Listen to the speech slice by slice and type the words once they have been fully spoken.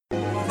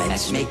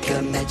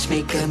Matchmaker,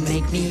 matchmaker,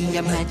 make me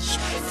a match.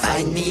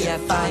 Find me a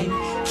find,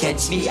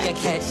 catch me a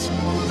catch.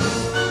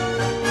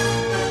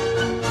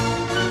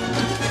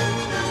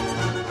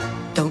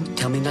 Don't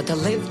tell me not to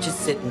live, just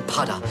sit and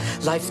putter.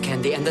 Life's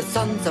candy and the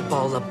sun's a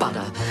ball of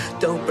butter.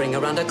 Don't bring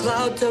around a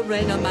cloud to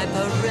rain on my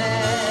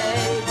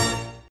parade.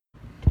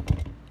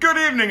 Good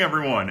evening,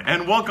 everyone,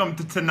 and welcome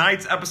to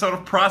tonight's episode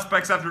of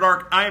Prospects After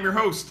Dark. I am your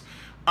host.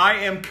 I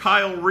am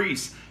Kyle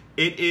Reese.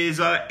 It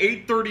is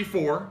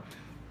 8:34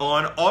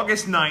 on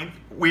August 9th.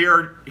 We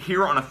are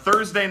here on a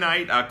Thursday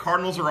night.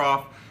 Cardinals are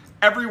off.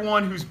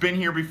 Everyone who's been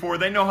here before,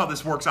 they know how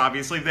this works,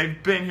 obviously.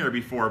 They've been here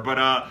before,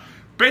 but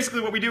basically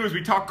what we do is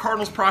we talk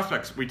Cardinals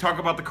prospects. We talk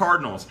about the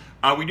Cardinals.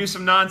 We do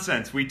some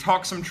nonsense. We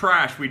talk some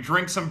trash. We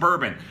drink some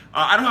bourbon.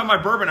 I don't have my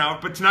bourbon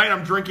out, but tonight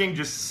I'm drinking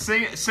just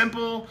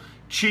simple,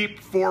 cheap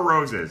Four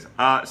Roses.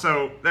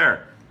 So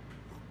there.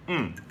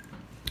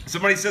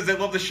 Somebody says they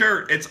love the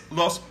shirt. It's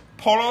Los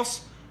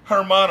Polos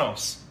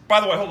Hermanos. By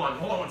the way, hold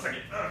on one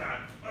second.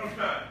 Oh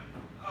God.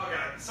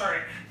 Sorry,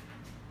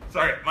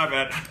 my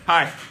bad.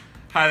 Hi,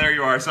 there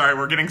you are. Sorry,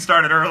 we're getting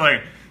started early.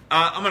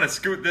 I'm going to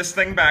scoot this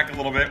thing back a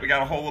little bit. We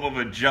got a whole little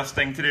bit of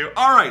adjusting to do.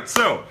 All right,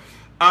 so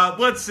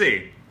let's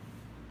see.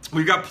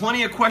 We've got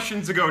plenty of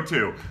questions to go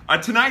to.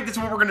 Tonight, this is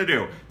what we're going to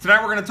do.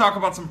 Tonight, we're going to talk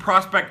about some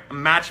prospect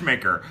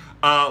matchmaker.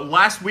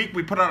 Last week,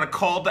 we put out a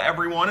call to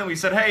everyone, and we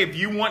said, hey, if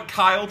you want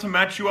Kyle to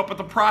match you up with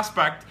a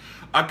prospect,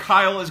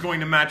 Kyle is going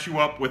to match you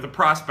up with a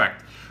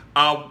prospect.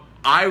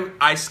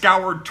 I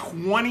scoured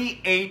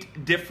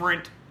 28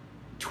 different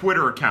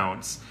Twitter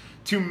accounts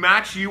to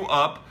match you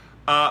up,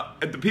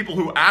 the people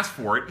who asked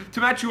for it, to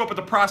match you up with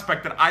a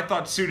prospect that I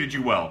thought suited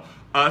you well.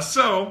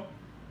 So,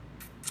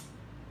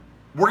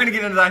 we're going to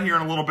get into that here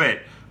in a little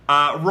bit.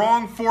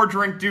 Wrong 4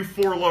 drink, do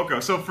 4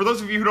 loco. So for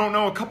those of you who don't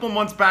know, a couple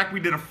months back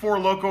we did a 4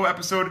 loco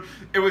episode.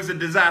 It was a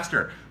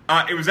disaster.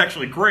 It was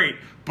actually great,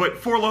 but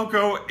 4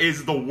 loco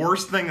is the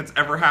worst thing that's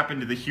ever happened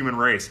to the human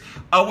race.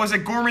 Was it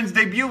Gorman's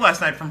debut last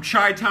night from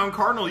Chi-Town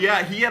Cardinal?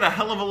 Yeah, he had a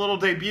hell of a little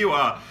debut.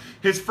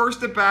 His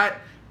first at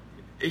bat,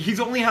 he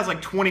only has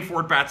like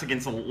 24 at-bats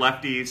against the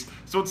lefties,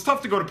 so it's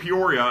tough to go to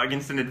Peoria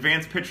against an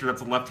advanced pitcher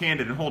that's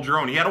left-handed and hold your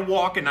own. He had a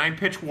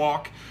 9-pitch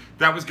walk.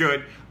 That was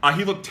good.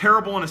 He looked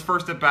terrible in his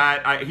first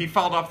at-bat. He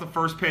fouled off the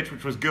first pitch,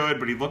 which was good,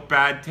 but he looked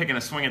bad taking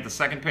a swing at the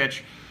second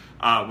pitch.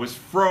 Was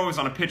froze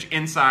on a pitch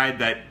inside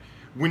that,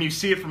 when you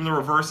see it from the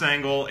reverse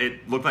angle,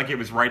 it looked like it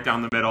was right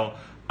down the middle.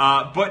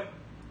 But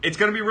it's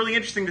going to be really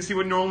interesting to see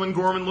what Nolan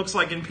Gorman looks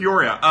like in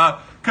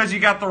Peoria, because you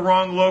got the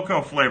wrong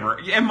loco flavor.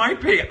 It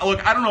might be.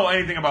 Look, I don't know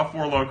anything about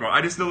 4 loco.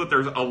 I just know that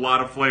there's a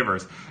lot of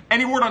flavors.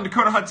 Any word on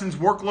Dakota Hudson's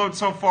workload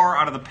so far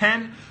out of the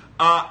pen?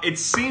 It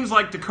seems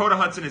like Dakota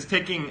Hudson is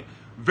taking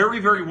very,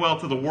 very well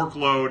to the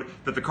workload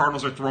that the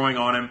Cardinals are throwing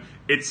on him.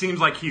 It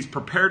seems like he's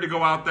prepared to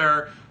go out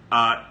there.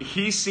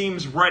 He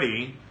seems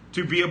ready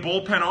to be a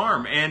bullpen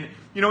arm. And,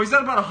 you know, he's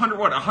at about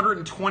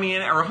 120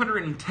 or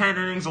 110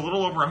 innings, a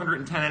little over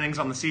 110 innings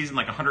on the season,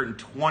 like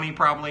 120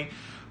 probably.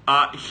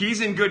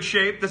 He's in good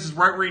shape. This is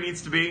right where he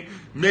needs to be.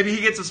 Maybe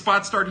he gets a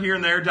spot start here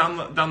and there down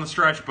the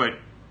stretch, but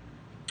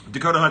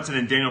Dakota Hudson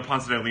and Daniel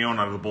Ponce de Leon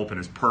out of the bullpen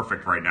is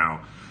perfect right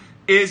now.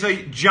 Is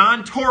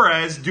John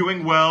Torres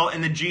doing well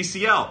in the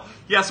GCL?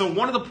 Yeah, so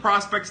one of the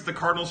prospects that the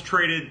Cardinals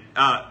traded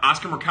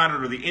Oscar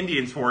Mercado to the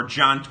Indians for,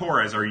 John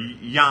Torres.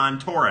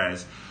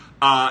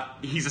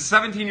 He's a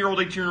 17-year-old,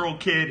 18-year-old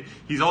kid.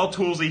 He's all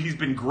toolsy. He's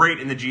been great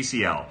in the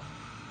GCL.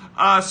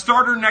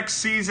 Starter next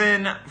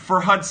season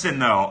for Hudson,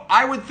 though.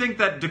 I would think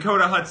that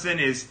Dakota Hudson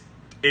is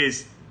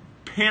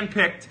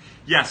handpicked,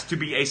 yes, to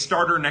be a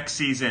starter next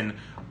season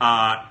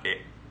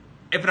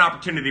if an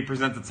opportunity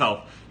presents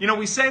itself. You know,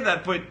 we say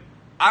that, but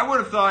I would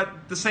have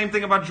thought the same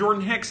thing about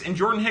Jordan Hicks, and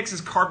Jordan Hicks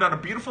has carved out a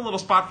beautiful little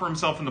spot for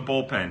himself in the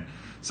bullpen.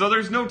 So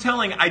there's no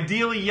telling.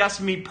 Ideally, yes,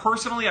 me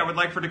personally, I would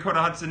like for Dakota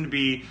Hudson to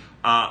be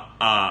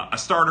a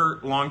starter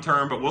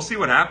long-term, but we'll see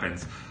what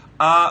happens.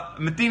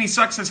 Matheny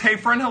Suck says, hey,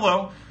 friend,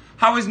 hello.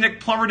 How is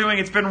Nick Plummer doing?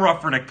 It's been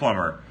rough for Nick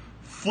Plummer.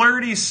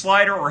 Flaherty's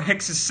slider or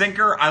Hicks'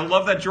 sinker. I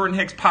love that Jordan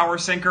Hicks power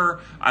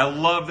sinker. I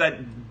love that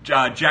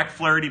Jack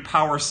Flaherty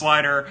power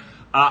slider.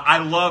 I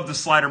love the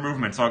slider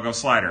movement, so I'll go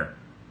slider.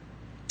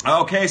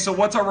 Okay, so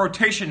what's our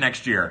rotation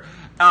next year?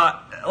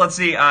 Let's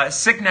see,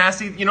 Sick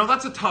Nasty, you know,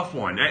 that's a tough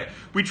one.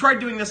 We tried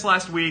doing this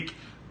last week.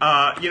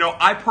 You know,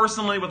 I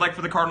personally would like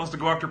for the Cardinals to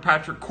go after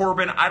Patrick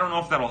Corbin. I don't know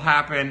if that'll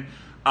happen.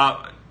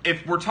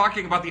 If we're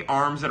talking about the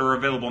arms that are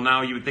available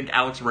now, you would think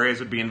Alex Reyes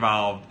would be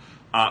involved.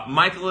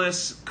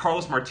 Michaelis,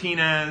 Carlos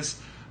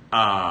Martinez,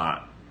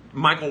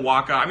 Michael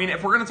Wacha. I mean,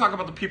 if we're going to talk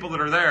about the people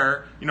that are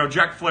there, you know,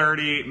 Jack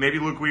Flaherty, maybe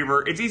Luke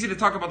Weaver, it's easy to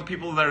talk about the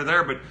people that are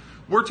there, but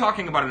we're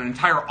talking about an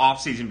entire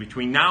offseason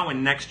between now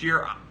and next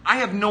year. I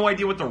have no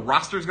idea what the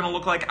roster is going to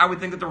look like. I would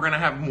think that we're going to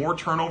have more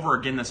turnover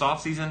again this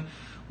offseason.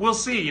 We'll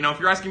see. You know, if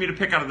you're asking me to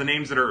pick out of the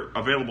names that are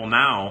available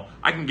now,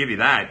 I can give you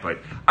that. But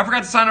I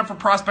forgot to sign up for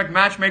Prospect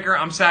Matchmaker.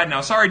 I'm sad now.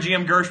 Sorry,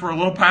 GM Gersh. We're a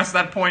little past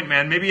that point,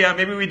 man. Maybe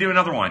we do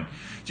another one.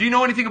 Do you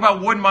know anything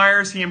about Wood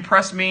Myers? He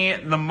impressed me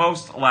the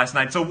most last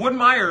night. So Wood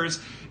Myers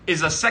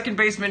is a second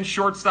baseman,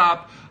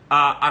 shortstop,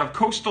 out of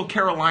Coastal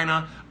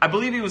Carolina. I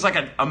believe he was like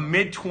a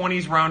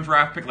mid-20s round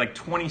draft pick, like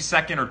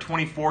 22nd or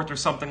 24th or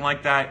something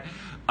like that.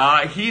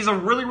 He's a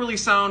really, really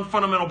sound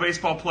fundamental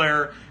baseball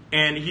player,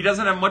 and he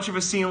doesn't have much of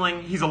a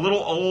ceiling. He's a little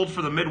old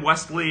for the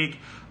Midwest League.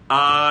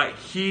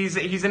 He's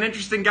an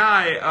interesting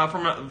guy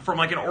from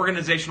like an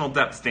organizational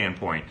depth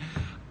standpoint.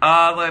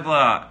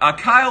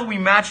 Kyle, we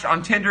matched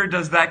on Tinder.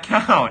 Does that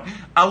count?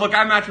 Look,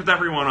 I match with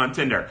everyone on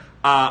Tinder.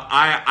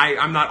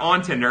 I'm not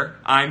on Tinder.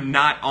 I'm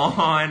not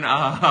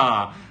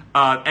on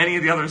any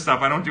of the other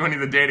stuff. I don't do any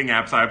of the dating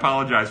apps. I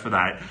apologize for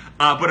that.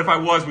 But if I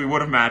was, we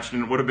would have matched,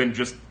 and it would have been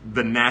just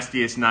the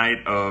nastiest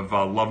night of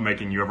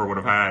lovemaking you ever would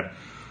have had.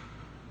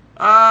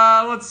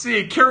 Let's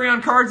see. Carry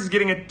on Cards is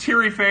getting a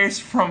teary face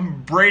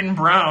from Braden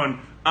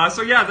Brown.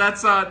 So yeah,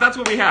 that's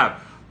what we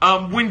have.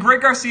 When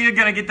Greg Garcia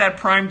gonna get that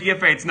prime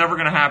DFA? It's never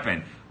gonna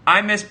happen.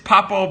 I miss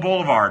Papo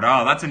Boulevard.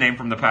 Oh, that's a name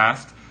from the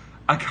past.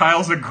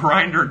 Kyle's a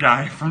grinder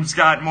guy from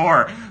Scott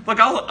Moore. Look,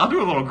 I'll do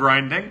a little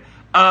grinding.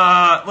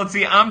 Let's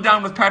see. I'm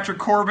down with Patrick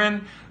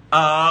Corbin.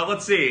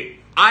 Let's see.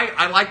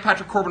 I like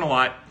Patrick Corbin a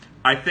lot.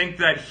 I think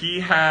that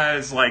he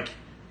has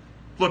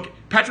look,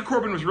 Patrick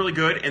Corbin was really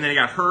good, and then he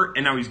got hurt,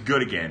 and now he's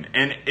good again.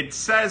 And it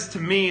says to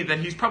me that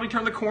he's probably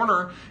turned the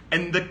corner,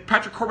 and the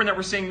Patrick Corbin that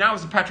we're seeing now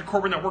is the Patrick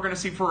Corbin that we're going to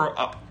see for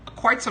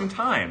quite some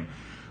time.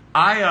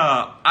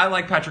 I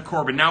like Patrick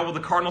Corbin. Now, will the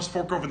Cardinals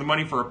fork over the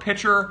money for a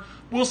pitcher?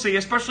 We'll see,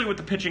 especially with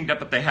the pitching depth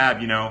that they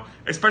have,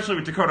 especially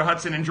with Dakota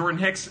Hudson and Jordan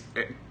Hicks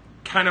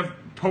kind of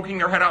poking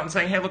their head out and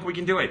saying, hey, look, we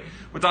can do it.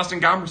 With Austin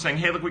Gomber saying,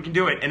 hey, look, we can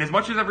do it. And as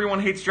much as everyone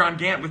hates John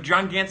Gant, with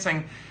John Gant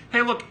saying,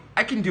 hey, look,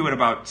 I can do it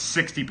about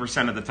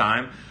 60% of the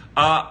time,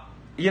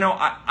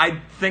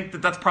 I think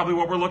that that's probably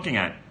what we're looking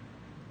at.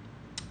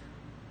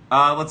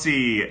 Let's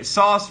see.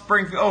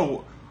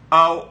 Springfield.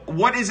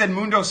 What is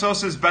Edmundo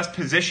Sosa's best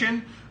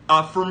position?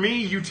 For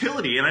me,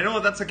 utility. And I know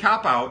that that's a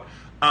cop-out,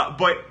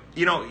 but,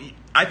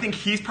 I think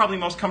he's probably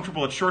most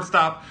comfortable at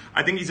shortstop.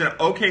 I think he's an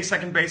okay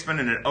second baseman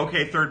and an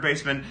okay third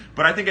baseman.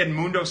 But I think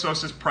Edmundo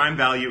Sosa's prime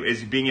value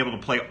is being able to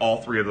play all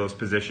three of those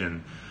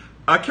positions.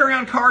 Carry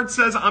On Card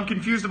says, I'm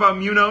confused about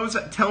Munoz.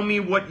 Tell me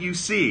what you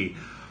see.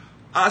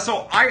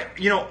 So I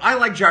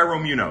like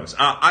Jairo Munoz.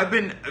 I've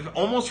been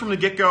almost from the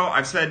get-go.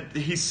 I've said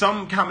he's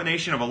some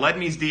combination of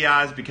Aledmys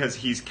Diaz because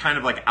he's kind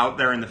of like out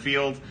there in the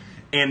field,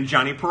 and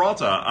Johnny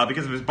Peralta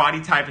because of his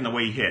body type and the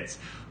way he hits.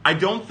 I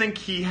don't think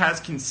he has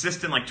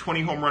consistent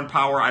 20 home run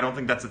power. I don't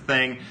think that's a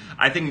thing.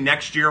 I think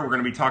next year we're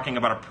going to be talking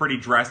about a pretty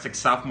drastic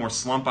sophomore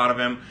slump out of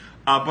him.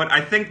 But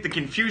I think the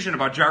confusion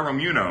about Jairo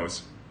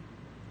Munoz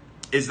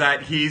is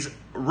that he's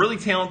really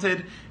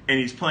talented and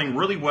he's playing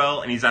really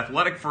well and he's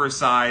athletic for his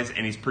size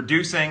and he's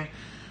producing.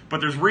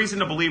 But there's reason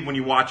to believe when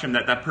you watch him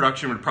that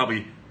production would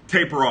probably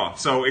taper off.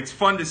 So it's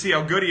fun to see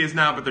how good he is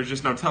now, but there's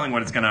just no telling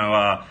what's going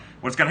to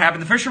happen.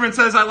 The Fisherman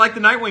says, I like the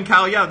Nightwing,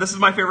 Kyle. Yeah, this is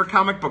my favorite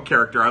comic book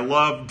character. I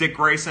love Dick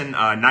Grayson,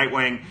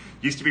 Nightwing.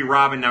 Used to be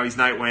Robin, now he's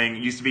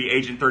Nightwing. Used to be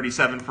Agent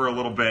 37 for a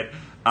little bit.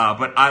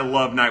 But I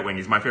love Nightwing.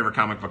 He's my favorite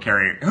comic book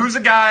character. Who's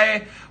a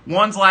guy,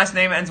 one's last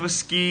name ends with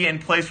Ski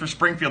and plays for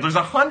Springfield? There's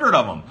 100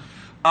 of them.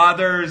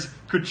 There's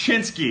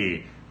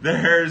Kuczynski.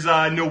 There's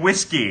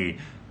Nowitzki.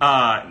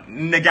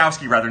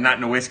 Nagowski, rather, not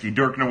Nowitzki.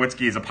 Dirk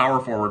Nowitzki is a power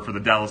forward for the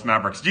Dallas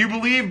Mavericks. Do you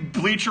believe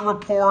Bleacher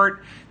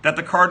Report that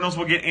the Cardinals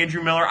will get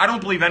Andrew Miller? I don't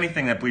believe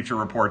anything that Bleacher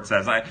Report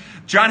says.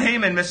 John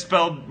Heyman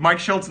misspelled Mike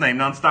Schultz's name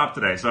nonstop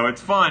today, so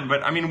it's fun,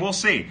 but we'll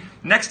see.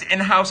 Next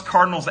in-house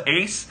Cardinals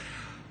ace.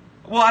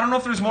 Well, I don't know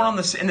if there's one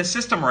in the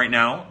system right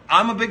now.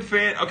 I'm a big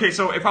fan. Okay,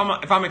 so if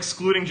I'm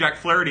excluding Jack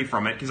Flaherty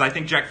from it, because I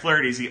think Jack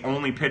Flaherty is the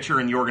only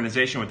pitcher in the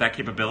organization with that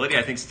capability.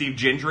 I think Steve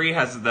Gendry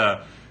has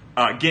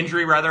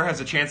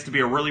a chance to be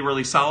a really,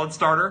 really solid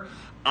starter.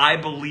 I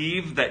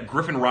believe that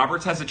Griffin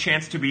Roberts has a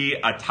chance to be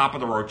a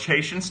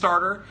top-of-the-rotation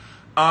starter.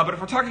 But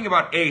if we're talking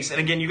about ace, and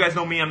again, you guys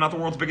know me, I'm not the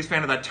world's biggest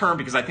fan of that term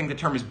because I think the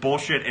term is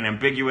bullshit and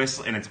ambiguous,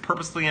 and it's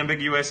purposely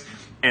ambiguous,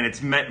 and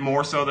it's meant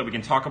more so that we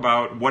can talk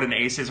about what an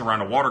ace is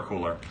around a water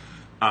cooler.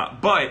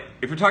 But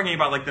if you're talking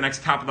about the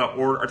next top of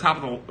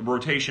the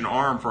rotation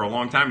arm for a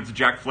long time, it's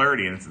Jack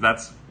Flaherty, and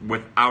that's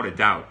without a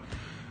doubt.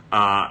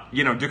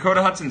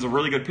 Dakota Hudson's a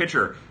really good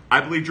pitcher. I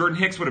believe Jordan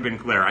Hicks would have been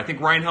clear. I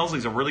think Ryan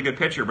Helsley's a really good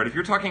pitcher. But if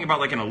you're talking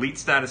about an elite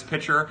status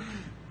pitcher,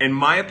 in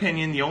my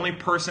opinion, the only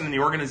person in the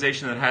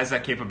organization that has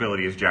that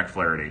capability is Jack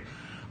Flaherty.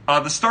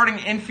 The starting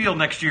infield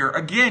next year,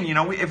 again,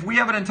 if we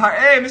have an entire...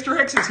 Hey, Mr.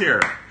 Hicks is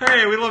here.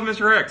 Hey, we love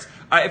Mr. Hicks.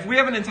 If we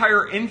have an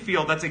entire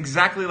infield that's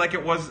exactly like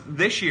it was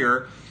this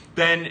year,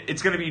 then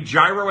it's going to be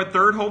Jairo at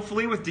third,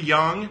 hopefully, with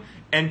DeYoung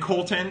and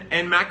Colton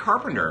and Matt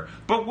Carpenter.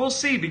 But we'll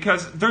see,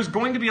 because there's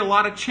going to be a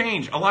lot of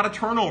change, a lot of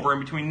turnover in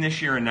between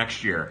this year and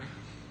next year.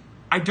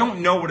 I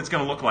don't know what it's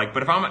going to look like,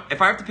 but if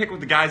I have to pick with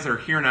the guys that are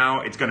here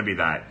now, it's going to be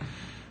that.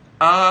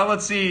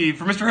 Let's see.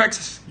 For Mr.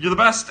 Hicks, you're the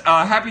best.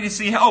 Happy to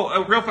see...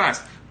 real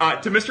fast.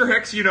 To Mr.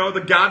 Hicks,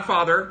 the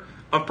godfather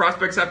of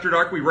Prospects After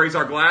Dark, we raise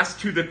our glass.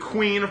 To the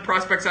queen of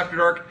Prospects After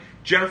Dark,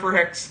 Jennifer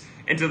Hicks,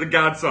 and to the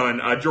godson,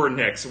 Jordan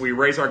Hicks, we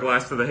raise our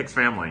glass to the Hicks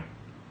family.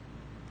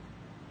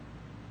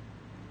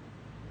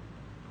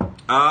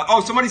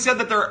 Somebody said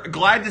that they're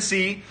glad to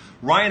see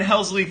Ryan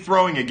Helsley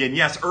throwing again.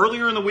 Yes,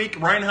 earlier in the week,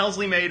 Ryan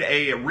Helsley made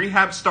a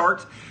rehab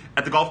start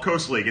at the Gulf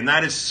Coast League, and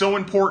that is so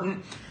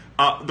important.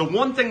 The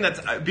one thing that's,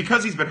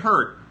 because he's been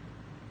hurt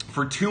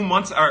for 2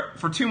 months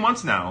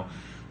now,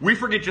 we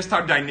forget just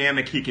how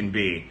dynamic he can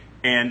be.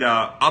 And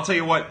I'll tell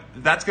you what,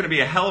 that's going to be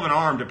a hell of an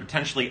arm to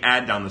potentially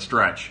add down the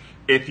stretch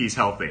if he's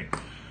healthy.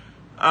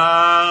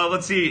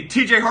 Let's see.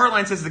 TJ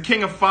Hartline says the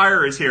King of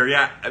Fire is here.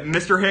 Yeah,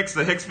 Mr. Hicks,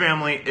 the Hicks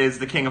family is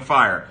the King of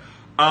Fire.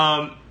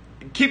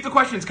 Keep the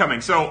questions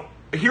coming. So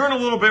here in a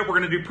little bit, we're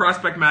going to do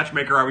Prospect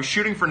Matchmaker. I was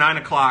shooting for 9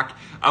 o'clock.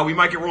 We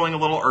might get rolling a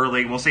little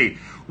early. We'll see.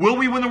 Will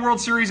we win the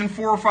World Series in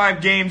 4 or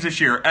 5 games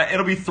this year?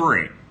 It'll be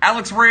 3.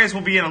 Alex Reyes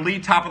will be an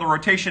elite top of the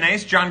rotation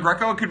ace. John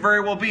Greco, it could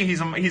very well be. He's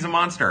a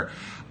monster.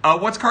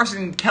 What's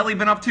Carson Kelly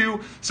been up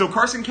to? So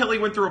Carson Kelly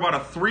went through about a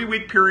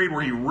 3-week period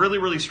where he really,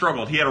 really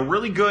struggled. He had a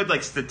really good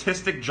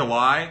statistic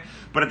July,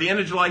 but at the end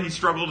of July he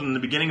struggled, and in the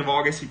beginning of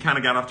August he kind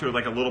of got off to a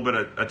little bit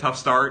of a tough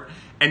start,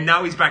 and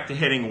now he's back to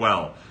hitting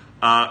well.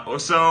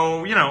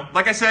 So,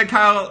 like I said,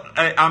 Kyle,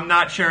 I'm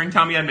not sharing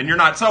Tommy Edman. You're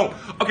not. So,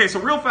 okay, so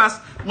real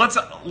fast,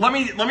 let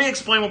me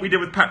explain what we did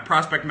with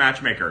Prospect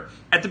Matchmaker.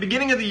 At the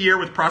beginning of the year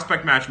with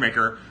Prospect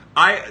Matchmaker,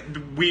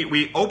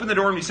 we opened the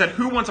door and we said,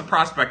 who wants a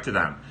prospect to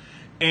them?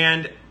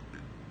 And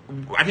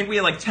I think we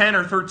had 10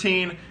 or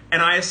 13,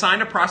 and I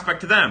assigned a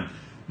prospect to them.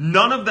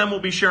 None of them will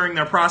be sharing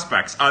their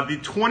prospects. The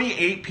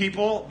 28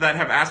 people that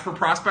have asked for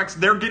prospects,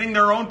 they're getting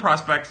their own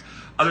prospects.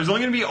 There's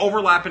only going to be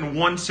overlap in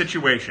one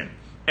situation,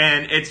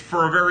 and it's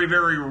for a very,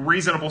 very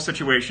reasonable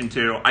situation,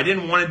 too. I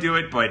didn't want to do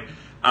it, but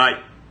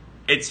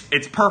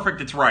it's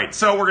perfect. It's right.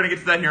 So we're going to get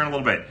to that here in a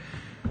little bit.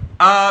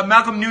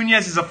 Malcolm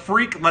Nunez is a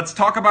freak. Let's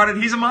talk about it.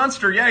 He's a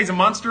monster. Yeah, he's a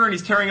monster, and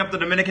he's tearing up the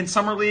Dominican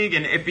Summer League.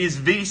 And if his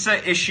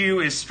visa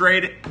issue is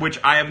straight, which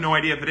I have no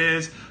idea if it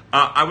is,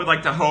 I would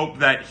like to hope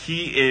that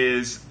he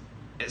is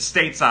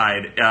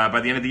stateside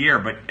by the end of the year,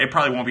 but it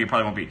probably won't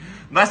be.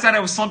 Last night I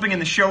was slumping in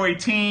the show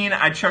 18.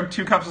 I chugged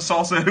 2 cups of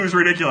salsa. It was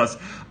ridiculous.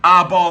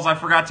 Balls, I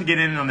forgot to get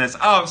in on this.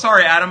 Oh,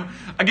 sorry, Adam.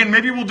 Again,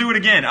 maybe we'll do it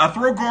again.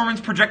 Throw Gorman's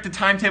projected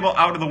timetable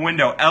out of the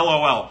window.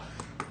 LOL.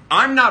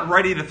 I'm not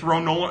ready to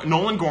throw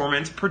Nolan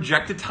Gorman's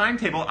projected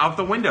timetable out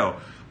the window.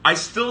 I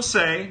still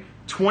say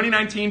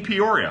 2019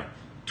 Peoria,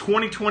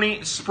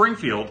 2020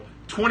 Springfield,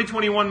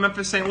 2021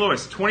 Memphis St.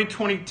 Louis,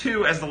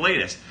 2022 as the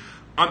latest.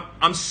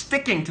 I'm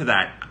sticking to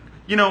that.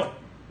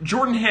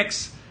 Jordan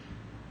Hicks,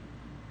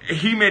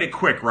 he made it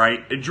quick,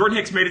 right? Jordan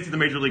Hicks made it to the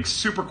major leagues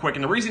super quick,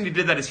 and the reason he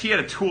did that is he had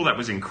a tool that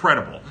was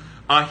incredible.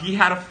 He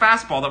had a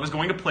fastball that was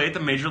going to play at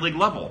the major league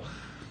level.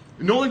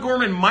 Nolan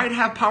Gorman might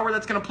have power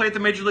that's going to play at the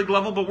major league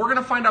level, but we're going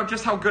to find out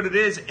just how good it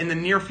is in the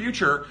near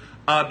future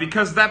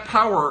because that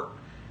power,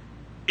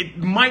 it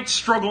might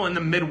struggle in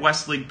the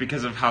Midwest League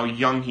because of how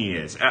young he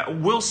is.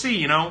 We'll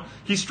see,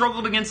 He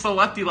struggled against the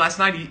lefty last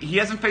night. He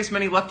hasn't faced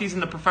many lefties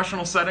in the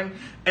professional setting,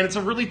 and it's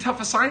a really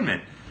tough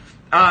assignment.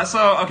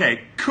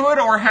 Could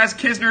or has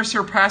Kisner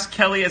surpassed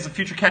Kelly as a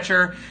future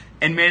catcher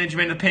in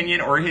management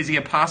opinion, or is he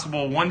a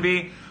possible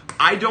 1B?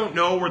 I don't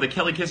know where the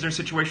Kelly Kisner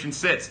situation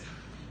sits.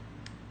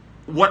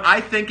 What I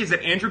think is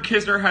that Andrew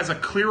Kisner has a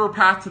clearer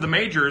path to the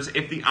majors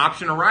if the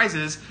option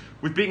arises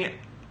with being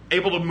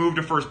able to move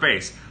to first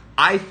base.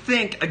 I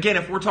think, again,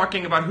 if we're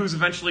talking about who's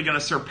eventually going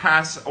to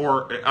surpass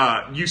or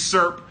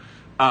usurp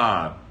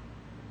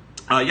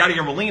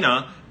Yadier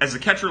Molina as a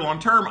catcher long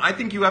term, I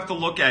think you have to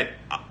look at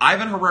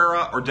Ivan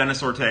Herrera or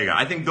Dennis Ortega.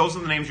 I think those are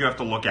the names you have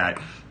to look at.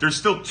 There's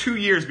still 2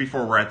 years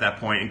before we're at that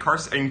point, and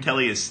Carson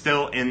Kelly is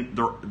still in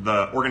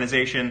the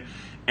organization.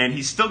 And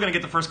he's still going to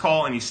get the first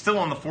call, and he's still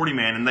on the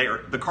 40-man, and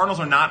the Cardinals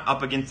are not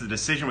up against the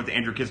decision with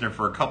Andrew Kisner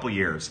for a couple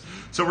years.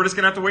 So we're just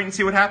going to have to wait and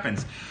see what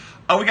happens.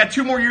 We got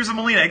 2 more years of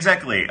Molina,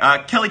 exactly.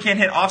 Kelly can't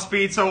hit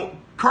off-speed, so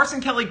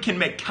Carson Kelly can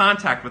make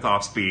contact with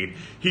off-speed.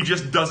 He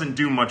just doesn't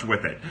do much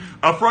with it.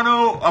 Front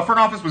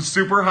office was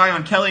super high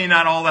on Kelly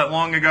not all that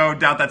long ago.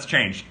 Doubt that's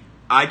changed.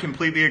 I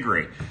completely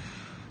agree.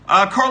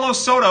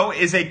 Carlos Soto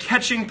is a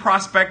catching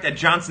prospect at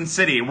Johnson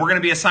City. We're going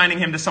to be assigning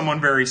him to someone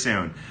very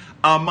soon.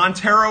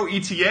 Montero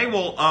ETA,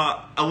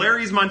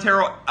 Alariz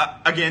Montero,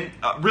 again,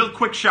 real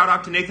quick shout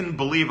out to Nathan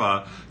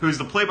Believa, who's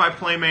the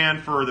play-by-play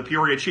man for the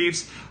Peoria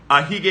Chiefs.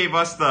 He gave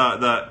us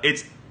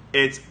it's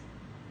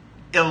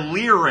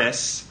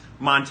Alariz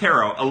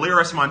Montero.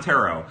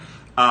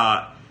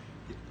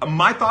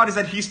 My thought is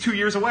that he's 2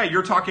 years away.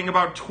 You're talking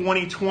about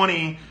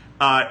 2020.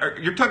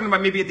 You're talking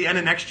about maybe at the end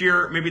of next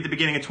year, maybe at the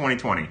beginning of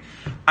 2020.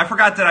 I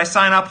forgot, did I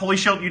sign up? Holy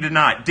shit, you did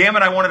not. Damn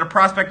it, I wanted a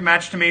prospect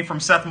match to me from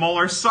Seth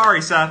Moeller.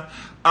 Sorry, Seth.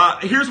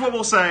 Here's what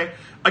we'll say.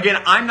 Again,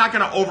 I'm not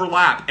going to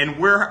overlap, and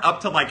we're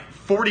up to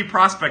 40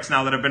 prospects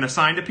now that have been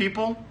assigned to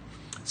people.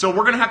 So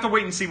we're going to have to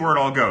wait and see where it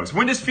all goes.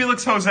 When does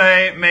Felix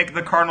Jose make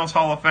the Cardinals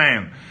Hall of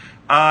Fame?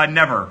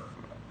 Never.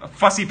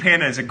 Fussy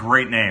Panda is a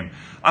great name.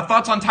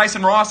 Thoughts on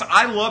Tyson Ross?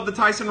 I love the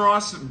Tyson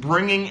Ross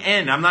bringing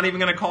in. I'm not even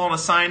going to call it a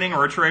signing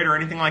or a trade or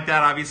anything like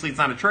that. Obviously, it's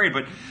not a trade,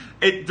 but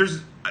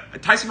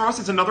Tyson Ross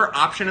is another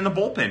option in the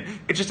bullpen.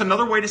 It's just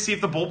another way to see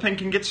if the bullpen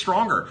can get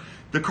stronger.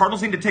 The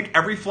Cardinals need to take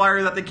every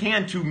flyer that they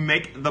can to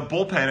make the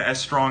bullpen as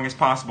strong as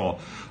possible.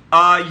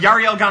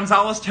 Yariel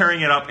Gonzalez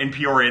tearing it up in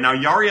Peoria. Now,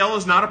 Yariel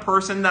is not a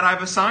person that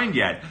I've assigned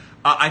yet.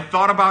 I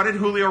thought about it.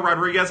 Julio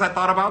Rodriguez I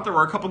thought about. There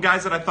were a couple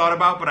guys that I thought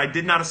about, but I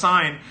did not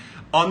assign.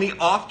 On the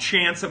off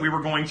chance that we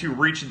were going to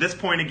reach this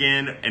point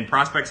again in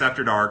Prospects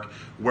After Dark,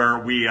 where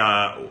we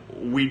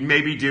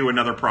maybe do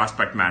another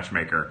prospect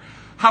matchmaker.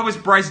 How is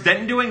Bryce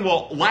Denton doing?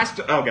 Well,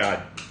 oh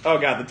god,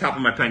 the top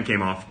of my pen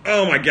came off.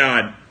 Oh my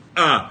god.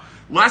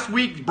 Last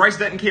week, Bryce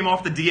Denton came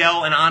off the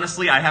DL, and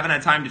honestly, I haven't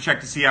had time to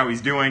check to see how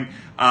he's doing.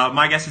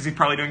 My guess is he's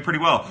probably doing pretty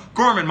well.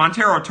 Gorman,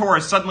 Montero,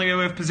 Torres, suddenly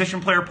we have position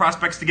player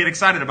prospects to get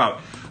excited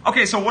about.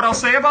 Okay, so what I'll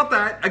say about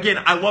that,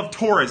 again, I love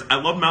Torres. I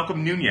love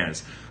Malcolm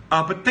Nunez.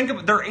 But think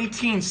of they're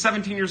 18,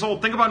 17 years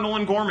old. Think about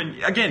Nolan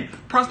Gorman. Again,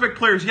 prospect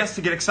players, yes,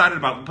 to get excited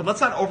about, but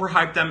let's not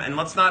overhype them and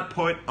let's not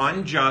put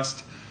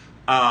unjust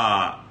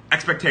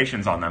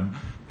expectations on them.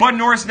 Bud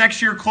Norris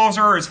next year,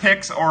 closer, or is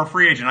Hicks or a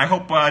free agent? I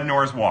hope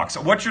Norris walks.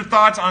 What's your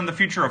thoughts on the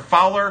future of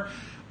Fowler?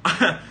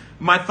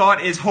 My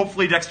thought is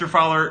hopefully Dexter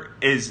Fowler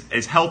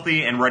is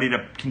healthy and ready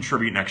to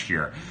contribute next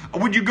year.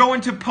 Would you go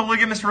into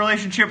polygamous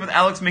relationship with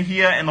Alex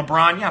Mejia and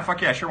LeBron? Yeah,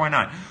 fuck yeah, sure, why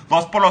not?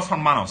 Los Polos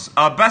Hermanos.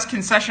 Best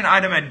concession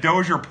item at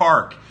Dozier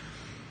Park.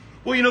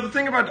 Well, you know, the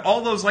thing about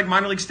all those like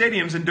minor league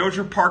stadiums and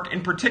Dozier Park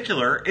in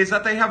particular is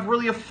that they have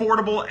really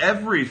affordable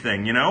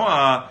everything, you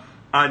know?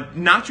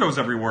 Nachos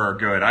everywhere are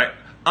good.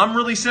 I'm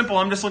really simple.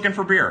 I'm just looking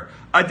for beer.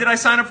 Did I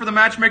sign up for the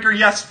matchmaker?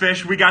 Yes,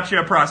 Fish. We got you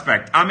a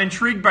prospect. I'm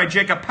intrigued by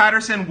Jacob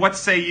Patterson. What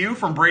say you?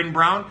 From Braden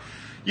Brown.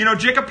 You know,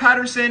 Jacob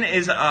Patterson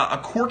is a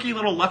quirky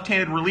little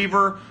left-handed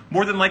reliever.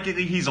 More than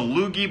likely, he's a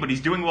loogie, but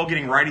he's doing well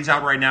getting righties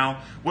out right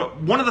now.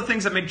 One of the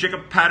things that make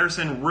Jacob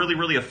Patterson really,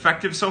 really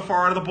effective so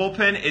far out of the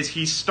bullpen is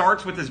he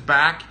starts with his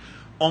back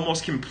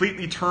almost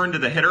completely turned to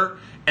the hitter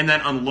and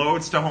then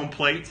unloads to home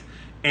plate.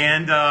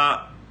 And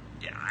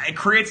it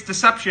creates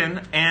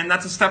deception, and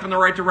that's a step in the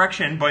right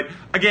direction. But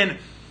again,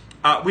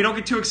 we don't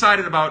get too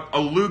excited about a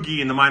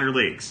loogie in the minor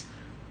leagues.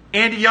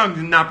 Andy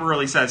Young not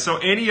really says. So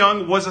Andy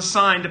Young was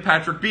assigned to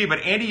Patrick B, but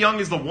Andy Young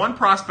is the one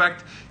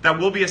prospect that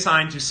will be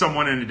assigned to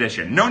someone in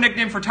addition. No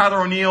nickname for Tyler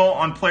O'Neill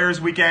on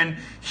Players Weekend.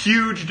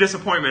 Huge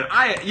disappointment.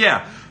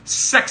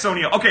 Sex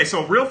O'Neill. Okay,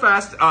 so real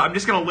fast, I'm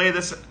just going to lay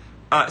this.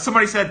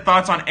 Somebody said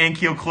thoughts on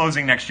Ankiel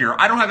closing next year.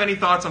 I don't have any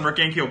thoughts on Rick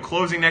Ankiel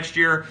closing next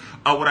year.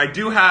 What I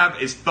do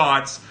have is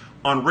thoughts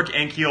on Rick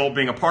Ankiel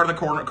being a part of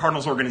the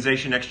Cardinals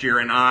organization next year,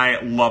 and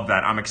I love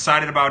that. I'm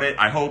excited about it.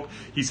 I hope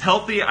he's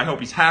healthy. I hope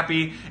he's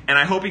happy, and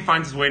I hope he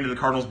finds his way into the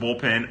Cardinals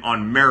bullpen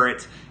on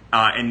merit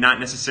and not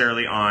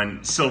necessarily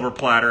on silver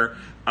platter.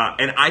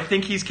 And I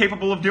think he's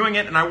capable of doing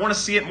it, and I want to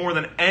see it more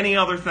than any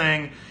other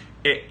thing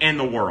in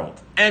the world.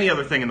 Any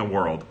other thing in the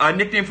world.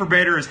 Nickname for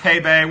Bader is Hey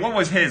Bay. What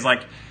was his?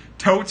 Like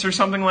Totes or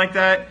something like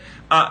that?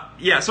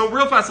 So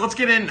real fast, let's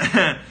get in.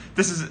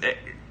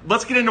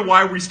 Let's get into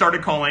why we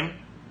started calling.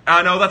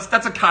 No,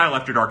 that's a Kyle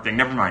After Dark thing.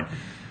 Never mind.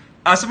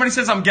 Somebody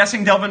says, I'm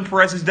guessing Delvin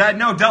Perez is dead.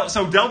 No,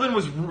 so Delvin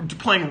was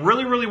playing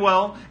really, really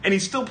well, and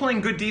he's still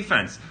playing good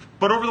defense.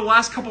 But over the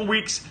last couple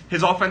weeks,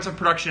 his offensive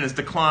production has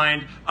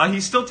declined.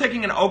 He's still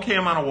taking an okay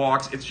amount of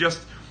walks.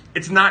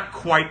 It's not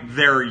quite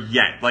there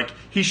yet. Like,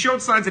 he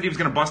showed signs that he was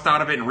going to bust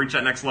out of it and reach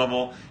that next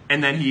level,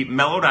 and then he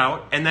mellowed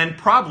out. And then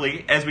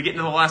probably, as we get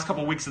into the last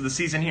couple weeks of the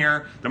season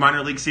here, the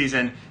minor league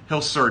season,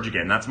 he'll surge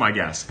again. That's my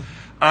guess.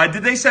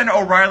 Did they send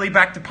O'Reilly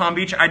back to Palm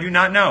Beach? I do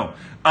not know.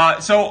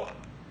 So,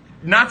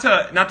 not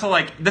to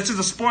like, this is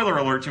a spoiler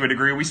alert to a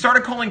degree. We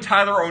started calling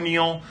Tyler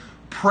O'Neill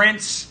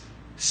Prince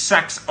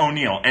Sex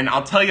O'Neill, and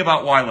I'll tell you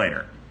about why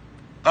later.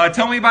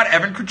 Tell me about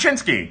Evan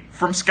Kuczynski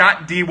from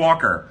Scott D.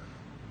 Walker.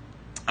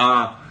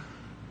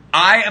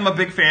 I am a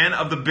big fan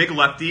of the big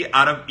lefty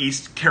out of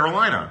East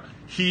Carolina.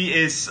 He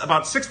is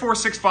about 6'4",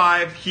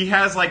 6'5". He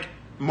has like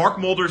Mark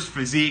Mulder's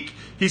physique.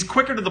 He's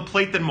quicker to the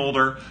plate than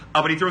Mulder,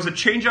 but he throws a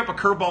changeup, a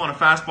curveball, and a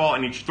fastball,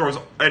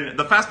 and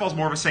the fastball is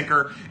more of a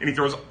sinker, and he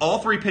throws all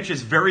three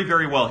pitches very,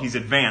 very well. He's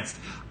advanced.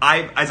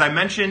 As I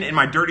mentioned in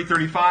my Dirty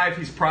 35,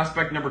 he's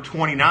prospect number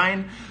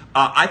 29.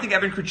 I think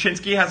Evan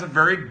Kuczynski has a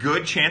very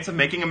good chance of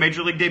making a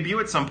major league debut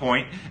at some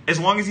point, as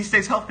long as he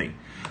stays healthy.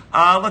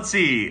 Let's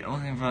see.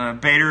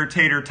 Bader,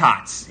 Tater,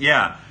 Tots.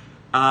 Yeah.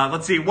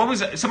 Let's see.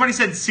 Somebody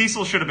said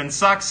Cecil should have been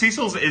Sucks.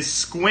 Cecil's is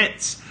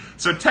Squints.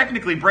 So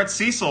technically, Brett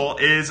Cecil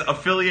is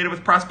affiliated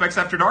with Prospects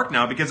After Dark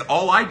now because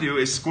all I do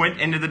is squint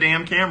into the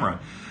damn camera.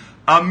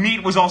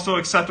 Meat was also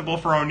acceptable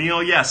for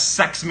O'Neill. Yes,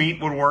 sex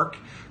meat would work.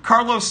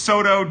 Carlos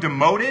Soto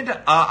demoted.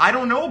 I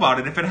don't know about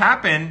it. If it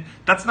happened,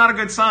 that's not a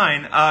good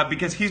sign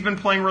because he's been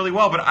playing really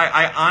well. But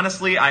I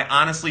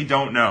honestly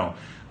don't know.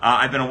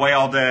 I've been away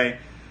all day.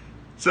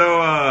 So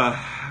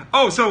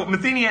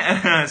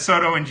Mathenia,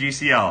 Soto, and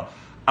GCL.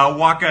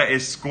 Waka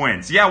is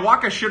Squints. Yeah,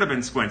 Waka should have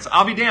been Squints.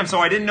 I'll be damned. So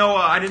I didn't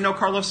know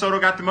Carlos Soto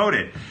got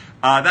demoted.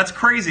 That's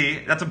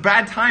crazy. That's a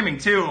bad timing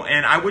too.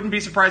 And I wouldn't be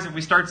surprised if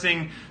we start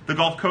seeing the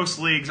Gulf Coast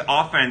League's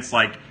offense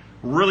like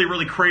really,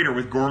 really crater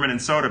with Gorman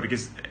and Soto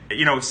because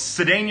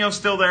Cedeno's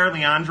still there,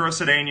 Leandro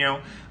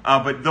Cedeno.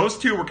 But those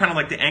two were kind of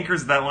like the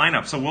anchors of that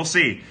lineup. So we'll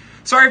see.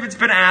 Sorry if it's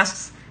been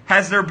asked.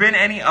 Has there been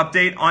any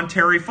update on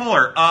Terry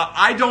Fuller?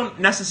 I don't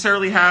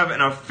necessarily have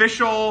an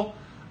official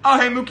Oh,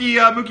 hey,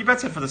 Mookie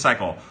Betts hit for the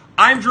cycle.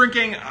 I'm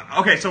drinking,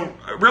 okay, so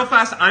real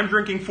fast, I'm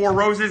drinking Four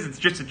Roses. It's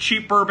just a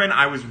cheap bourbon.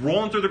 I was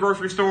rolling through the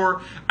grocery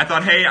store. I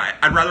thought, hey,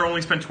 I'd rather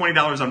only spend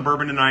 $20 on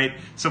bourbon tonight,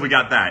 so we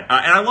got that.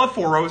 And I love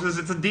Four Roses.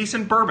 It's a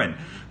decent bourbon.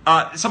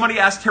 Somebody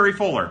asked Terry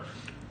Fuller.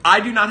 I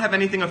do not have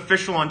anything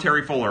official on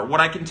Terry Fuller. What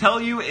I can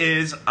tell you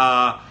is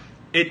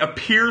it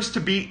appears to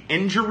be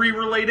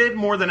injury-related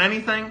more than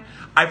anything.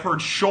 I've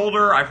heard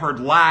shoulder, I've heard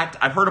lat,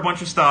 I've heard a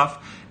bunch of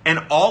stuff, and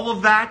all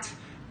of that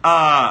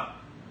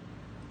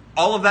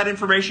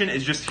information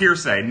is just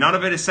hearsay. None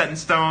of it is set in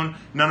stone.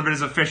 None of it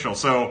is official.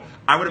 So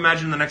I would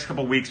imagine in the next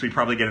couple of weeks we'd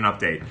probably get an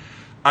update.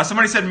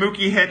 Somebody said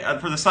Mookie hit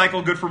for the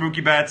cycle. Good for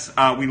Mookie Betts.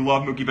 We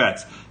love Mookie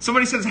Betts.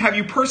 Somebody says, have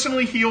you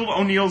personally healed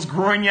O'Neal's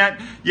groin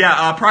yet?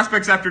 Yeah,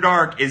 Prospects After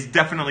Dark is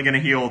definitely going to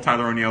heal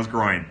Tyler O'Neal's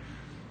groin.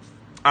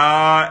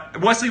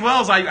 Wesley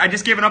Wells, I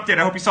just gave an update.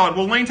 I hope you saw it.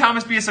 Will Lane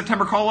Thomas be a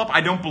September call-up?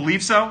 I don't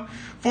believe so.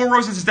 Four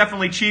Roses is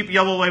definitely cheap.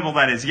 Yellow Label,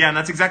 that is. Yeah, and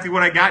that's exactly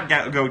what I got,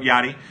 Goat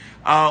Yachty.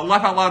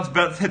 Laugh Out Loud's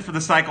Betts hit for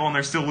the cycle, and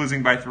they're still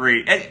losing by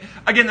 3.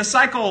 Again, the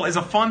cycle is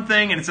a fun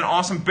thing, and it's an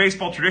awesome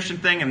baseball tradition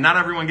thing, and not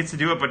everyone gets to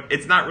do it, but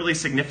it's not really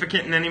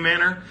significant in any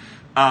manner.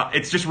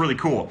 It's just really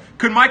cool.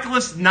 Could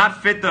Michaelis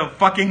not fit the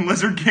fucking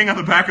Lizard King on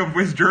the back of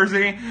his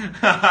jersey?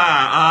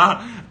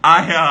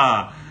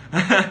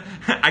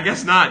 I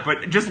guess not,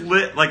 but just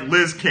like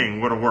Liz King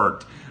would have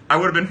worked. I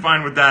would have been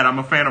fine with that. I'm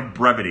a fan of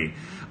brevity.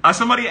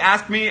 Somebody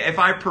asked me if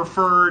I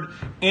preferred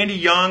Andy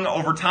Young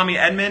over Tommy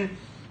Edman.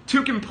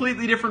 Two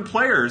completely different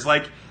players.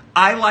 Like,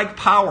 I like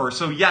power,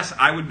 so yes,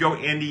 I would go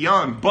Andy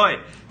Young. But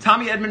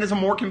Tommy Edman is a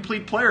more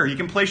complete player. He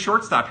can play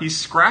shortstop. He's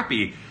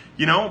scrappy.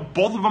 You know,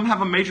 both of them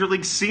have a major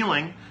league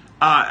ceiling.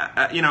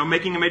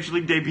 Making a major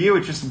league debut,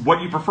 it's just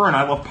what you prefer, and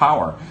I love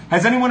power.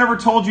 Has anyone ever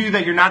told you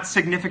that you're not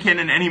significant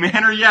in any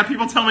manner? Yeah,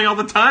 people tell me all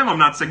the time I'm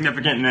not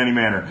significant in any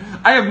manner.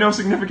 I have no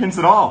significance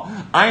at all.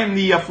 I am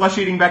the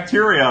flesh-eating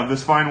bacteria of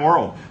this fine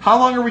world. How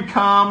long are we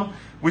calm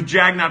with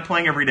Jag not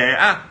playing every day?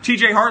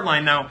 TJ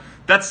Hartline, now,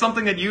 that's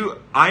something that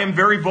I am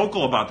very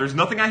vocal about. There's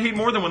nothing I hate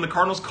more than when the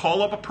Cardinals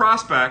call up a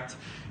prospect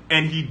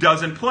and he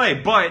doesn't play.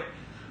 But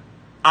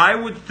I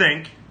would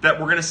think that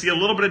we're going to see a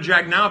little bit of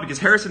Jag now because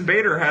Harrison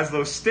Bader has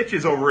those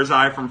stitches over his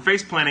eye from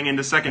face planting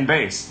into second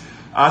base.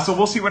 So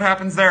we'll see what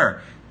happens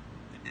there.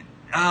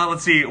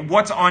 Let's see.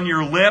 What's on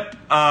your lip?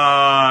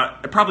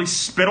 Probably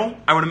spittle.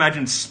 I would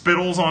imagine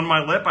spittle's on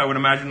my lip. I would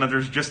imagine that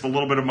there's just a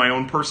little bit of my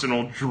own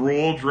personal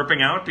drool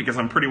dripping out because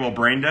I'm pretty well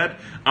brain dead.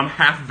 I'm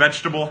half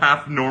vegetable,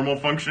 half normal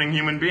functioning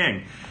human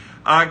being.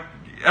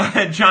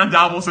 John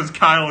Dobble says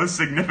Kyle is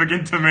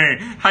significant to me.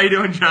 How you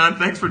doing, John?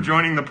 Thanks for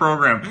joining the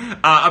program.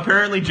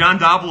 Apparently, John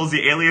Dobble is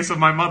the alias of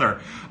my mother.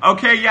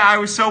 Okay, yeah, I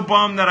was so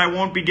bummed that I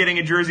won't be getting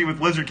a jersey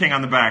with Lizard King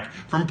on the back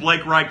from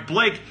Blake Reich.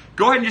 Blake,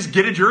 go ahead and just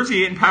get a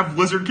jersey and have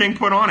Lizard King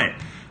put on it.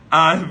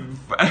 Tom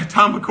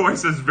McCoy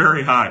says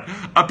very hot.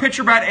 A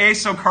pitcher bat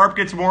ace so Carp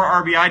gets more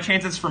RBI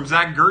chances from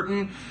Zach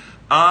Gurton.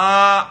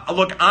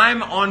 Look,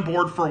 I'm on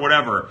board for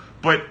whatever.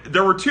 But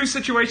there were two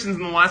situations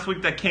in the last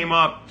week that came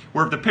up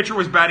where if the pitcher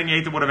was batting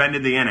eighth, it would have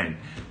ended the inning.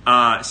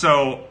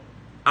 So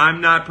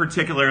I'm not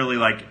particularly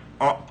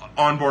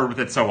on board with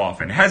it so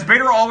often. Has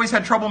Bader always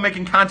had trouble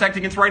making contact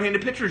against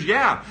right-handed pitchers?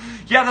 Yeah,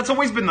 that's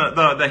always been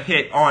the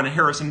hit on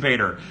Harrison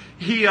Bader.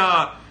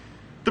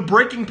 The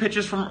breaking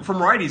pitches from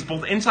righties,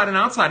 both inside and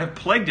outside, have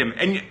plagued him.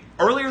 And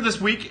earlier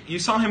this week, you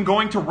saw him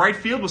going to right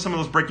field with some of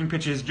those breaking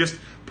pitches, just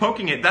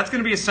poking it. That's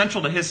going to be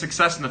essential to his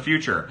success in the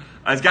future.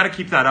 He's got to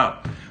keep that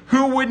up.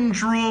 Who wouldn't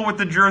drool with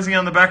the jersey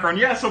on the background?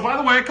 Yeah, so by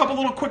the way, a couple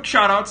little quick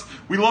shout-outs.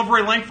 We love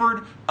Ray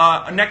Langford.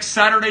 Next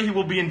Saturday, he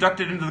will be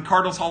inducted into the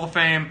Cardinals Hall of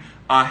Fame.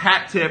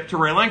 Hat tip to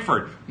Ray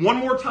Langford. One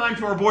more time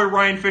to our boy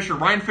Ryan Fisher.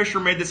 Ryan Fisher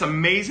made this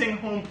amazing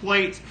home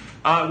plate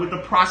with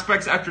the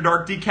Prospects After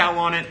Dark decal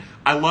on it.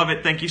 I love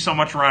it. Thank you so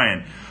much,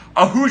 Ryan.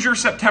 Who's your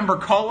September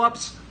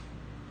call-ups?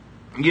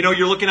 You know,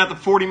 you're looking at the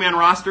 40-man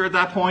roster at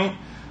that point.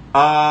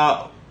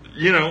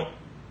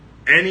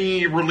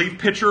 Any relief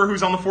pitcher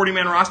who's on the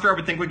 40-man roster, I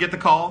would think would get the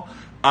call.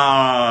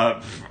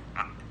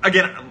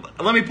 Again,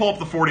 let me pull up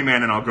the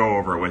 40-man and I'll go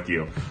over it with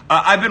you.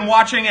 I've been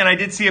watching, and I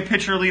did see a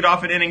pitcher lead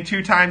off an inning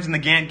 2 times in the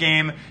Gant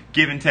game,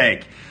 give and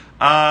take.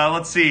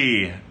 Let's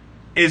see.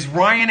 Is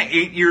Ryan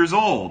 8 years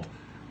old?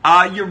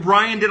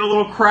 Ryan did a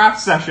little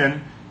craft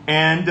session,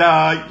 and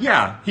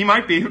he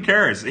might be. Who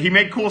cares? He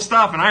made cool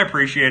stuff, and I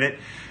appreciate it.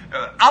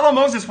 Alo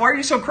Moses, why are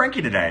you so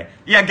cranky today?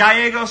 Yeah,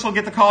 Gallegos will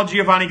get the call.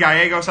 Giovanni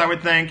Gallegos, I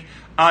would think.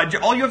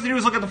 All you have to do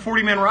is look at the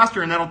 40-man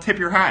roster, and that'll tip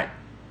your hat.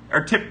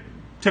 Or tip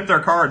their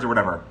cards or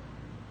whatever.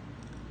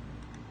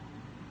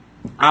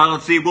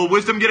 Let's see. Will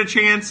Wisdom get a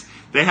chance?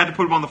 They had to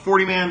put him on the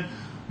 40-man.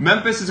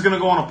 Memphis is going to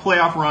go on a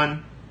playoff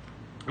run.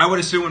 I would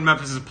assume when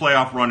Memphis'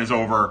 playoff run is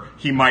over,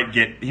 he might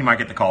get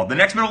the call. The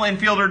next middle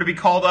infielder to be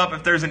called up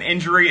if there's an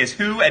injury is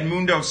who?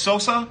 Edmundo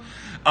Sosa.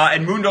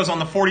 Edmundo's on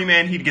the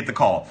 40-man. He'd get the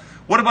call.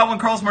 What about when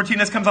Carlos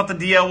Martinez comes off the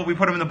DL? Will we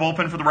put him in the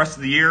bullpen for the rest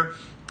of the year?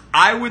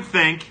 I would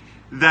think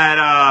that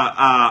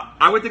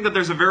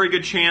there's a very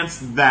good chance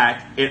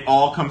that it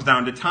all comes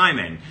down to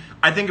timing.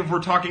 I think if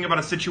we're talking about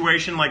a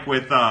situation like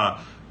with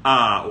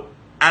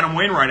Adam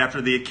Wainwright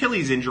after the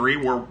Achilles injury,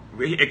 where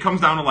it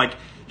comes down to like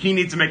he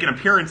needs to make an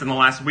appearance in the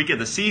last week of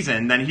the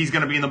season, then he's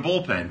going to be in the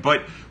bullpen.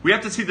 But we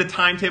have to see the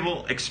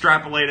timetable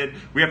extrapolated.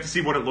 We have to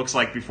see what it looks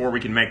like before we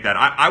can make that.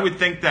 I would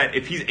think that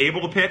if he's able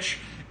to pitch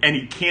and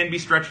he can be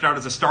stretched out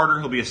as a starter,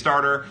 he'll be a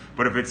starter.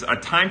 But if it's a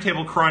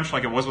timetable crunch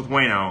like it was with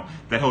Waino,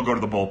 then he'll go to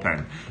the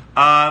bullpen.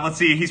 Let's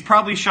see. He's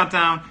probably shut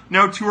down.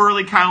 No, too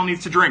early. Kyle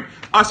needs to drink.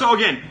 So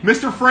again,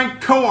 Mr.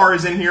 Frank Coar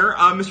is in here.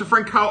 Mr.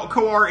 Frank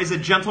Coar is a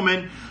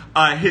gentleman.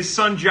 His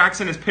son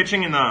Jackson is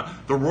pitching in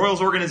the Royals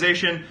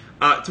organization.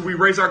 So we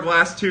raise our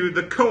glass to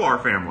the Coar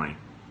family.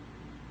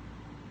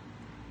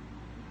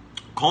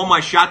 Call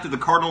my shot. Did the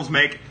Cardinals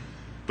make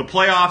the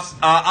playoffs?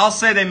 I'll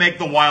say they make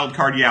the wild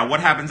card. Yeah, what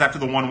happens after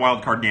the one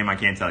wild card game, I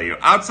can't tell you.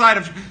 Outside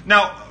of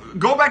now,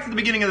 go back to the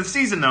beginning of the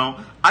season though.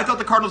 I thought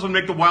the Cardinals would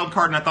make the wild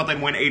card, and I thought they'd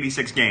win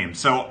 86 games.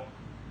 So,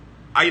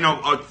 a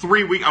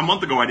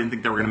month ago, I didn't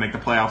think they were going to make the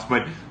playoffs,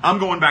 but I'm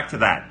going back to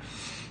that.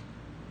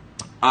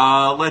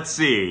 Let's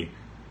see.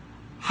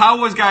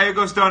 How was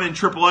Gallegos done in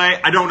AAA?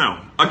 I don't know.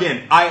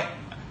 Again,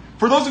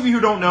 for those of you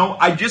who don't know,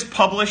 I just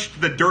published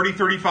the Dirty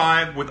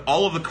 35 with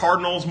all of the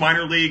Cardinals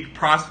minor league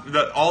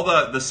all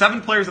the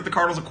 7 players that the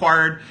Cardinals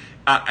acquired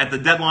at the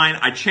deadline.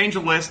 I changed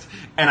the list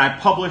and I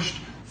published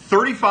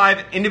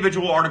 35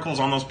 individual articles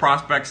on those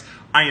prospects.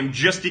 I am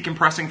just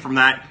decompressing from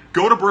that.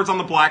 Go to Birds on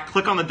the Black,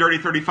 click on the Dirty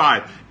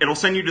 35. It'll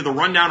send you to the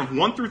rundown of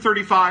 1 through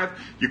 35.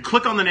 You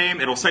click on the name,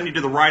 it'll send you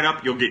to the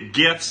write-up. You'll get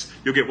GIFs.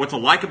 You'll get what to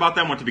like about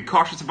them, what to be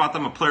cautious about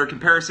them, a player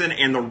comparison,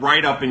 and the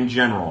write-up in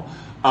general.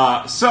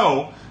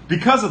 So,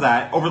 because of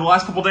that, over the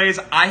last couple days,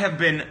 I have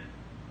been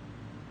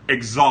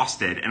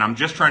exhausted, and I'm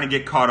just trying to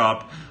get caught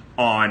up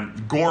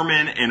on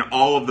Gorman and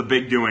all of the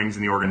big doings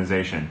in the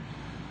organization.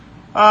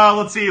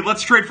 Let's see.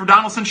 Let's trade for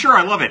Donaldson. Sure,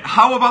 I love it.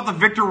 How about the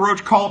Victor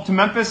Roach call up to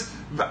Memphis?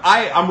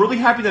 I'm really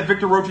happy that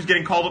Victor Roach is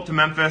getting called up to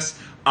Memphis.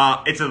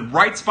 It's a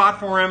right spot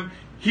for him.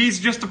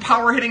 He's just a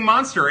power-hitting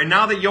monster. And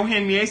now that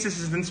Johan Mieses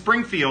is in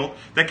Springfield,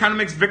 that kind of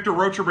makes Victor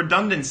Roach a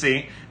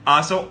redundancy.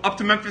 So up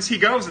to Memphis he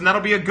goes, and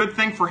that'll be a good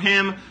thing for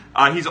him.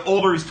 He's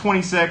older. He's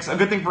 26. A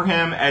good thing for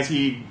him as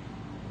he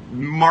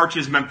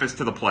marches Memphis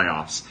to the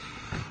playoffs.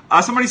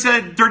 Somebody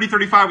said Dirty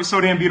 35 was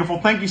so damn beautiful.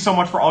 Thank you so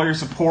much for all your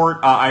support.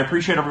 I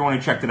appreciate everyone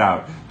who checked it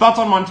out. Thoughts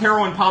on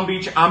Montero and Palm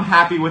Beach? I'm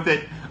happy with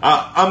it.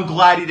 I'm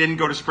glad he didn't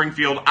go to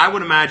Springfield. I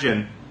would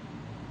imagine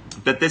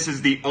that this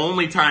is the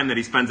only time that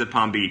he spends at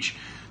Palm Beach.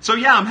 So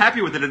yeah, I'm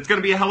happy with it. It's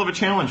going to be a hell of a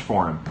challenge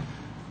for him.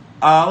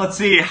 Let's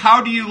see.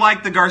 How do you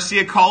like the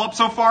Garcia call-up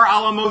so far?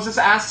 Ala Moses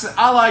asks.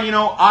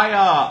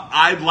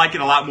 I'd like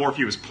it a lot more if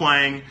he was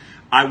playing.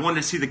 I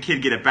wanted to see the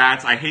kid get at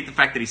bats. I hate the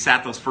fact that he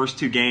sat those first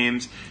 2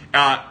 games.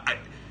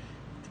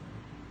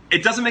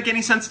 It doesn't make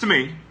any sense to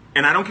me,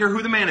 and I don't care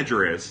who the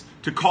manager is,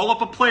 to call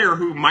up a player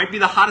who might be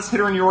the hottest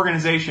hitter in your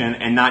organization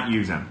and not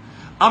use him.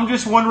 I'm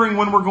just wondering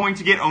when we're going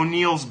to get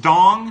O'Neill's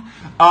dong.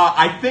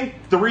 I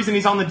think the reason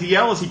he's on the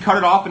DL is he cut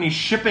it off and he's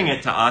shipping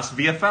it to us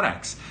via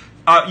FedEx.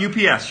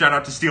 UPS, shout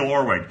out to Steel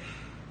Orwig.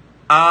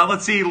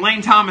 Let's see,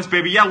 Lane Thomas,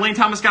 baby. Yeah, Lane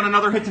Thomas got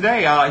another hit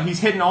today. He's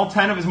hitting all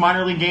 10 of his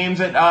minor league games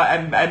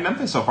at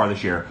Memphis so far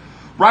this year.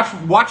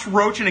 Watch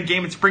Roach in a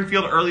game at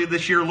Springfield earlier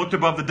this year. Looked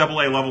above the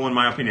AA level, in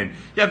my opinion.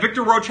 Yeah,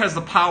 Victor Roach has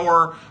the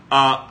power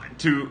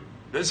to...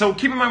 So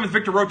keep in mind with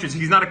Victor Roach,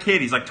 he's not a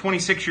kid. He's like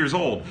 26 years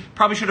old.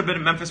 Probably should have been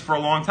in Memphis for a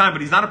long time,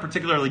 but he's not a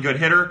particularly good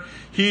hitter.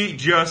 He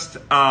just,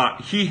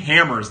 he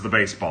hammers the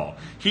baseball.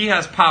 He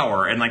has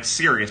power, and like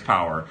serious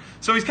power.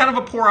 So he's kind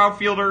of a poor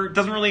outfielder.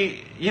 Doesn't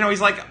really,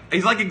 he's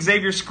like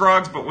Xavier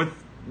Scruggs, but with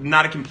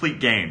not a complete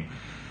game.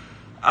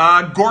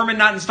 Gorman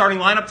not in the starting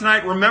lineup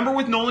tonight. Remember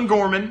with Nolan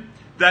Gorman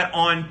that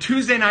on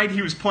Tuesday night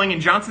he was playing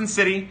in Johnson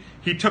City.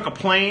 He took a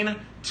plane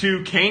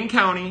to Kane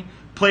County,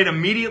 played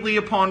immediately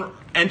upon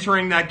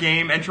entering that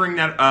game,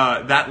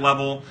 that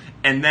level,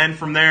 and then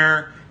from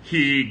there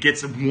he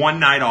gets 1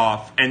 night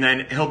off, and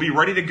then he'll be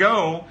ready to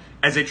go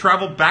as they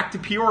travel back to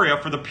Peoria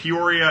for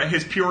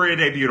his Peoria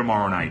debut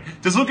tomorrow night.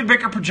 Does Luken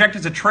Baker project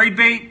as a trade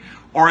bait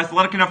or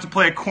athletic enough to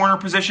play a corner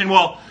position?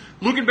 Well,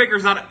 Luken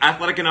Baker's not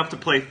athletic enough to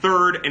play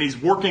third, and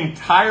he's working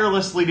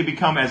tirelessly to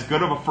become as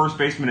good of a first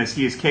baseman as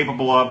he is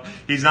capable of.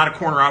 He's not a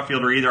corner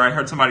outfielder either. I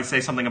heard somebody say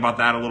something about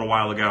that a little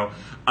while ago.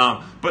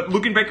 But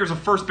Luken Baker's a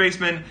first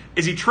baseman.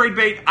 Is he trade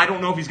bait? I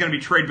don't know if he's going to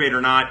be trade bait or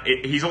not.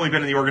 He's only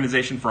been in the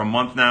organization for a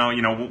month now.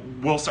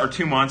 We'll start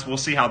 2 months. We'll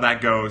see how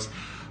that goes.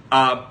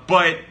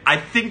 But I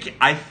think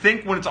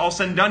when it's all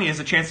said and done, he has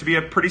a chance to be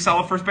a pretty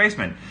solid first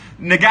baseman.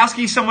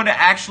 Nagowski's someone to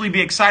actually be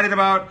excited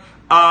about.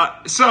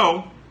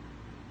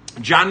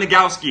 John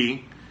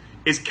Nagowski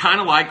is kind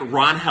of like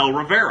Rangel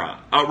Rivera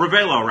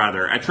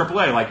at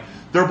AAA. Like,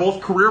 they're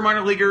both career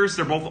minor leaguers.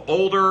 They're both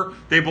older.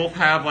 They both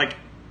have like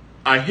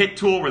a hit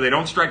tool where they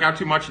don't strike out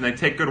too much and they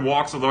take good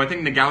walks. Although I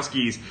think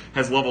Nagowski's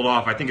has leveled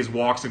off. I think his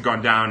walks have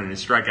gone down and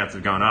his strikeouts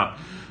have gone up.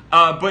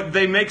 But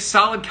they make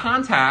solid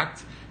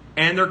contact,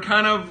 and they're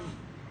kind of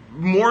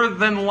more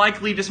than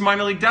likely just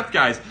minor league depth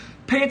guys.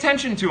 Pay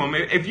attention to him.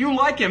 If you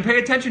like him, pay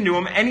attention to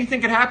him. Anything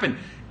could happen.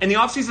 In the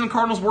offseason, the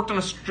Cardinals worked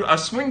on a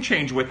swing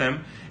change with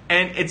him,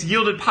 and it's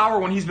yielded power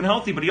when he's been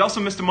healthy, but he also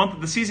missed a month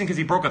of the season because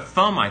he broke a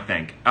thumb, I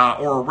think,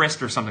 or a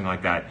wrist or something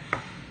like that.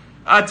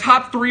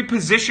 Top 3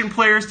 position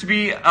players to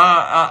be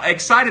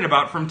excited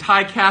about from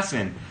Ty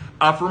Casson.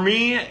 For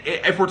me,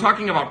 if we're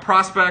talking about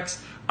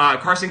prospects,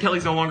 Carson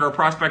Kelly's no longer a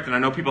prospect, and I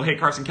know people hate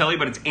Carson Kelly,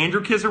 but it's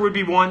Andrew Kisner would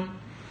be 1,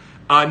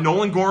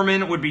 Nolan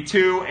Gorman would be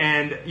 2,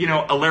 and,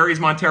 Alaris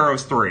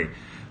Montero's 3.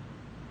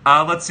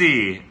 Let's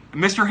see.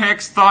 Mr.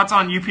 Hicks, thoughts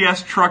on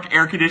UPS truck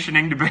air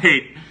conditioning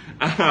debate?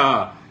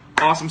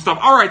 Awesome stuff.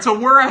 All right, so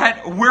we're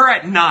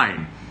at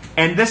 9,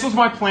 and this was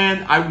my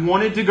plan. I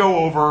wanted to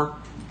go over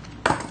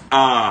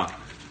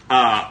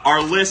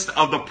our list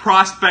of the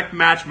prospect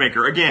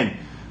matchmaker. Again,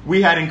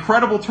 we had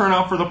incredible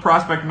turnout for the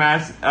prospect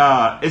match.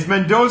 Is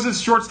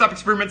Mendoza's shortstop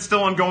experiment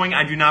still ongoing?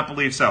 I do not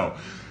believe so.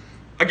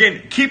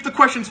 Again, keep the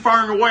questions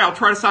firing away. I'll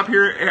try to stop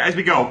here as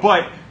we go.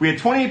 But we had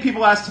 28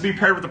 people asked to be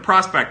paired with a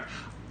prospect.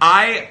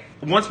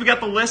 Once we got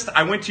the list,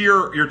 I went to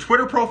your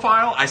Twitter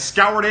profile, I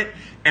scoured it,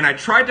 and I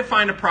tried to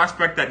find a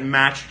prospect that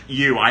matched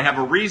you. I have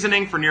a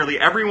reasoning for nearly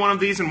every one of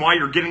these and why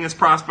you're getting this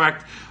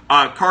prospect.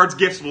 Cards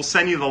Gifts will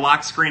send you the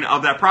lock screen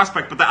of that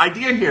prospect. But the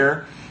idea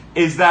here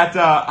is that,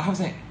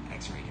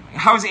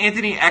 how's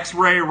Anthony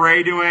X-Ray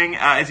Ray doing?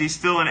 Is he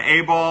still an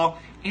A-ball?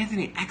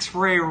 Anthony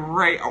X-Ray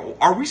Ray,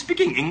 are we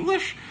speaking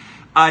English?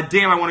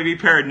 Damn, I want to be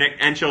paired, Nick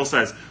Enchill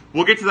says.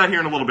 We'll get to that here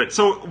in a little bit.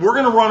 So we're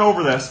going to run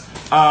over this.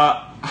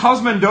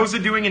 How's Mendoza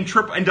doing in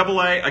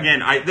AA?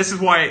 Again, this is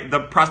why the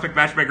prospect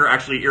matchmaker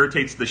actually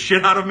irritates the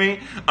shit out of me,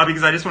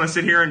 because I just want to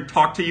sit here and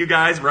talk to you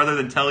guys rather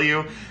than tell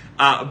you.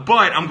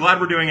 But I'm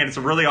glad we're doing it. It's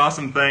a really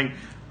awesome thing.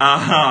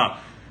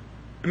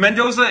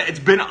 Mendoza, it's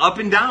been up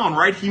and down,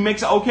 right? He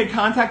makes okay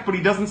contact, but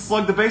he doesn't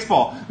slug the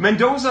baseball.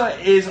 Mendoza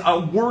is a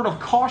word of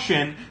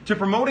caution to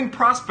promoting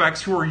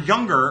prospects who are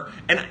younger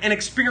and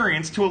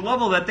inexperienced to a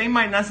level that they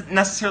might not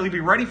necessarily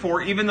be ready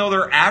for, even though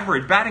their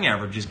batting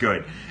average is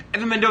good.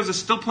 And then Mendoza's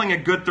still playing a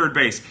good third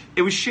base.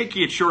 It was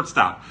shaky at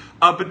shortstop.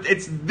 But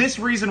it's this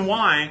reason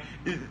why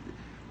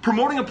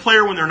promoting a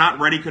player when they're not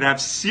ready could have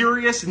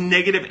serious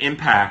negative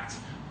impact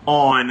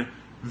on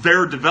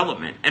their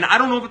development. And I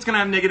don't know if it's going to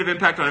have negative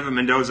impact on Evan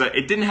Mendoza.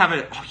 It didn't have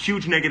a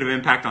huge negative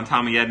impact on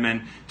Tommy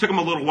Edman. Took him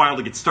a little while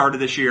to get started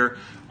this year.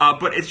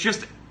 But it's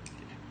just,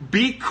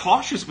 be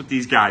cautious with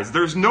these guys.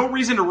 There's no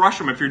reason to rush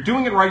them. If you're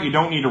doing it right, you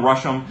don't need to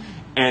rush them.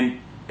 And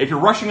if you're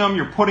rushing them,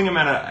 you're putting them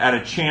at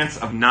a chance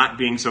of not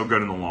being so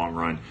good in the long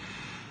run.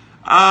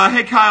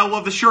 Hey, Kyle,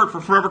 love the shirt for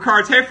Forever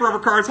Cards. Hey, Forever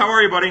Cards, how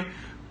are you, buddy?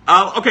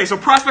 Okay, so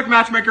prospect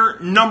matchmaker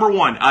number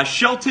 1,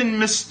 Shelton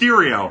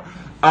Mysterio.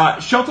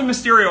 Shelton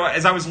Mysterio,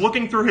 as I was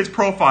looking through his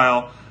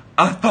profile,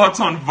 thoughts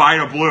on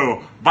Vida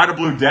Blue. Vida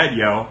Blue dead,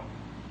 yo.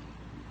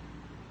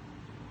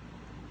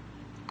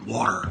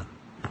 Water.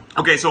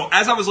 Okay, so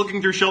as I was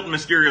looking through Shelton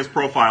Mysterio's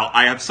profile,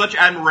 I have such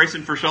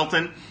admiration for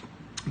Shelton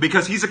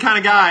because he's the kind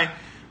of guy,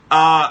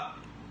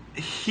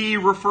 he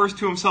refers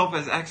to himself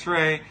as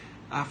X-Ray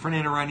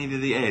Fernando Rodney to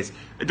the A's.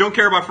 I don't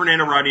care about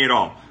Fernando Rodney at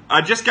all.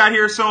 Just got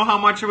here, so how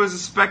much it was a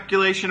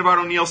speculation about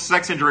O'Neal's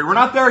sex injury? We're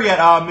not there yet,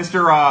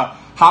 Mr.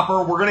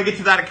 Hopper. We're going to get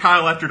to that at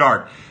Kyle After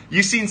Dark.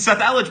 You've seen Seth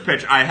Elledge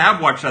pitch. I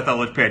have watched Seth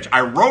Elledge pitch.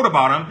 I wrote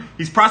about him.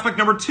 He's prospect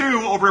number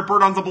 2 over at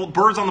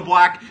Birds on the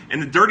Black in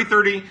the Dirty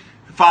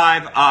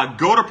 35.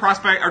 Go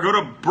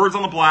to Birds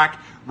on the Black.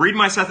 Read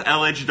my Seth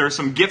Elledge. There's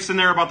some gifts in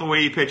there about the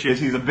way he pitches.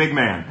 He's a big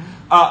man.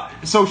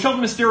 So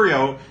Sheldon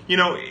Mysterio,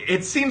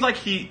 it seems like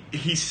he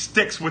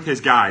sticks with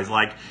his guys.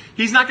 Like,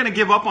 he's not going to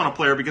give up on a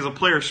player because a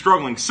player is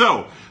struggling.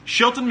 So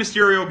Shelton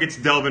Mysterio gets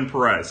Delvin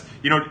Perez.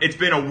 It's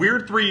been a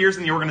weird 3 years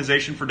in the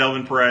organization for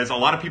Delvin Perez. A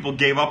lot of people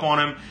gave up on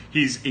him.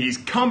 He's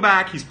come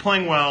back. He's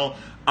playing well.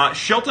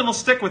 Shelton will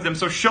stick with him.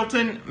 So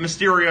Shelton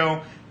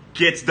Mysterio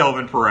gets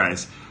Delvin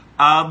Perez.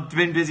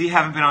 Been busy,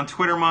 haven't been on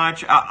Twitter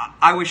much.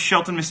 I wish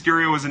Shelton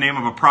Mysterio was the name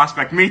of a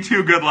prospect. Me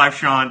too, good life,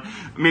 Sean.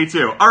 Me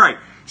too. All right,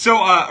 so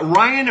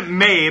Ryan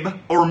Mabe,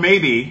 or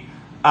maybe,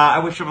 I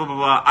wish, blah, blah,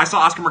 blah. I saw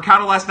Oscar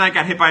Mercado last night,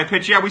 got hit by a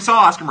pitch. Yeah, we saw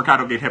Oscar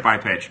Mercado get hit by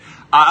a pitch.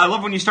 I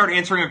love when you start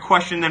answering a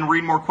question, then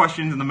read more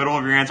questions in the middle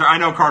of your answer. I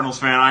know, Cardinals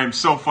fan, I am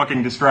so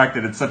fucking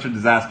distracted. It's such a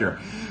disaster.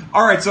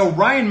 All right, so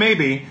Ryan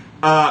Mabe,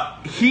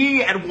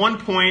 he at one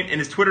point in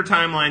his Twitter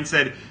timeline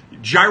said,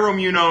 Jairo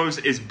Munoz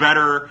is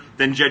better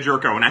than Jed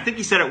Jerko. And I think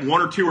he said it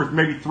 1 or 2 or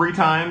maybe 3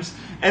 times.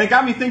 And it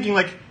got me thinking,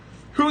 like,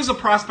 who's a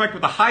prospect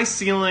with a high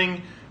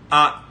ceiling,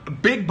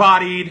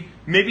 big-bodied,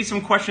 maybe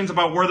some questions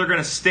about where they're going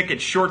to stick at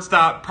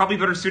shortstop, probably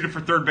better suited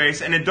for third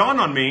base. And it dawned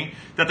on me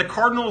that the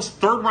Cardinals'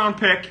 third-round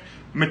pick,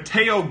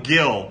 Mateo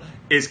Gil,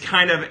 is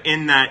kind of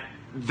in that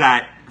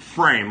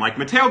frame. Like,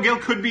 Mateo Gil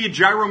could be a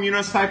Jairo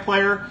Munoz-type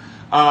player.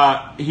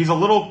 He's a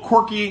little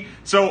quirky.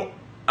 So,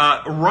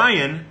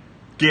 Ryan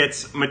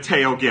gets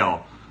Mateo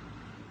Gil.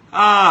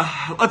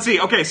 Let's see.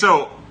 Okay,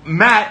 so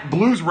Matt,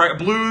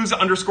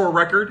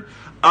 Blues_record,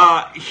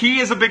 he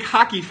is a big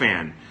hockey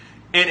fan.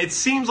 And it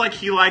seems like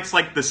he likes,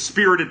 like, the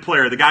spirited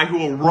player, the guy who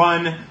will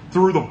run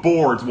through the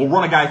boards, will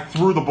run a guy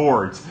through the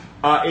boards.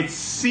 It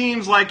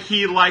seems like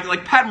he liked,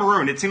 like, Pat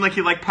Maroon. It seemed like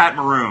he liked Pat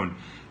Maroon.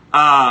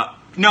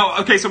 No,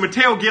 okay, so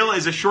Mateo Gil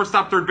is a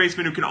shortstop third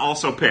baseman who can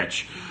also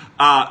pitch.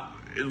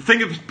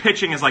 think of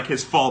pitching as like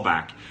his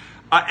fallback.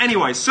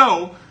 Anyway,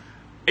 so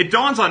it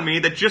dawns on me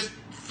that just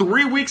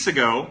 3 weeks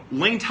ago,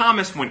 Lane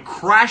Thomas went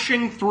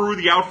crashing through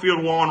the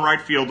outfield wall in right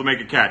field to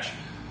make a catch.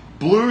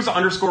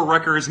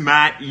 Blues_Wreckers,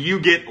 Matt, you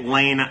get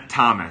Lane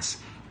Thomas.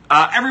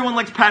 Everyone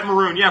likes Pat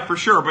Maroon, yeah, for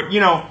sure, but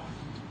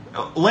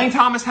Lane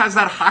Thomas has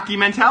that hockey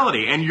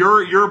mentality, and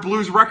you're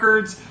Blues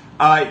Records.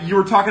 You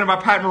were talking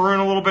about Pat Maroon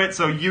a little bit,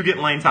 so you get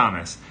Lane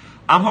Thomas.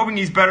 I'm hoping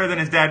he's better than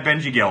his dad,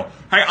 Benji Gill.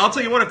 Hey, I'll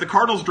tell you what, if the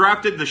Cardinals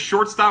drafted the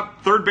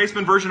shortstop, third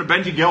baseman version of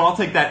Benji Gill, I'll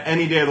take that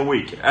any day of the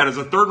week. As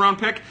a third-round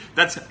pick,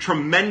 that's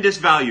tremendous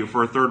value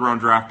for a third-round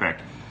draft pick.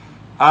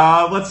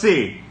 Let's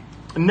see.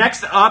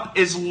 Next up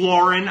is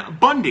Lauren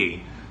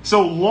Bundy.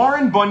 So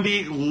Lauren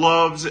Bundy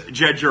loves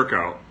Jed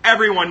Jerko.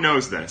 Everyone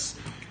knows this.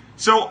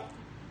 So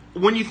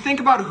when you think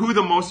about who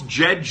the most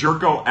Jed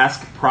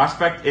Jerko-esque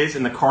prospect is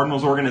in the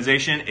Cardinals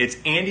organization, it's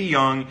Andy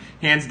Young,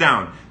 hands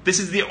down. This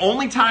is the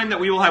only time that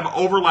we will have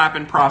overlap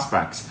in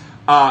prospects.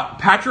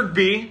 Patrick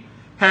B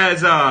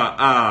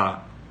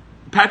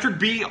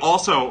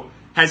also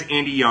has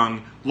Andy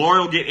Young.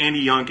 Lauren will get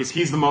Andy Young because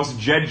he's the most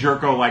Jed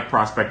Jerko-like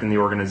prospect in the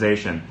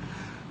organization.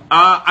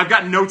 I've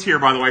got notes here,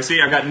 by the way. See,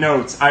 I've got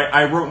notes.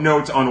 I wrote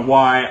notes on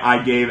why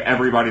I gave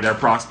everybody their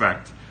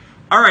prospect.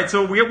 All right,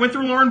 so we went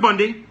through Lauren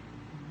Bundy.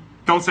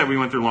 Don't say we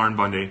went through Lauren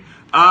Bundy.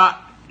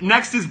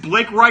 Next is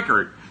Blake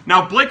Reichert.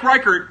 Now, Blake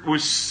Reichert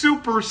was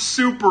super,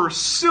 super,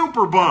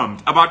 super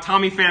bummed about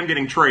Tommy Pham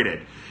getting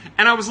traded.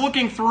 And I was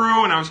looking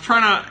through, and I was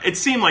trying to... It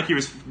seemed like he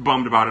was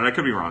bummed about it. I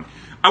could be wrong.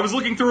 I was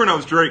looking through, and I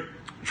was trying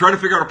to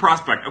figure out a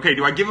prospect. Okay,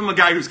 do I give him a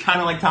guy who's kind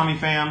of like Tommy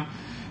Pham?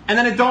 And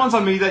then it dawns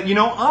on me that,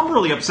 I'm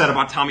really upset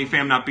about Tommy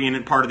Pham not being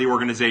a part of the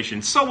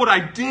organization. So what I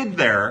did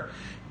there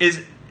is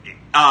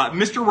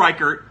Mr.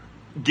 Reichert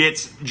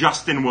gets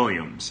Justin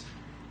Williams.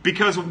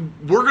 Because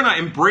we're going to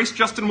embrace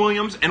Justin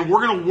Williams, and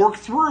we're going to work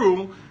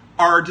through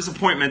our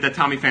disappointment that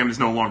Tommy Pham is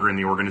no longer in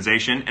the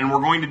organization, and we're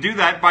going to do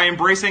that by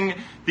embracing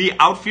the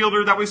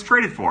outfielder that was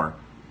traded for.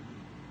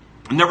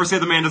 Never say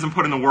the man doesn't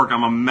put in the work.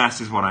 I'm a mess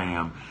is what I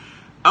am.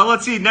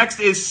 Let's see. Next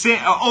is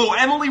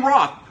Emily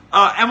Roth.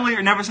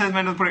 Never say the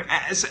man doesn't put in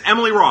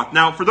Emily Roth.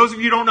 Now, for those of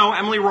you who don't know,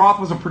 Emily Roth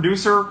was a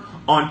producer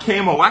on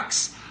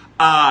KMOX.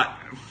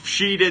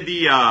 She did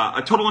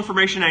the Total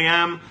Information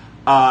AM.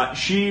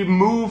 She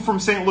moved from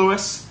St.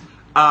 Louis.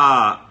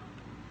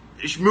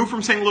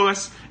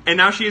 And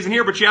now she isn't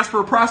here, but she asked for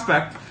a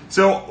prospect.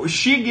 So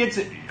she gets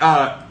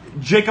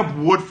Jacob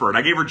Woodford.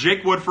 I gave her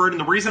Jake Woodford, and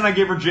the reason I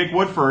gave her Jake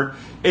Woodford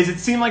is it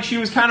seemed like she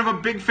was kind of a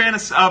big fan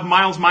of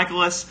Miles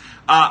Michaelis.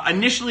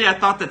 Initially, I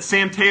thought that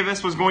Sam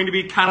Tavis was going to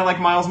be kind of like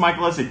Miles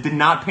Michaelis. It did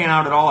not pan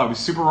out at all. I was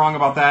super wrong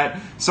about that.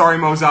 Sorry,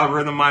 Mo's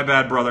algorithm, my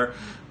bad, brother.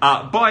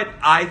 But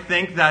I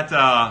think that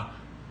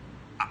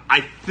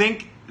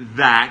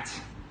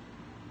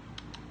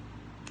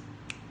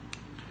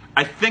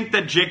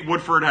Jake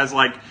Woodford has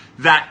like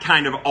that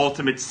kind of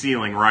ultimate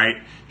ceiling,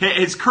 right?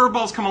 His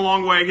curveball's come a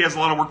long way. He has a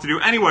lot of work to do.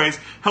 Anyways,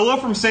 hello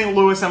from St.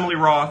 Louis, Emily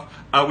Roth.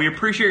 We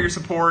appreciate your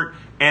support,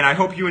 and I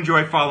hope you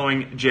enjoy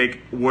following Jake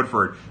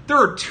Woodford. There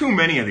are too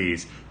many of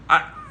these.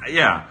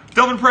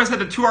 Delvin Perez had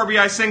a 2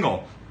 RBI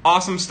single.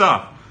 Awesome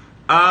stuff.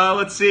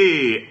 Let's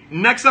see.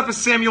 Next up is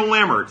Samuel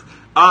Lammert.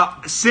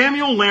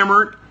 Samuel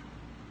Lammert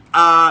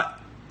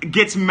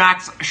gets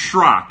Max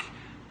Schrock.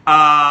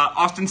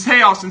 Austin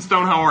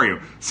Stone, how are you?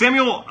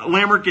 Samuel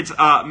Lammert gets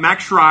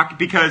Max Schrock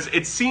because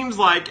it seems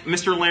like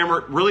Mr.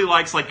 Lammert really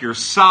likes like your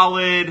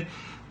solid,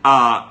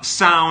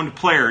 sound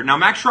player. Now,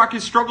 Max Schrock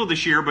has struggled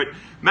this year, but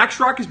Max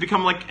Schrock has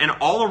become like an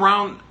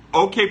all-around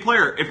okay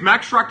player. If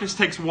Max Schrock just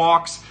takes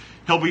walks,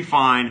 he'll be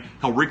fine.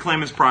 He'll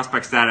reclaim his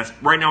prospect status.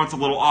 Right now, it's a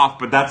little off,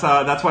 but that's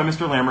why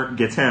Mr. Lammert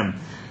gets him.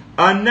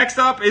 Next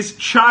up is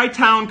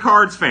Chi-Town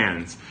Cards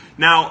fans.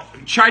 Now,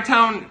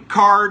 Chi-Town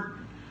Card.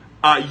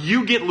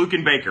 You get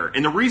Luken Baker.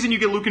 And the reason you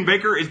get Luken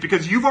Baker is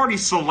because you've already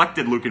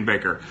selected Luken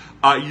Baker.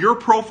 Your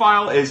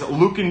profile is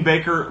Luken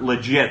Baker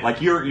legit.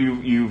 Like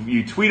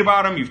you tweet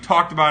about him, you've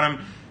talked about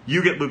him,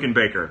 you get Luken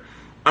Baker.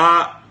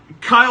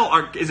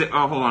 Kyle, is it,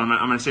 hold on,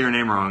 I'm going to say your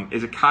name wrong.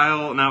 Is it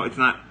Kyle? No, it's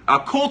not.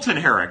 Colton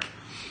Herrick.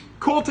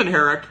 Colton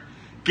Herrick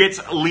gets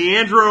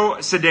Leandro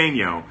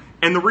Cedeno.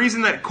 And the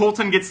reason that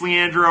Colton gets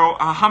Leandro,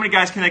 how many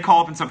guys can they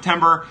call up in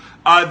September?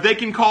 They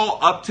can call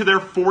up to their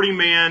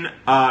 40-man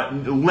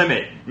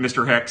limit,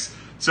 Mr. Hicks.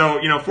 So,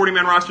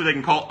 40-man roster, they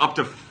can call up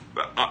to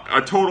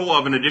a total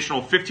of an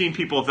additional 15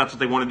 people if that's what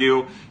they want to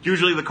do.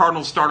 Usually the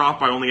Cardinals start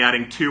off by only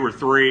adding 2 or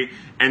 3,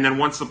 and then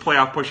once the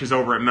playoff push is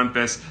over at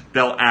Memphis,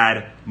 they'll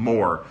add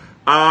more.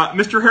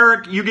 Mr.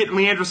 Herrick, you get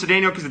Leandro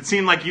Cedeno because it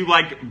seemed like you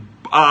like...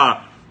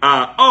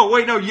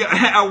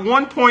 at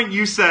one point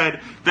you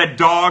said that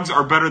dogs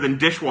are better than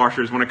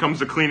dishwashers when it comes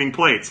to cleaning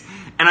plates.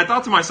 And I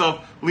thought to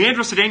myself,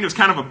 Leandro Cedeno is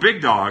kind of a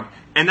big dog,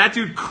 and that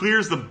dude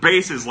clears the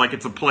bases like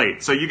it's a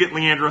plate. So you get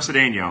Leandro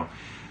Cedeno.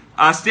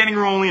 Standing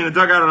room only in the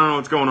dugout, I don't know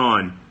what's going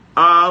on.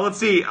 Let's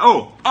see.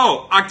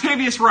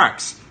 Octavius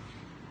Rex.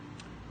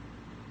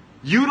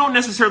 You don't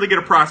necessarily get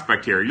a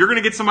prospect here. You're going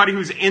to get somebody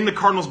who's in the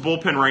Cardinals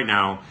bullpen right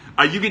now.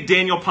 You get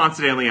Daniel Ponce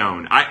de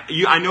Leon.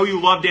 I know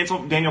you love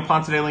Daniel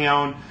Ponce de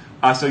Leon.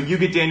 So you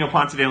get Daniel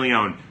Ponce de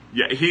Leon.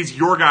 Yeah, he's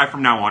your guy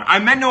from now on. I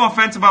meant no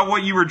offense about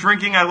what you were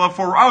drinking. I love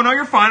for. Oh no,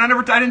 you're fine.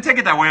 I didn't take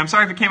it that way. I'm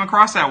sorry if it came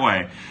across that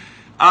way.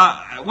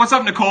 What's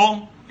up,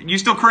 Nicole? You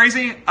still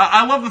crazy?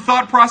 I love the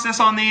thought process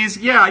on these.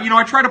 Yeah,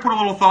 I try to put a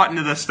little thought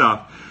into this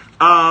stuff.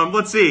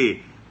 Let's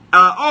see.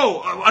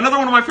 Another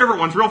one of my favorite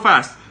ones, real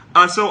fast.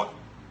 So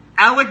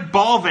Alec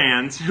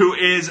Ballvans, who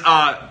is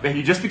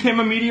he just became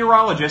a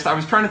meteorologist. I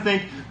was trying to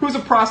think who's a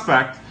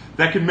prospect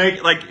that could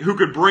who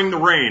could bring the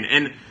rain.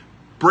 And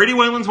Brady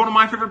Whalen's one of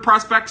my favorite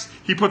prospects.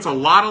 He puts a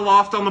lot of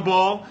loft on the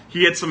ball.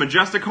 He hits some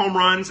majestic home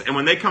runs, and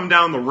when they come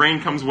down, the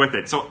rain comes with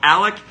it. So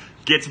Alec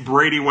gets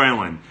Brady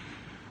Whalen.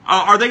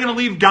 Are they going to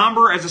leave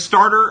Gomber as a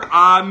starter?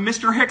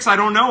 Mr. Hicks, I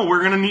don't know. We're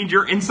going to need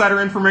your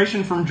insider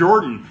information from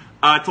Jordan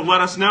to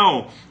let us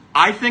know.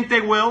 I think they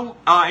will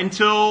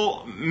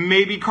until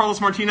maybe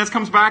Carlos Martinez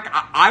comes back.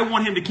 I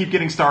want him to keep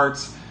getting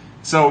starts.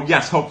 So,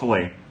 yes,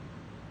 hopefully.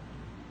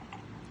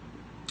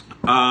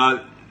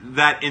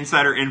 That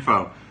insider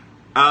info.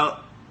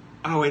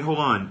 Wait, hold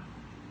on.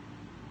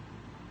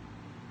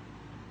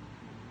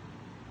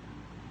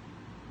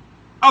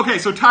 Okay,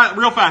 so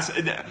real fast.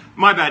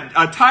 My bad.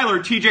 Tyler,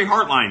 TJ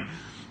Hartline.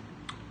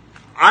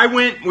 I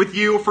went with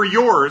you for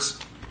yours.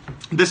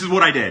 This is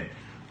what I did.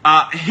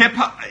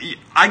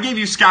 I gave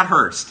you Scott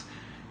Hurst.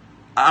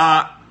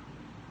 A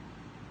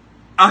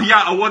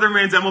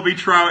Weatherman's MLB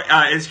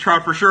Trout is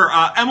Trout for sure.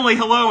 Emily,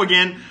 hello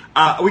again.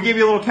 We gave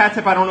you a little cat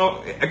tip.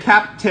 A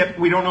cap tip.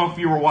 We don't know if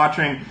you were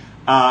watching.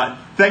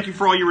 Thank you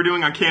for all you were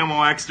doing on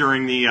KMOX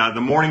during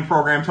the morning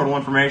program, Total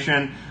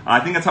Information. I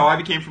think that's how I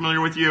became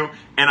familiar with you,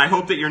 and I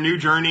hope that your new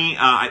journey,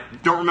 I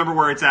don't remember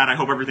where it's at, I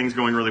hope everything's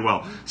going really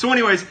well. So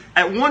anyways,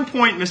 at one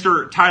point,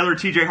 Mr. Tyler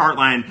TJ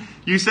Hartline,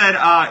 you said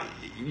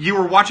you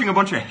were watching a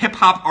bunch of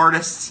hip-hop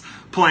artists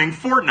playing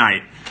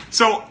Fortnite.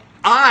 So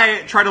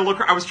I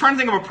was trying to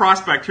think of a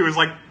prospect who is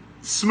like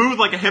smooth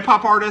like a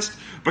hip-hop artist,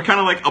 but kind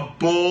of like a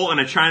bull in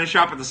a china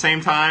shop at the same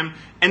time,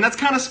 and that's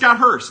kind of Scott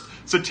Hurst.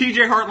 So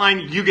TJ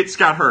Hartline, you get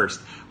Scott Hurst.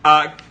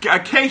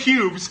 K.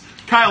 Hughes,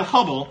 Kyle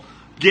Hubble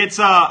gets,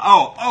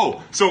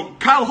 so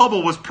Kyle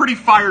Hubble was pretty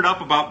fired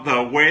up about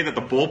the way that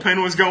the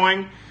bullpen was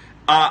going,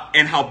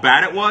 and how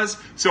bad it was.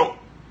 So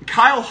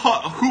Kyle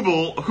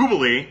Hubble,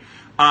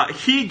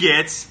 he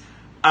gets, doing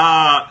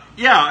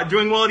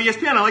well at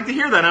ESPN. I like to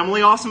hear that,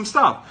 Emily. Awesome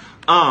stuff.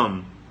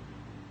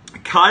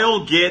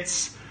 Kyle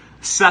gets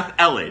Seth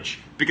Elledge,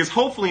 because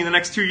hopefully in the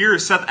next 2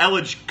 years, Seth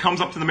Elledge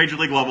comes up to the major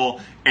league level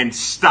and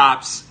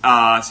stops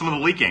some of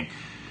the leaking.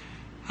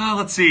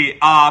 Let's see.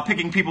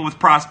 Picking people with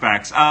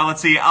prospects.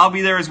 Let's see. I'll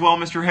be there as well,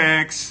 Mr.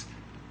 Hicks.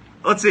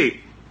 Let's see.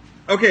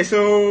 Okay,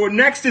 so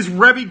next is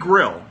Rebby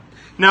Grill.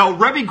 Now,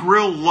 Rebby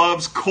Grill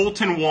loves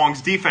Colton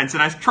Wong's defense,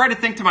 and I try to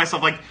think to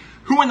myself, like,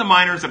 who in the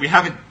minors that we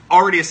haven't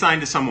already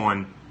assigned to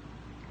someone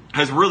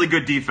has really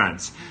good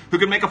defense, who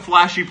can make a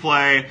flashy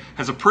play,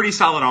 has a pretty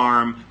solid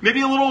arm,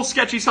 maybe a little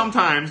sketchy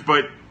sometimes,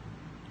 but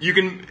you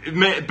can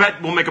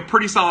bet will make a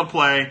pretty solid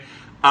play.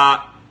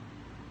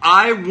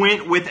 I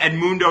went with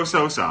Edmundo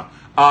Sosa.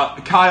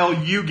 Kyle,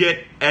 you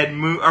get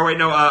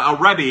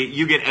Rebby,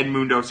 you get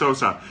Edmundo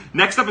Sosa.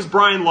 Next up is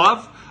Brian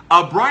Love.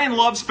 Brian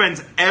Love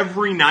spends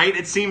every night,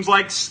 it seems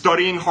like,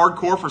 studying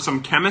hardcore for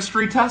some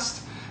chemistry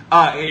test.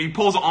 He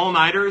pulls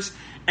all-nighters,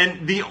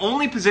 and the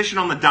only position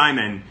on the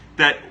diamond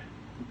that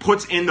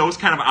puts in those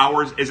kind of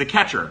hours is a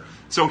catcher.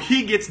 So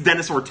he gets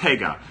Dennis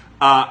Ortega.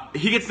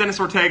 Because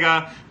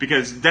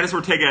Dennis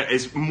Ortega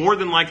is more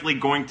than likely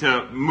going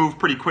to move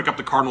pretty quick up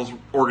the Cardinals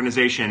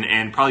organization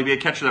and probably be a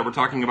catcher that we're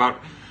talking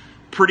about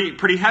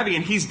pretty heavy,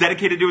 and he's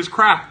dedicated to his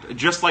craft,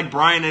 just like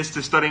Brian is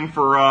to studying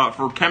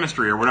for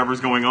chemistry or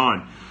whatever's going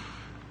on.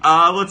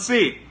 Let's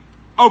see.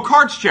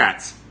 Cards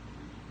Chats.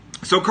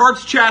 So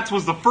Cards Chats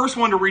was the first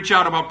one to reach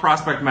out about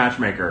Prospect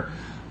Matchmaker.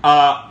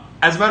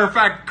 As a matter of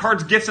fact,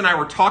 Cards Gifts and I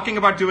were talking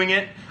about doing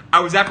it.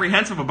 I was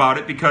apprehensive about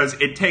it because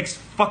it takes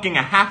fucking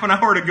a half an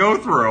hour to go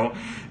through,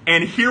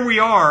 and here we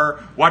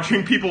are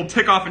watching people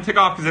tick off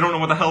because they don't know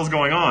what the hell's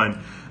going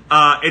on.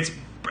 It's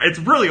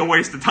really a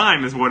waste of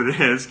time is what it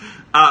is.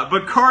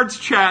 But Cards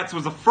Chats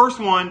was the first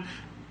one.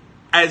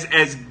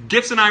 As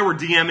Gifts and I were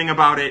DMing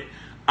about it,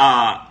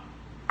 I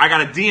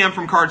got a DM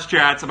from Cards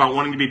Chats about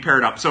wanting to be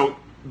paired up. So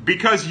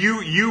because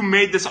you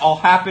made this all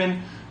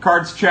happen,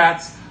 Cards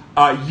Chats,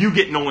 you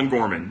get Nolan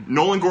Gorman.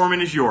 Nolan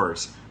Gorman is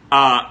yours.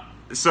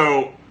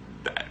 So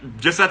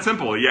just that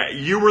simple. Yeah,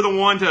 you were the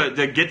one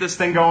to get this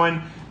thing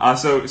going.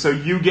 So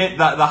you get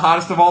the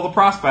hottest of all the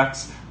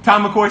prospects.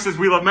 Tom McCoy says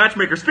we love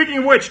Matchmaker. Speaking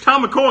of which,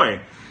 Tom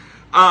McCoy,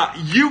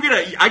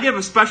 I give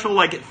a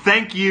special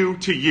thank you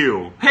to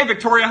you. Hey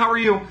Victoria, how are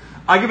you?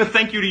 I give a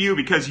thank you to you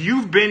because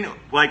you've been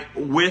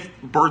with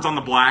Birds on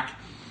the Black.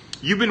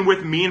 You've been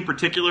with me in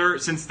particular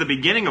since the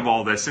beginning of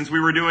all this, since we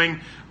were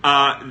doing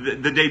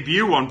the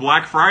debut on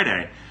Black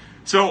Friday.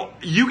 So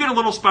you get a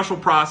little special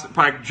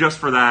prospect just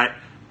for that.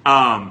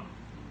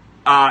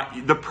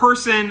 The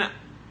person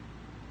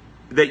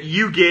that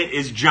you get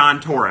is John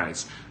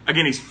Torres.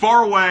 Again, he's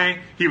far away.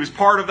 He was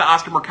part of the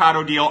Oscar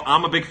Mercado deal.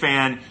 I'm a big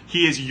fan.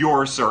 He is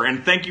yours, sir.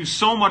 And thank you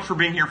so much for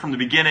being here from the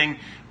beginning.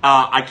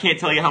 I can't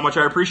tell you how much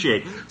I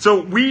appreciate. So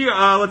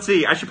let's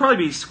see. I should probably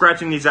be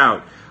scratching these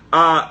out.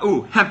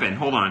 Hempen.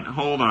 Hold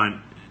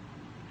on.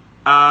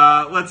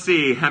 Let's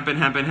see. Hempen.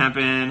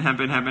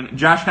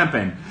 Josh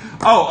Hempen.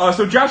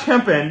 So Josh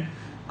Hempen,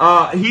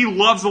 he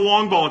loves the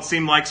long ball, it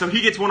seemed like. So he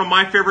gets one of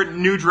my favorite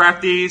new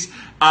draftees.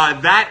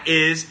 That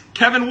is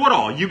Kevin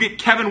Woodall. You get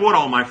Kevin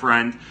Woodall, my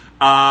friend.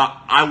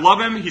 I love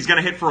him. He's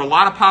going to hit for a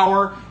lot of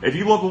power. If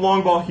you love the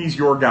long ball, he's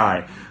your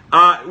guy.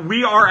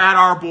 We are at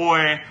our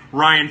boy,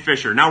 Ryan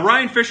Fisher. Now,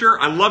 Ryan Fisher,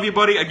 I love you,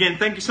 buddy. Again,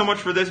 thank you so much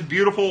for this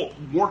beautiful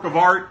work of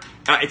art.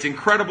 It's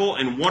incredible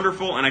and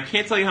wonderful, and I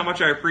can't tell you how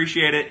much I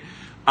appreciate it.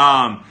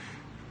 Wes,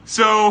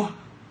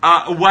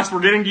 we're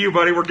getting to you,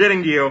 buddy. We're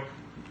getting to you.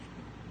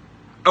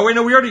 Oh, wait,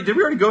 no, did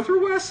we already go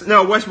through Wes?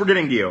 No, Wes, we're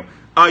getting to you.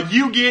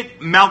 You get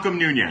Malcolm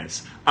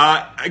Nunez.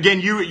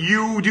 Again,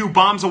 you do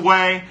bombs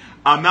away.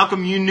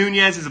 Malcolm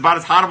Nunez is about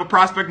as hot of a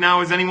prospect now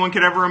as anyone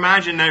could ever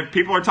imagine.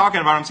 People are talking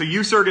about him, so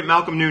you, sir, get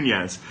Malcolm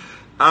Nunez.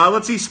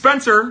 Let's see,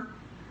 Spencer,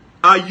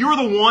 you're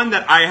the one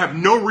that I have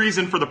no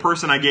reason for the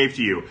person I gave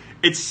to you.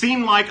 It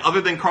seemed like,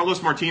 other than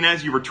Carlos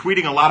Martinez, you were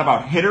tweeting a lot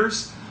about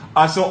hitters.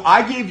 So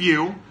I gave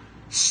you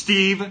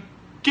Steve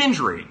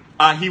Gendry.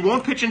 He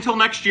won't pitch until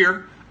next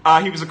year.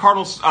 He was a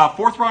Cardinals'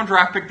 fourth-round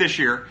draft pick this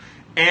year.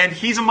 And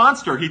he's a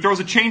monster. He throws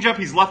a changeup.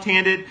 He's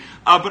left-handed.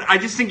 But I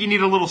just think you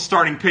need a little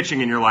starting pitching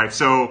in your life.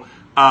 So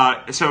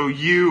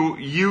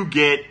you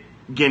get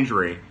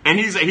Gendry, and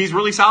he's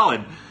really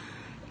solid.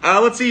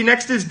 Let's see.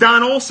 Next is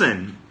Don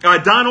Olson.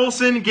 Don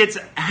Olson gets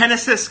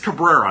Genesis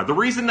Cabrera. The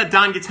reason that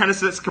Don gets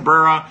Genesis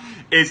Cabrera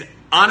is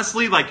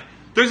honestly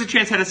there's a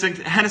chance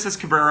Genesis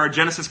Cabrera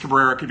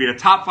could be a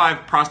top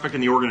 5 prospect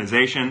in the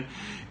organization.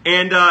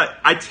 And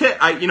I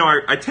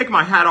take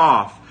my hat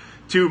off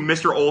to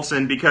Mr.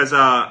 Olson because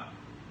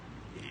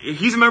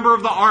he's a member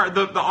of the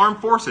armed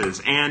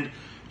forces, and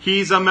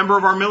he's a member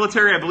of our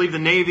military, I believe the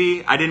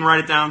Navy. I didn't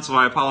write it down, so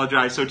I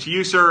apologize. So to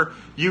you, sir,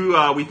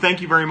 we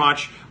thank you very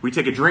much. We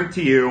take a drink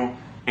to you,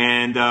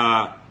 and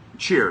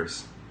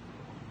cheers.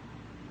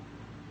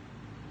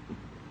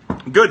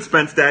 Good,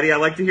 Spence Daddy. I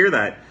like to hear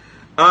that.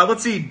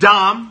 Let's see.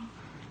 Dom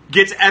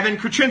gets Evan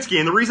Krasinski,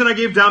 and the reason I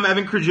gave Dom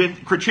Evan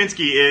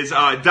Krasinski is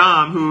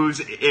Dom, whose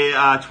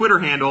Twitter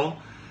handle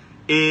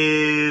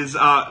is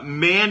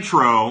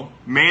Mantro.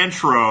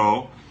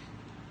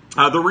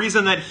 The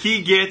reason that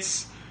he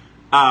gets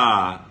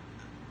Evan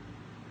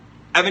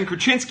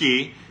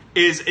Krasinski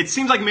is it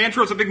seems like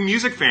Mantro's a big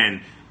music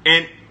fan.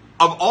 And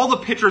of all the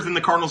pitchers in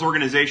the Cardinals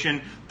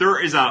organization, there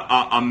is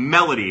a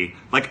melody,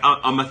 like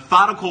a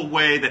methodical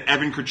way that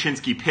Evan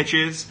Krasinski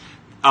pitches,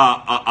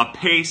 a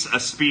pace, a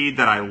speed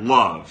that I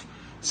love.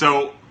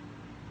 So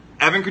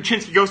Evan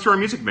Krasinski goes to our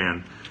music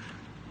man.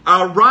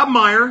 Rob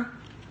Meyer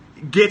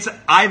gets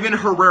Ivan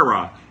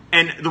Herrera.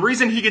 And the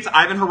reason he gets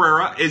Ivan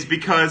Herrera is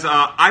because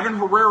Ivan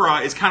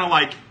Herrera is kind of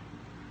like,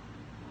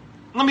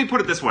 let me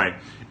put it this way.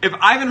 If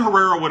Ivan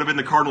Herrera would have been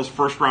the Cardinals'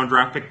 first-round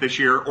draft pick this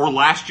year, or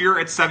last year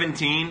at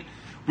 17,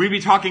 we'd be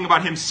talking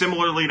about him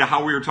similarly to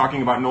how we were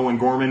talking about Nolan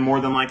Gorman, more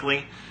than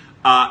likely.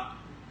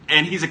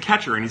 And he's a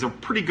catcher, and he's a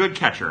pretty good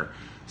catcher.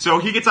 So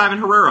he gets Ivan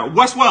Herrera.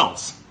 Wes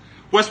Wells.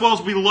 Wes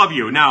Wells, we love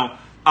you. Now,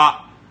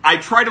 I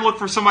tried to look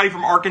for somebody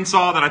from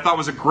Arkansas that I thought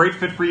was a great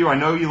fit for you. I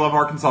know you love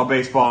Arkansas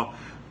baseball.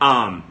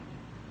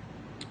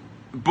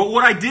 But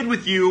what I did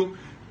with you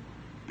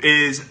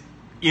is,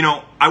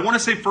 I want to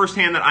say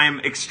firsthand that I am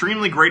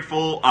extremely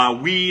grateful.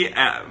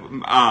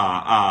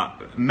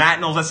 Matt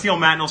Knowles, that's Steele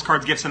Matt Knowles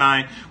Cards, Gifts, and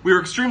I, we were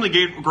extremely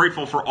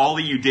grateful for all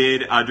that you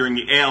did during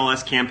the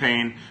ALS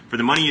campaign, for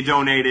the money you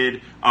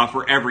donated,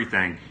 for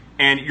everything.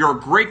 And you're a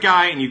great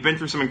guy, and you've been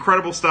through some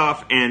incredible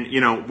stuff, and,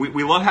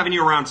 we love having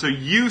you around. So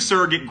you,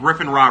 sir, get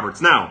Griffin Roberts.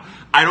 Now,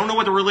 I don't know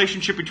what the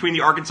relationship between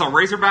the Arkansas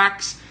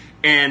Razorbacks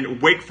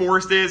and Wake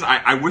Forest is.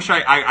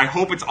 I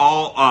hope it's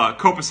all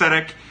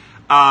copacetic.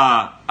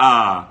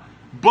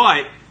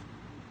 But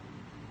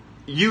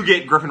you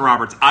get Griffin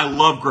Roberts. I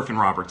love Griffin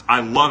Roberts. I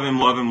love him.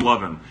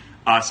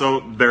 So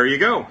there you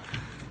go.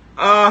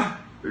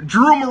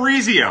 Drew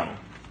Marizio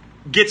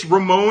gets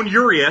Ramon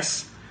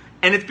Urias.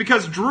 And it's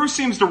because Drew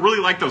seems to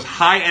really like those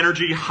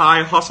high-energy,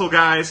 high-hustle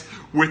guys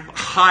with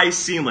high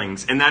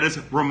ceilings, and that is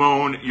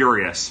Ramon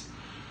Urias.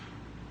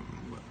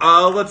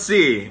 Let's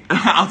see.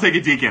 I'll take a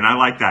Deacon. I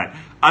like that.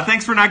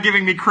 Thanks for not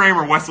giving me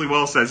Kramer, Wesley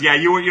Wells says. Yeah,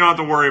 you don't have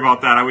to worry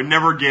about that. I would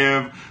never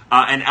give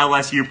an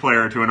LSU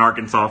player to an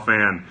Arkansas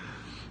fan.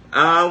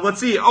 Let's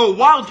see. Oh,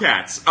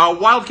 Wildcats.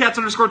 Wildcats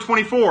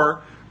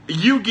 _24.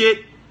 You get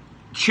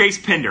Chase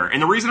Pinder.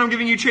 And the reason I'm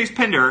giving you Chase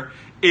Pinder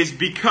is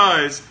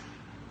because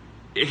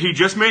he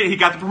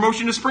got the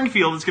promotion to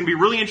Springfield. It's going to be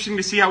really interesting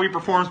to see how he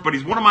performs, but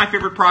he's one of my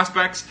favorite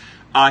prospects.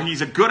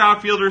 He's a good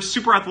outfielder,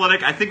 super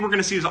athletic. I think we're going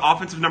to see his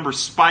offensive numbers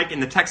spike in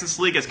the Texas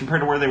League as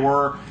compared to where they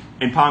were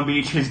in Palm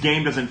Beach. His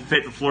game doesn't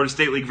fit the Florida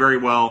State League very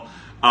well.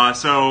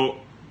 So,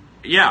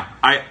 yeah,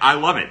 I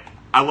love it.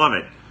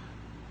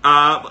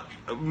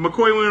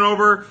 McCoy went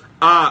over.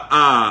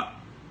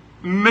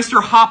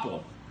 Mr.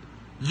 Hopple.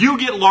 you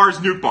get Lars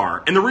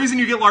Nootbaar. And the reason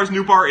you get Lars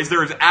Nootbaar is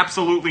there is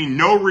absolutely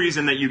no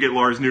reason that you get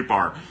Lars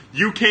Nootbaar.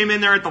 You came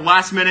in there at the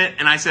last minute,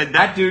 and I said,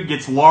 that dude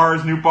gets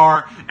Lars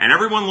Nootbaar, and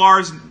everyone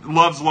loves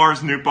Lars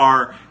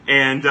Nootbaar,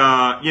 and,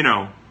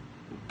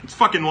 it's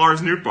fucking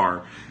Lars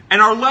Nootbaar.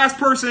 And our last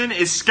person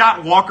is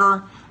Scott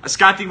Walker.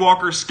 Scott D.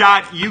 Walker.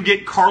 Scott, you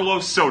get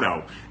Carlos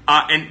Soto.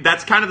 And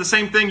that's kind of the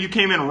same thing. You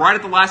came in right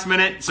at the last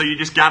minute, so you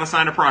just got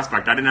assigned a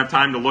prospect. I didn't have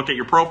time to look at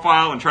your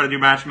profile and try to do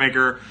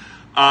matchmaker.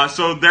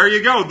 So there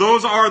you go.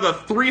 Those are the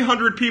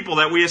 300 people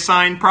that we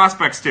assign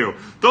prospects to.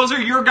 Those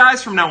are your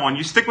guys from now on.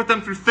 You stick with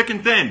them through thick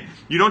and thin.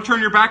 You don't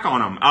turn your back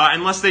on them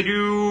unless they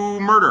do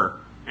murder.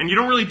 And you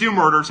don't really do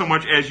murder so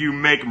much as you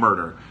make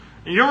murder.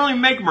 And you don't really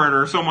make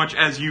murder so much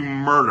as you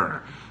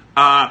murder.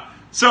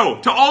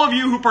 So to all of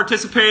you who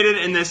participated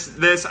in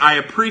this, I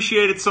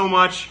appreciate it so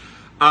much.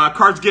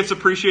 Cards Gifts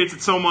appreciates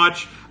it so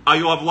much.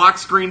 You'll have lock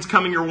screens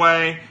coming your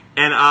way.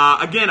 And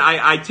again,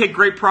 I take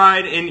great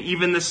pride in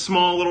even this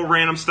small little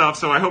random stuff,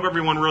 so I hope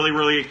everyone really,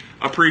 really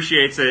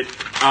appreciates it.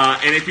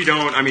 And if you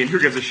don't, I mean, who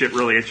gives a shit,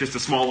 really? It's just a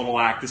small little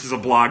act. This is a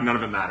blog. None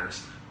of it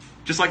matters.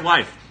 Just like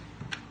life.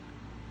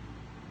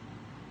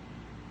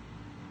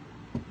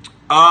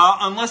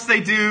 Unless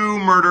they do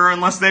murder,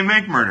 unless they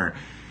make murder.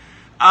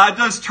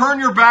 Does turn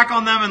your back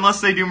on them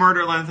unless they do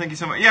murder. Len, thank you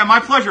so much. Yeah, my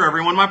pleasure,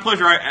 everyone. My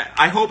pleasure.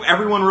 I hope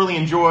everyone really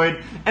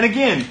enjoyed. And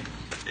again,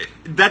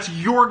 that's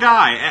your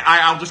guy.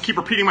 I'll just keep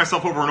repeating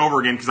myself over and over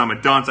again because I'm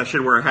a dunce. I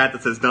should wear a hat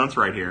that says dunce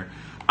right here.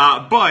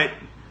 But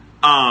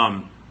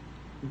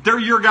they're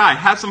your guy.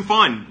 Have some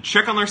fun.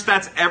 Check on their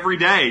stats every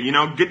day. You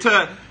know, get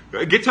to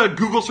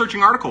Google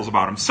searching articles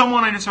about them.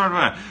 Someone I just heard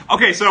about.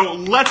 Okay, so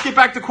let's get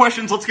back to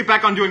questions. Let's get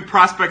back on doing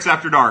prospects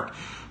after dark.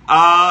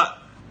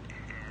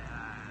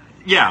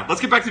 Yeah, let's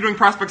get back to doing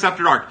prospects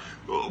after dark.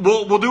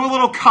 We'll do a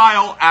little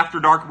Kyle after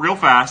dark real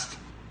fast.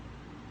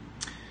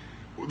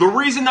 The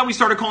reason that we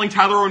started calling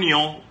Tyler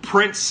O'Neill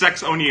Prince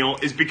Sex O'Neill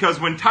is because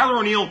when Tyler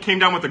O'Neill came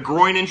down with a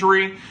groin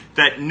injury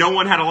that no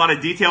one had a lot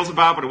of details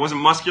about, but it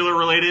wasn't muscular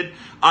related,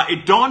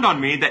 it dawned on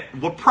me that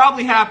what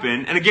probably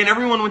happened, and again,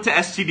 everyone went to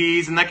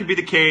STDs, and that could be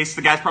the case.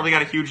 The guy's probably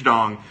got a huge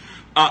dong.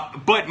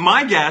 But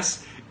my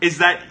guess is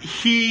that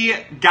he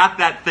got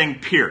that thing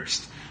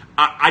pierced.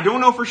 I don't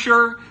know for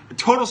sure.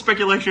 Total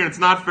speculation. It's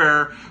not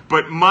fair.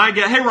 But my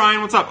guess... Hey,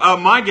 Ryan, what's up?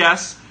 My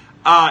guess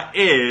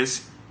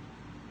is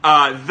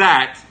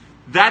that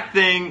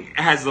thing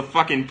has the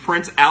fucking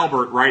Prince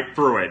Albert right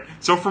through it.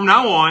 So from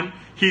now on,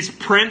 he's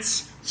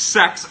Prince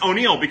Sex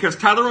O'Neill because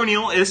Tyler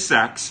O'Neill is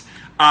sex,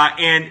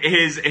 and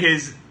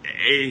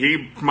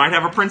he might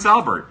have a Prince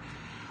Albert.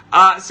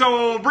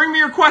 So bring me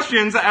your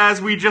questions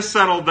as we just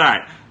settled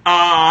that.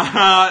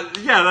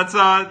 Yeah, that's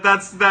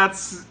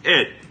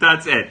it.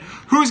 That's it.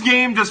 Whose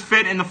game does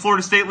fit in the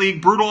Florida State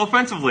League Brutal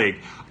Offensive League?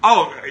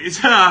 Oh,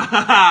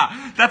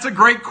 that's a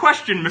great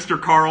question,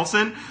 Mr.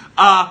 Carlson.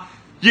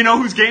 You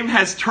know whose game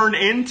has turned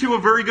into a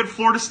very good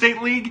Florida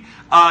State League?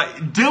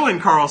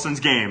 Dylan Carlson's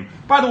game.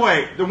 By the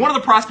way, one of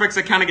the prospects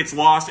that kind of gets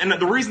lost, and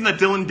the reason that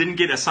Dylan didn't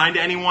get assigned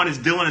to anyone is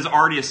Dylan is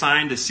already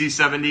assigned to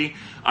C70,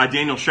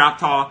 Daniel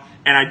Shoptaw,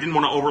 and I didn't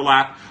want to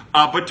overlap.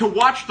 But to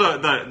watch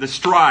the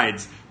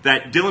strides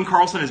that Dylan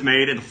Carlson has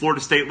made in the Florida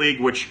State League,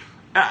 which,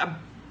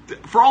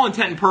 for all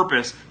intent and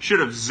purpose, should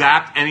have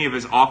zapped any of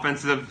his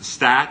offensive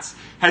stats,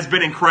 has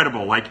been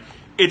incredible. Like,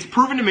 it's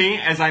proven to me,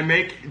 as I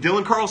make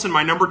Dylan Carlson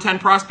my number 10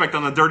 prospect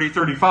on the Dirty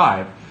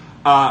 35,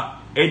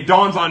 it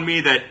dawns on me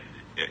that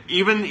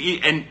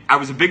and I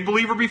was a big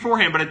believer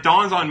beforehand, but it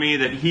dawns on me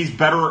that he's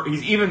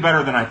even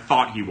better than I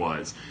thought he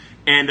was.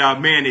 And,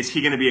 man, is he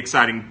going to be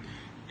exciting.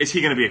 Is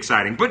he going to be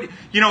exciting? But,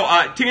 you know,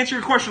 to answer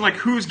your question, like,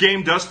 whose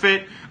game does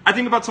fit, I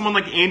think about someone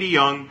like Andy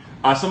Young,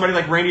 somebody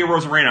like Randy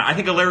Arozarena. I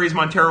think Alariz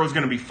Montero is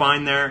going to be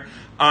fine there.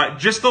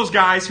 Just those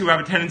guys who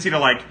have a tendency to,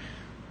 like,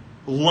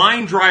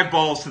 line drive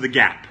balls to the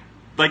gap.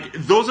 Like,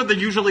 those are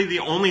usually the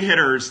only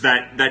hitters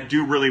that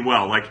do really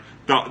well. Like,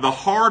 the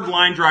hard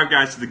line drive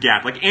guys to the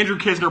gap. Like, Andrew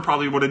Kisner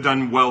probably would have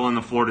done well in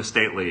the Florida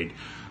State League.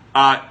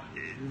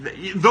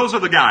 Those are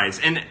the guys.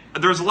 And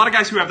there's a lot of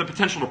guys who have the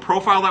potential to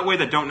profile that way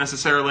that don't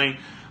necessarily.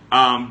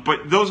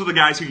 But those are the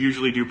guys who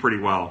usually do pretty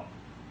well.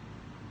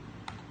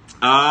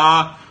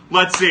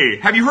 Let's see.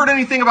 Have you heard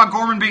anything about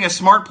Gorman being a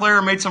smart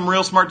player? Made some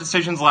real smart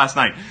decisions last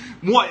night.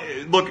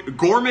 Look,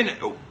 Gorman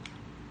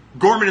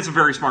is a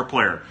very smart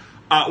player.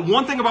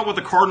 One thing about what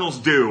the Cardinals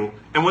do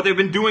and what they've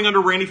been doing under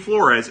Randy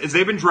Flores is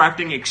they've been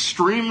drafting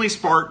extremely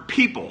smart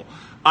people.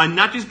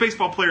 Not just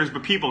baseball players,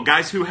 but people.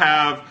 Guys who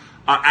have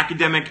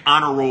academic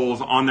honor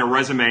rolls on their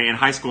resume in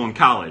high school and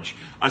college.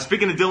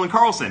 Speaking of Dylan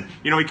Carlson,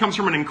 you know, he comes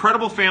from an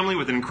incredible family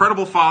with an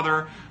incredible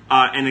father,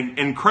 and an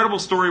incredible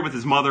story with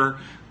his mother.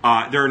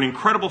 They're an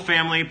incredible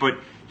family, but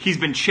he's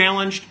been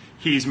challenged,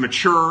 he's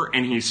mature,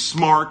 and he's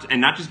smart, and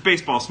not just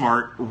baseball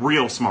smart,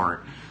 real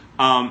smart.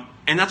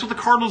 And that's what the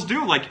Cardinals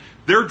do. Like,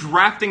 they're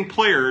drafting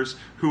players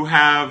who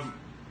have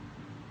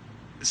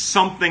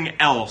something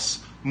else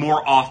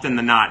more often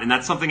than not. And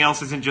that something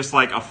else isn't just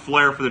like a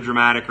flair for the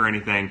dramatic or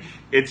anything.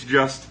 It's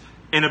just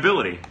an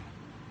ability.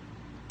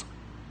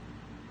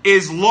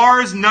 Is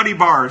Lars Nutty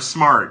Bar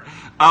smart?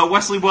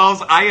 Wesley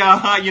Wells,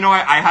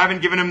 I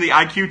haven't given him the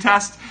IQ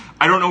test.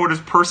 I don't know what his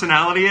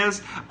personality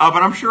is,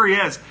 but I'm sure he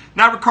is.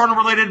 Not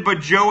Cardinal related, but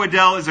Joe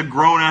Adele is a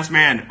grown-ass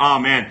man. Oh,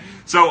 man.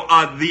 So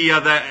the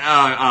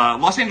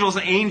Los Angeles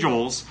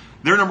Angels,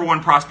 their number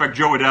one prospect,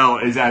 Joe Adele,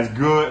 is as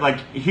good. Like,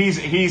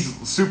 he's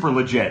super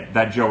legit,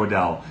 that Joe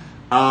Adele.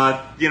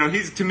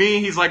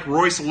 He's like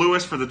Royce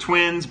Lewis for the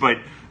Twins, but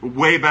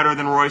way better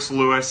than Royce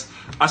Lewis.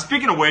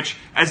 Speaking of which,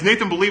 as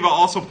Nathan Believa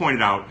also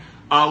pointed out,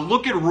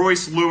 look at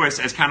Royce Lewis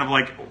as kind of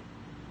like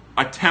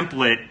a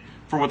template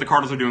for what the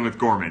Cardinals are doing with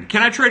Gorman.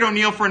 Can I trade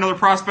O'Neill for another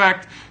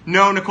prospect?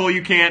 No, Nicole,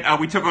 you can't.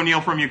 We took O'Neill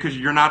from you because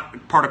you're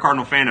not part of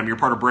Cardinal fandom. You're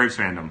part of Braves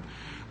fandom.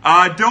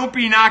 Don't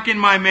be knocking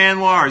my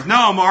man Lars.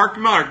 No, Mark,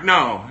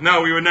 no,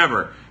 we would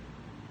never.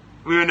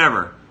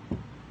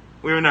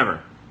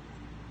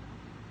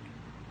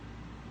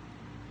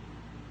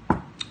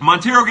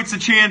 Montero gets a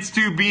chance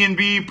to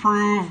B&B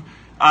prove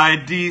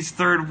D's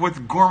third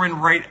with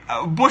Gorman right.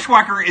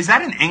 Bushwhacker, is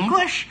that in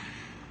English?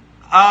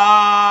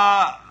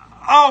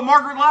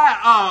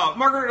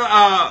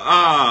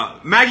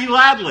 Maggie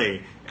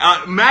Ladley.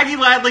 Maggie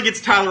Ladley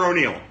gets Tyler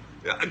O'Neill.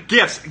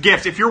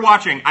 Gifts. If you're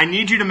watching, I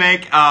need you to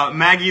make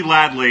Maggie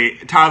Ladley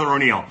Tyler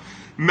O'Neill.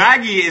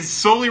 Maggie is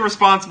solely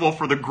responsible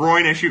for the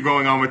groin issue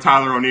going on with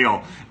Tyler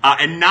O'Neill,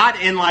 and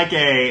not in like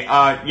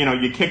a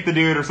you kick the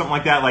dude or something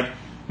like that. Like,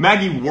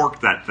 Maggie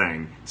worked that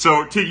thing.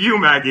 So to you,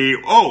 Maggie,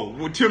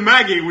 to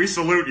Maggie, we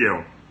salute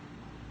you.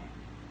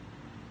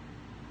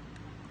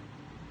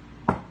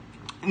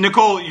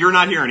 Nicole, you're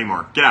not here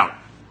anymore. Get out.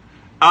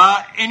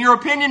 In your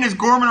opinion, is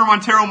Gorman or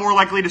Montero more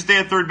likely to stay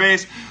at third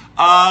base?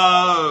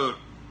 I'd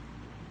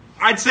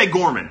say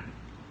Gorman.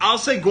 I'll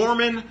say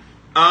Gorman,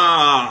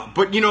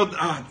 but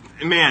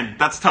man,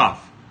 that's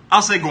tough.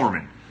 I'll say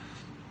Gorman.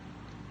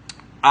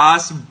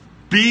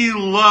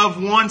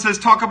 B-Love1 says,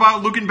 talk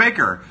about Luken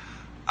Baker.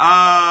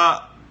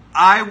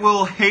 I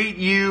will hate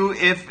you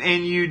if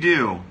and you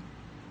do.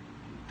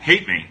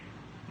 Hate me.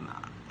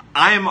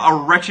 I am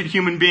a wretched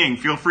human being.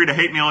 Feel free to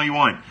hate me all you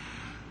want.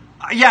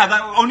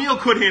 O'Neill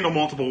could handle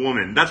multiple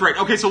women. That's right.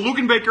 Okay, so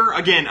Luken Baker,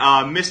 again,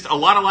 missed a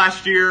lot of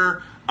last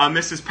year,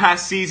 missed his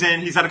past season.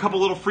 He's had a couple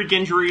little freak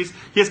injuries.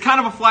 He has kind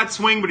of a flat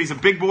swing, but he's a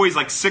big boy. He's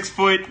like 6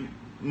 foot,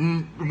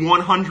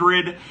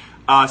 100,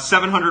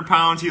 700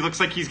 pounds. He looks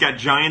like he's got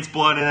Giants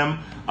blood in him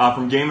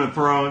from Game of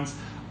Thrones.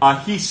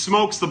 He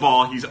smokes the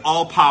ball. He's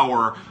all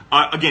power.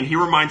 Again, he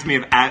reminds me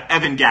of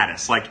Evan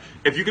Gattis. Like,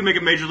 if you can make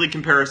a major league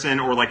comparison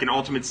or like an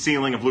ultimate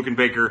ceiling of Luken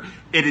Baker,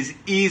 it is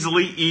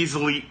easily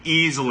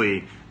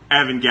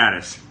Evan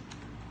Gattis.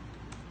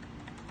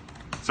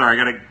 Sorry,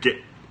 I gotta get...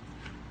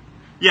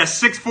 Yeah,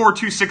 6'4",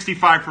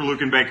 265 for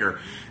Luken Baker.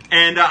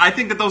 And I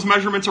think that those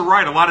measurements are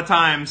right a lot of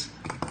times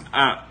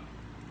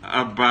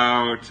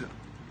about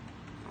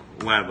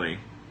Ladley.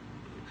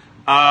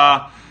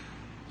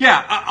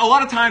 Yeah, a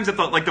lot of times at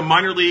the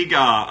minor league, Gifts,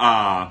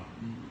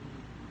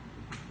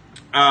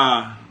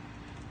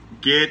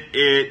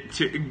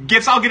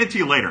 I'll get it to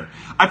you later.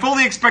 I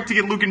fully expect to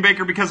get Luken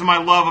Baker because of my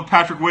love of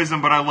Patrick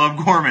Wisdom, but I love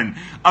Gorman.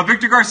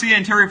 Victor Garcia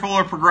and Terry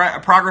Fuller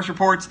progress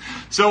reports.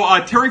 So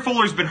Terry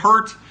Fuller's been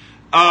hurt.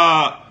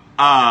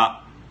 I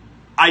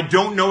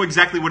don't know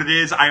exactly what it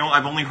is.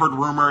 I've only heard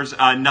rumors.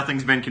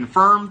 Nothing's been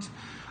confirmed.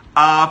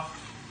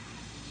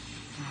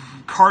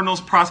 Cardinals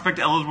prospect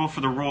eligible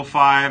for the Rule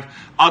 5.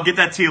 I'll get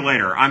that to you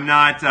later. I'm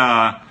not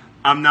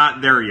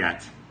there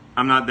yet.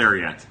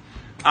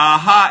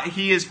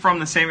 He is from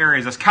the same area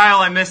as us. Kyle,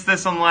 I missed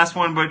this on the last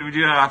one, but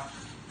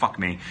fuck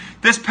me.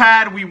 This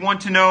pad, we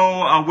want to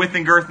know width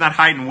and girth, not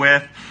height and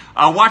width.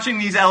 Watching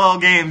these LL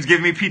games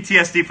give me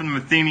PTSD from the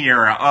Matheny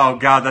era. Oh,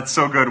 God, that's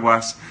so good,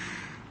 Wes.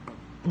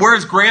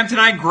 Where's Graham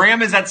tonight?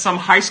 Graham is at some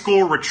high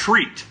school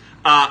retreat.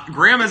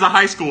 Graham is a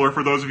high schooler,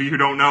 for those of you who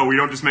don't know. We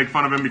don't just make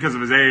fun of him because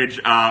of his age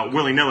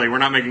willy-nilly. We're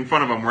not making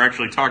fun of him. We're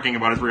actually talking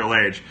about his real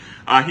age.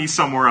 He's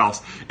somewhere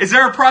else. Is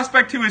there a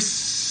prospect who is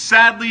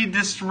sadly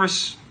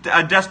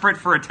desperate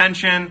for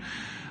attention?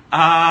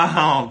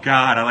 Oh,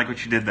 God, I like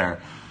what you did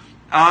there.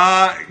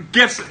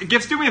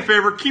 Gifts, do me a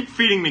favor. Keep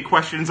feeding me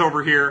questions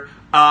over here.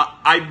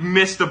 I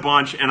missed a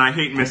bunch, and I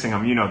hate missing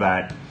them. You know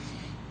that.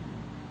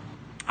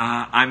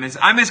 I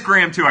miss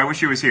Graham, too. I wish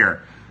he was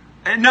here.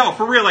 No,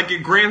 for real, like,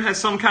 Graham has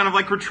some kind of,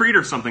 like, retreat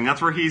or something.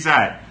 That's where he's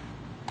at.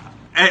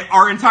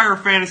 Our entire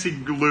fantasy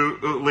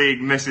league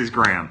misses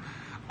Graham.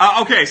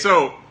 Okay,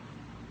 so,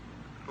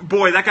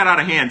 boy, that got out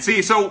of hand.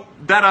 See, so,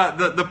 that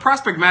the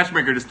prospect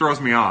matchmaker just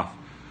throws me off.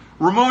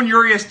 Ramon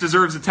Urias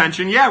deserves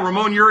attention. Yeah,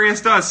 Ramon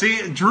Urias does.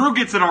 See, Drew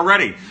gets it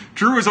already.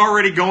 Drew is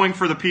already going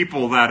for the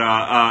people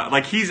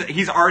that,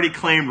 he's already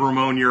claimed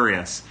Ramon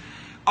Urias.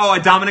 Oh, a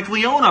Dominic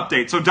Leone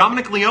update. So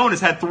Dominic Leone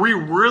has had 3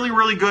 really,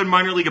 really good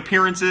minor league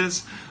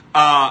appearances.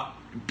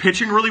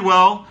 Pitching really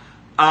well.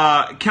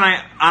 Can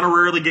I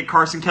honorarily get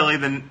Carson Kelly,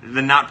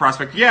 the not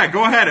prospect? Yeah,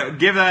 go ahead.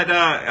 Give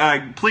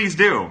that, please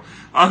do.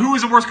 Who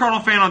is the worst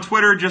Cardinal fan on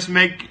Twitter? Just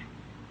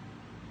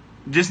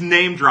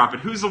name drop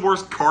it. Who's the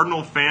worst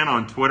Cardinal fan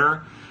on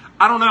Twitter?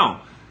 I don't know.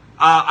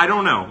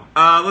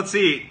 Let's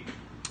see.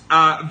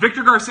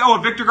 Victor Garcia. Oh,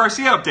 a Victor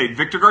Garcia update.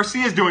 Victor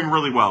Garcia is doing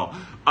really well.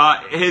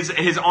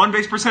 His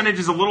on-base percentage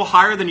is a little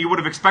higher than you would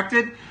have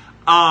expected,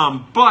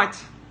 but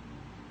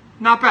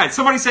not bad.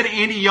 Somebody said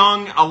Andy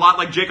Young a lot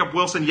like Jacob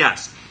Wilson.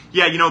 Yes.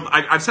 Yeah,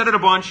 I've said it a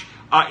bunch.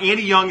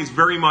 Andy Young is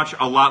very much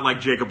a lot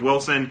like Jacob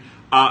Wilson.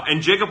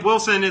 And Jacob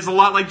Wilson is a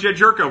lot like Jed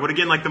Jerko, but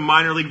again, like the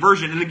minor league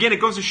version. And again,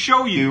 it goes to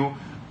show you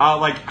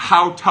like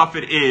how tough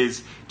it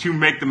is to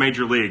make the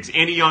major leagues.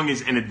 Andy Young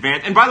is an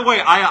advanced. And by the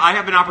way, I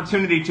have an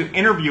opportunity to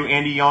interview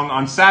Andy Young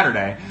on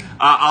Saturday.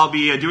 I'll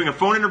be doing a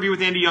phone interview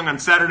with Andy Young on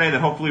Saturday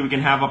that hopefully we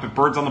can have up at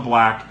Birds on the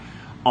Black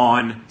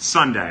on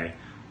Sunday.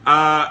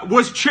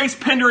 Was Chase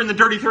Pinder in the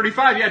Dirty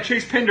 35? Yeah,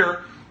 Chase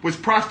Pinder was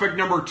prospect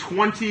number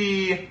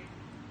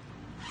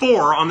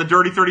 24 on the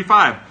Dirty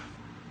 35.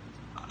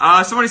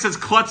 Somebody says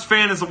Klutz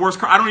fan is the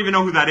worst. I don't even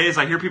know who that is.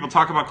 I hear people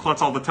talk about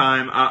Klutz all the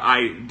time.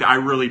 I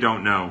really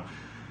don't know.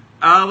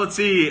 Let's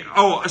see.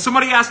 Oh,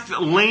 somebody asked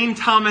Lane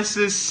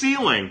Thomas's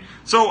ceiling.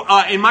 So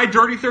in my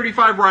Dirty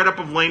 35 write-up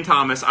of Lane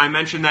Thomas, I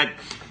mentioned that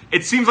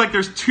it seems like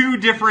there's two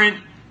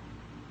different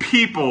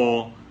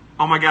people.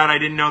 Oh my God, I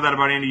didn't know that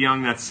about Andy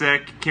Young. That's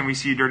sick. Can we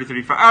see Dirty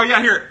 35? Oh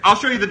yeah, here. I'll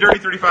show you the Dirty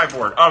 35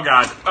 board. Oh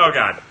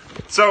God.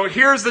 So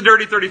here's the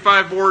Dirty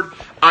 35 board.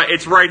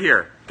 It's right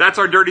here. That's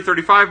our Dirty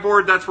 35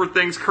 board. That's where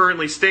things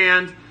currently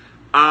stand.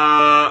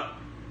 And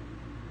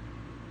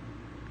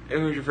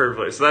who's your favorite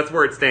player? So that's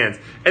where it stands.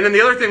 And then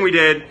the other thing we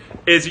did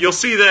is you'll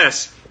see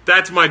this.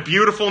 That's my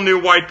beautiful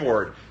new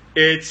whiteboard.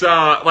 It's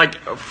like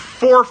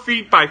 4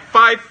 feet by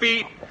 5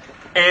 feet.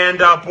 And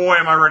boy,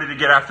 am I ready to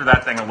get after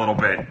that thing a little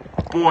bit.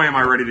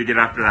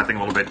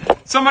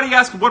 Somebody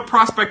asked what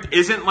prospect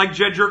isn't like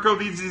Jed Jerko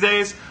these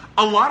days.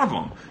 A lot of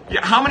them.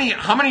 Yeah, how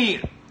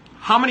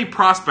many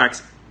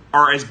prospects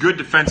are as good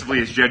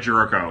defensively as Jed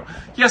Jerko?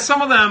 Yeah,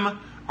 some of them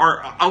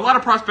are. A lot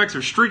of prospects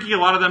are streaky. A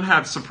lot of them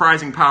have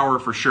surprising power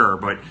for sure.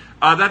 But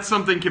that's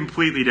something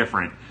completely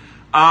different.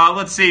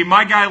 Let's see.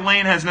 My guy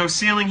Lane has no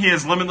ceiling. He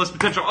has limitless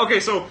potential. Okay,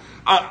 so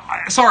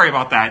sorry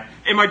about that.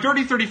 In my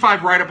Dirty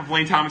 35 write-up of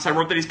Lane Thomas, I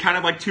wrote that he's kind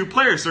of like two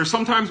players. There's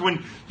sometimes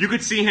when you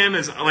could see him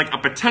as like a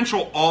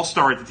potential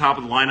all-star at the top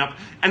of the lineup,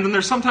 and then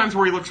there's sometimes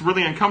where he looks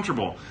really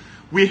uncomfortable.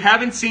 We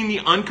haven't seen the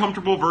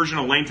uncomfortable version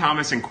of Lane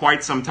Thomas in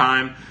quite some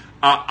time.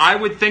 I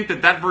would think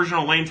that version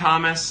of Lane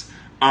Thomas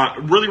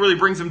really, really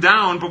brings him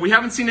down, but we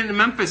haven't seen it in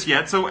Memphis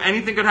yet, so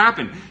anything could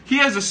happen. He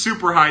has a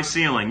super high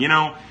ceiling,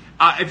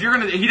 if you're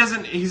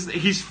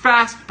he's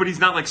fast, but he's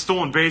not like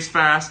stolen base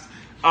fast.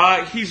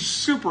 He's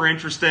super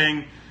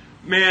interesting.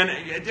 Man,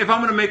 if I'm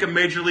going to make a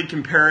major league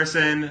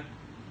comparison,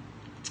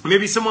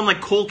 maybe someone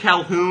like Cole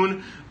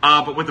Calhoun,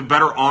 but with a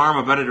better arm,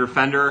 a better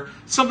defender,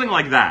 something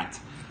like that.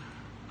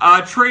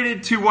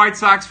 Traded to White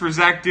Sox for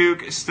Zach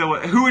Duke.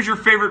 Who is your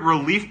favorite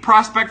relief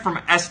prospect from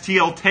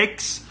STL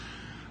Takes?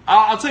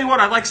 I'll tell you what,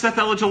 I like Seth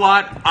Elledge a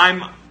lot.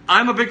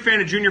 I'm a big fan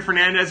of Junior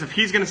Fernandez if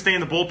he's going to stay in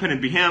the bullpen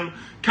and be him.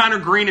 Connor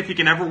Green if he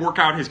can ever work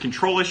out his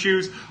control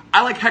issues.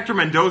 I like Hector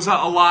Mendoza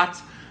a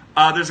lot.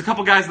 There's a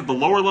couple guys at the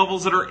lower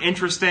levels that are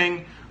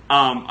interesting.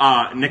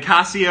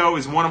 Nicasio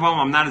is one of them.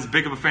 I'm not as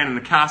big of a fan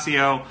of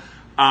Nicasio.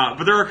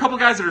 But there are a couple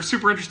guys that are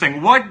super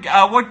interesting. What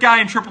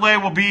guy in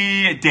AAA will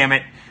be, damn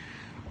it,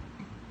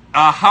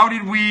 how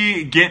did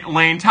we get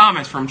Lane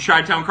Thomas from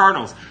Chi-Town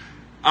Cardinals?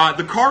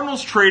 The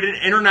Cardinals traded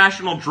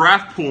international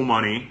draft pool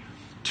money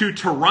to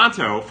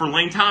Toronto for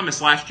Lane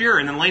Thomas last year,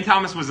 and then Lane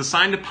Thomas was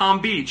assigned to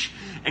Palm Beach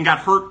and got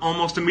hurt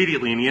almost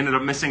immediately, and he ended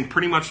up missing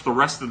pretty much the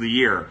rest of the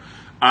year.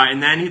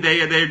 And then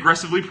they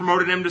aggressively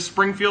promoted him to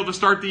Springfield to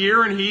start the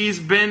year, and he's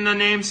been a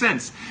name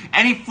since.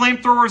 Any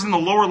flamethrowers in the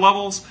lower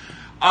levels?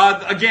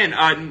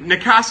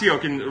 Nicasio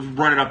can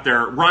run it up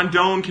there.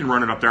 Rondon can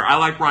run it up there. I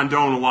like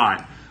Rondon a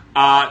lot.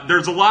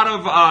 There's a lot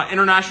of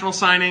international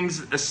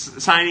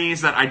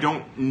signees that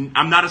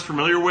I'm not as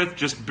familiar with,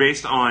 just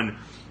based on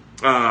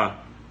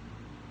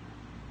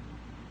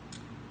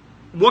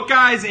what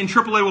guys in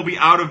AAA will be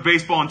out of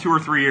baseball in 2 or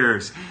 3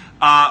 years.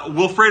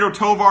 Wilfredo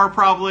Tovar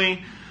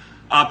probably.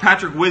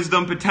 Patrick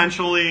Wisdom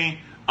potentially,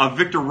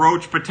 Victor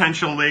Roach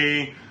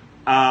potentially,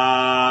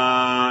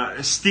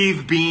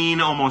 Steve Bean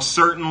almost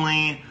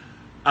certainly,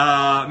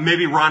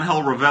 maybe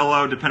Rangel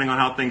Ravello depending on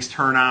how things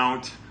turn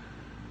out,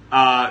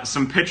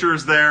 some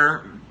pitchers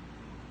there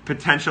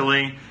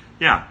potentially,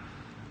 yeah.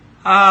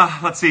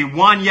 Let's see,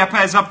 Juan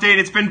Yepes update.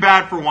 It's been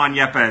bad for Juan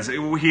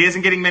Yepes. He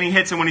isn't getting many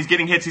hits, and when he's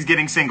getting hits, he's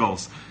getting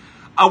singles.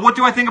 What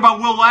do I think about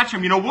Will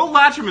Latcham? Will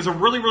Latcham is a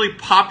really, really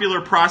popular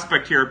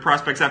prospect here at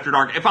Prospects After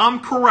Dark. If I'm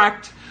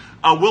correct,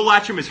 Will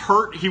Latcham is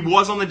hurt. He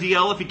was on the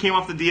DL. If he came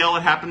off the DL,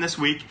 it happened this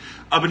week.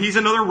 But he's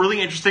another really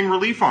interesting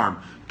relief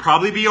arm.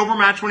 Probably be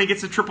overmatched when he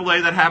gets to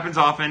AAA. That happens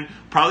often.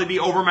 Probably be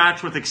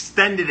overmatched with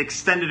extended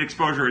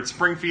exposure at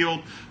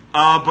Springfield.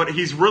 But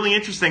he's really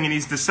interesting, and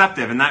he's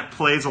deceptive, and that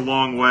plays a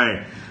long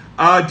way.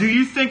 Do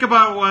you think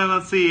about,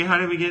 let's see, how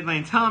did we get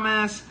Lane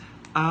Thomas?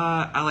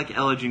 I like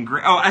Elledge and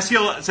Green. Oh,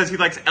 SEL says he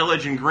likes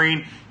Elledge and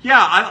Green. Yeah,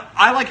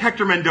 I like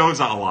Hector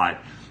Mendoza a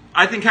lot.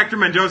 I think Hector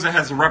Mendoza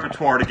has the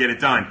repertoire to get it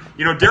done.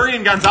 You know,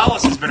 Darian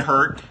Gonzalez has been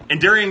hurt, and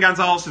Darian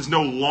Gonzalez is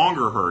no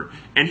longer hurt,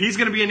 and he's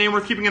going to be a name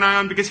worth keeping an eye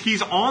on because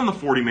he's on the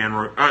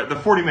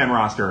 40-man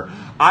roster.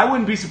 I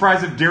wouldn't be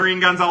surprised if Darian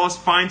Gonzalez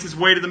finds his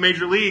way to the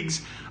major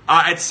leagues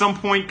at some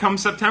point come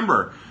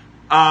September.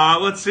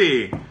 Let's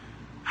see.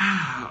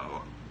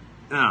 How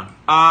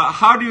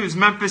does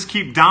Memphis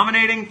keep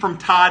dominating? From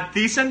Todd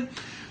Thiessen.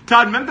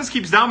 Todd, Memphis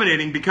keeps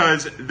dominating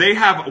because they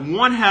have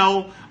one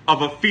hell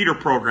of a feeder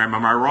program.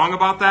 Am I wrong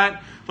about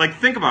that? Like,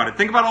 think about it.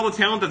 Think about all the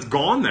talent that's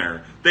gone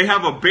there. They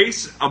have a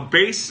base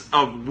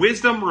of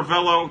Wisdom,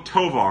 Ravello,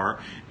 Tovar,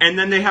 and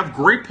then they have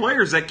great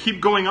players that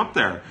keep going up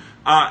there.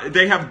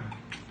 They have,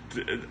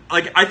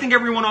 I think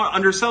everyone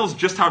undersells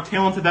just how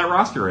talented that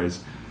roster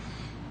is.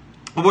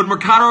 Would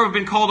Mercado have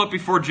been called up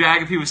before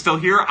Jag if he was still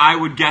here? I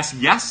would guess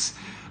yes.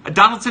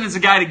 Donaldson is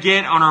a guy to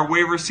get on our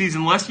waiver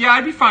season list. Yeah,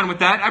 I'd be fine with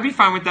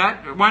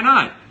that. Why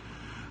not?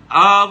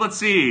 Let's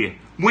see.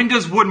 When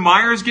does Wood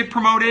Myers get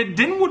promoted?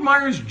 Didn't Wood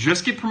Myers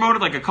just get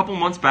promoted like a couple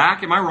months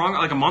back? Am I wrong?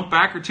 Like a month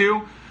back or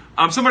two?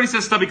 Somebody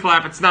says Stubby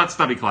Clapp. It's not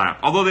Stubby Clapp.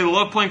 Although they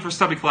love playing for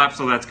Stubby Clapp,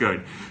 so that's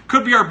good.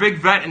 Could be our big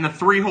vet in the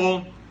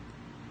 3-hole.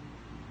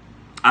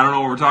 I don't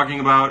know what we're talking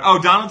about. Oh,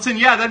 Donaldson?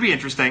 Yeah, that'd be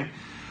interesting.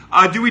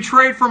 Do we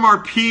trade from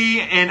our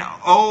P and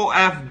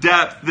OF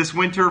depth this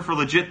winter for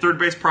legit third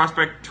base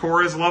prospect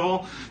Torres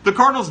level? The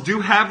Cardinals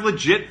do have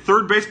legit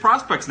third base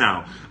prospects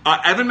now.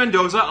 Evan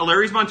Mendoza,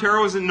 Alaris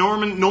Monteros, and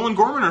Nolan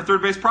Gorman are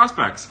third base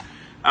prospects.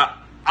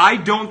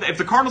 If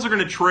the Cardinals are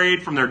going to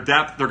trade from their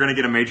depth, they're going to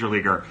get a major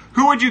leaguer.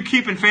 Who would you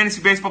keep in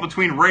fantasy baseball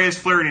between Reyes,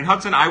 Flaherty, and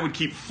Hudson? I would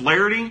keep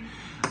Flaherty,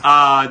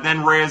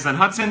 then Reyes, then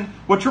Hudson.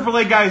 What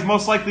AAA guy is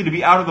most likely to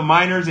be out of the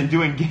minors and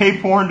doing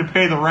gay porn to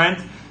pay the rent?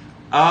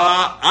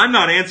 I'm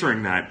not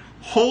answering that.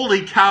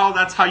 Holy cow,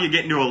 that's how you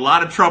get into a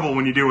lot of trouble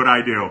when you do what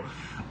I do.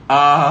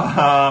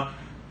 I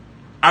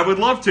would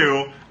love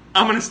to.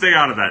 I'm going to stay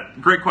out of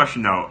that. Great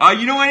question, though.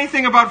 You know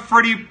anything about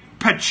Freddie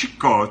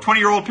Pacheco,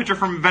 20-year-old pitcher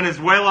from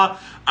Venezuela?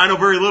 I know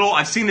very little.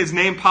 I've seen his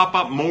name pop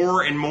up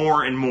more and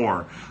more and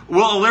more.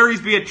 Will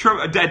Alaris be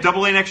at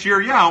Double-A next year?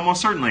 Yeah,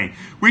 almost certainly.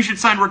 We should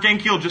sign Rick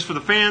Ankiel just for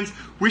the fans.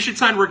 We should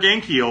sign Rick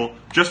Ankiel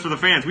just for the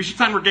fans. We should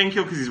sign Rick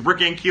Ankiel because he's Rick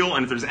Ankiel,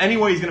 and if there's any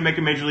way he's going to make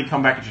a major league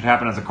comeback, it should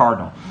happen as a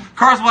Cardinal.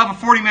 Cars will have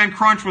a 40-man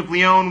crunch with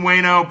Leon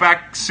Waino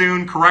back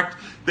soon, correct?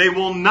 They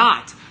will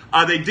not.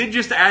 They did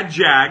just add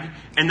Jag,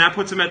 and that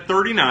puts them at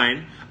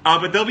 39.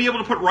 But they'll be able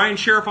to put Ryan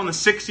Sheriff on the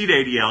 6-seed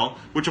ADL,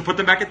 which will put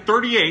them back at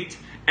 38,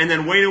 and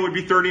then Waino would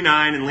be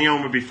 39, and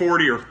Leon would be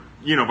 40, or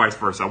vice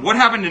versa. What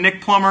happened to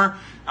Nick Plummer?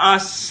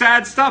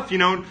 Sad stuff.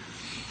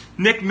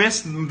 Nick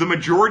missed the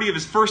majority of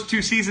his first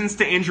 2 seasons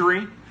to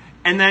injury,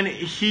 and then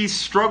he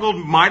struggled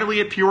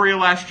mightily at Peoria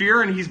last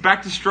year, and he's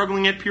back to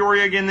struggling at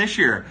Peoria again this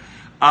year.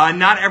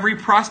 Not every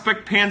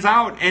prospect pans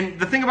out, and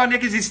the thing about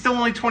Nick is he's still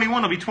only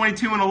 21. He'll be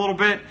 22 in a little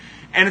bit,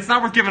 and it's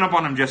not worth giving up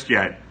on him just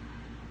yet.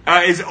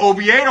 Is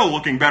Oviedo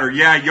looking better?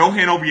 Yeah,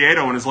 Johan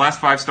Oviedo in his last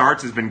 5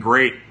 starts has been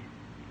great.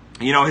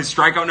 His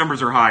strikeout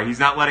numbers are high. He's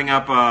not letting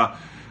up.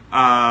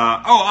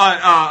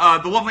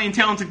 The lovely and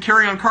talented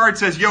Carry On Card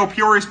says, yo,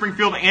 Peoria,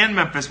 Springfield, and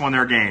Memphis won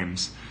their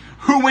games.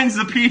 Who wins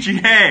the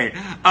PGA?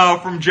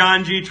 From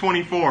John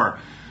G24.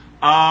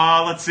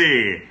 Let's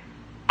see.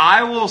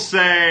 I will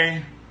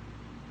say,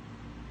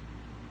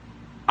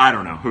 I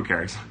don't know. Who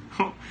cares?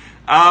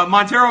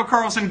 Montero,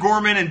 Carlson,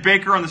 Gorman, and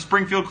Baker on the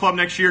Springfield club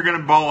next year are going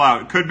to ball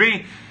out. Could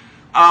be.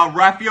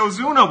 Rafi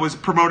Ozuna was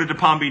promoted to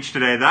Palm Beach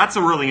today. That's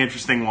a really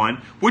interesting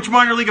one. Which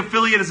minor league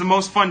affiliate is the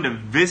most fun to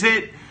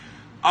visit?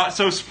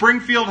 So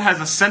Springfield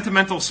has a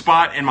sentimental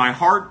spot in my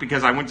heart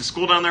because I went to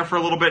school down there for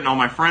a little bit and all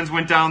my friends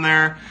went down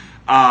there.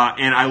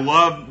 And I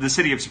love the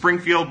city of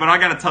Springfield. But I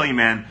got to tell you,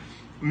 man,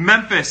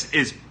 Memphis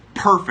is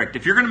perfect.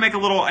 If you're going to make a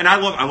little, and I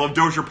love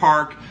Dozier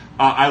Park.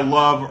 I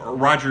love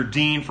Roger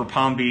Dean for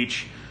Palm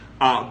Beach.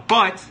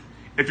 But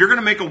if you're going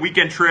to make a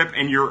weekend trip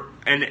and you're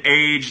an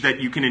age that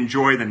you can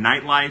enjoy the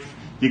nightlife,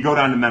 you go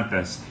down to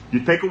Memphis.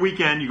 You take a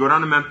weekend, you go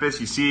down to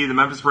Memphis, you see the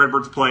Memphis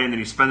Redbirds play, and then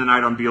you spend the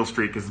night on Beale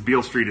Street because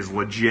Beale Street is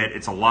legit.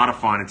 It's a lot of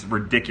fun. It's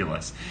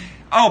ridiculous.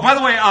 Oh, by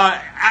the way,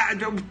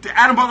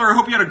 Adam Butler, I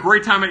hope you had a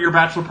great time at your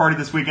bachelor party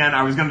this weekend.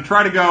 I was going to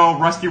try to go.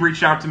 Rusty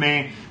reached out to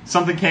me.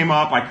 Something came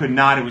up. I could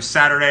not. It was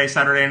Saturday.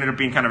 Saturday ended up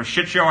being kind of a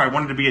shit show. I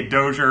wanted to be at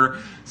Dozier.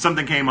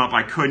 Something came up.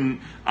 I couldn't.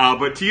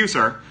 But to you,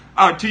 sir.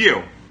 To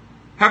you.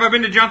 Have I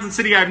been to Johnson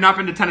City? I have not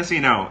been to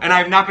Tennessee, no. And I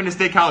have not been to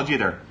State College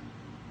either.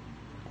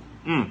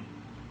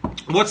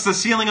 What's the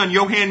ceiling on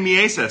Johan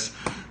Mieses?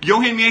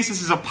 Johan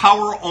Mieses is a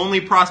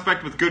power-only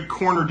prospect with good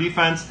corner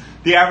defense.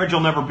 The average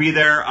will never be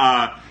there.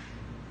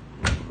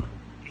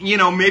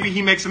 Maybe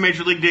he makes a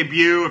major league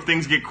debut if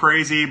things get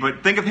crazy.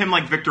 But think of him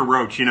like Victor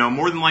Roach.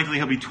 More than likely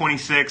he'll be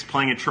 26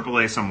 playing at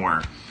AAA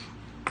somewhere.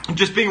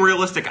 Just being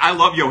realistic, I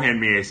love Johan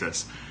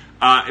Mieses.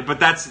 But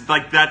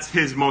that's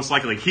his most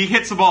likely. He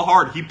hits the ball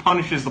hard. He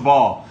punishes the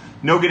ball.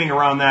 No getting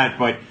around that,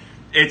 but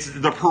it's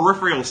the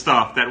peripheral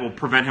stuff that will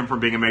prevent him from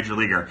being a major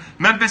leaguer.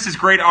 Memphis is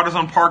great.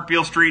 AutoZone Park,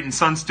 Beale Street, and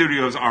Sun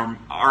Studios are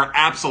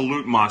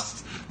absolute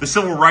musts. The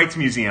Civil Rights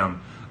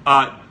Museum.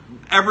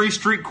 every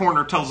street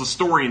corner tells a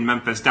story in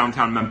Memphis,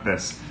 downtown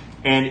Memphis,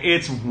 and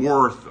it's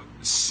worth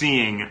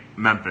seeing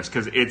Memphis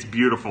because it's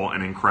beautiful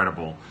and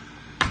incredible.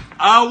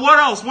 What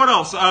else?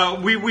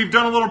 We've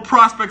done a little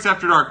Prospects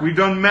After Dark. We've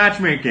done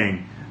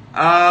matchmaking.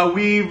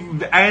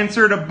 We've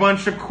answered a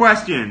bunch of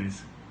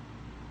questions.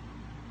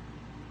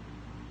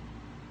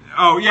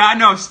 Oh, yeah, I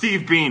know,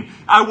 Steve Bean.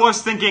 I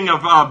was thinking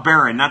of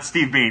Barron, not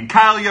Steve Bean.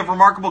 Kyle, you have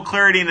remarkable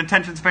clarity and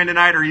attention span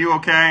tonight. Are you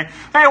okay?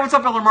 Hey, what's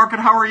up, Elder Market?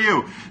 How are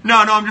you? No,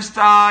 I'm just,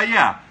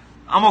 yeah,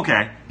 I'm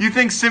okay. You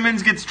think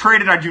Simmons gets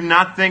traded? I do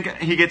not think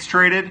he gets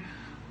traded.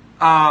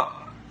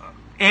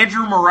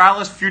 Andrew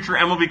Morales, future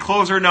MLB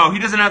closer? No, he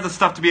doesn't have the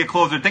stuff to be a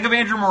closer. Think of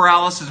Andrew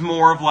Morales as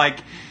more of like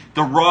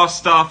the raw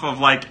stuff of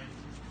like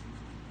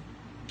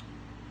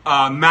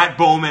Matt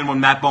Bowman when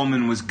Matt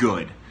Bowman was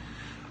good.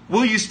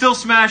 Will you still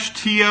smash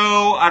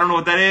T.O.? I don't know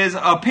what that is.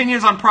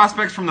 Opinions on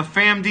prospects from the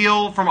FAM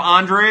deal from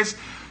Andres.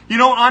 You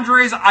know,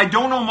 Andres, I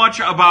don't know much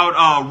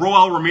about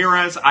Roel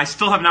Ramirez. I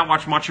still have not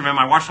watched much of him.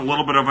 I watched a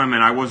little bit of him,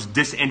 and I was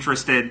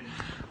disinterested.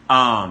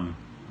 I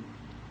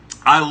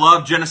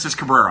love Genesis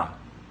Cabrera.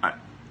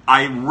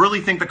 I really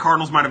think the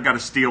Cardinals might have got a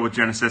steal with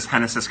Genesis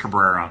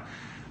Cabrera.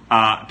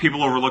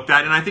 People overlook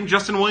that. And I think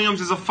Justin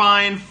Williams is a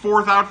fine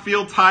fourth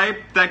outfield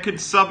type that could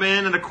sub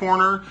in a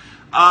corner.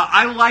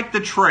 I like the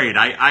trade.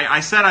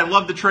 I said I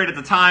loved the trade at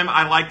the time.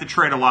 I like the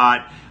trade a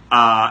lot.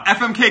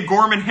 FMK,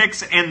 Gorman,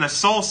 Hicks, and the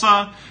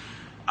Salsa.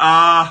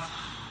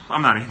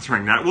 I'm not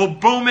answering that. Will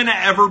Bowman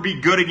ever be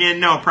good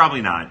again? No,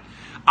 probably not.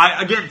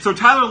 So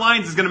Tyler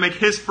Lyons is going to make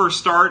his first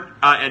start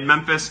at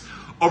Memphis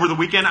over the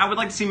weekend. I would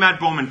like to see Matt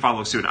Bowman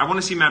follow suit. I want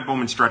to see Matt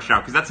Bowman stretched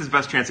out because that's his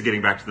best chance of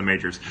getting back to the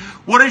majors.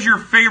 What is your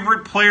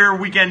favorite player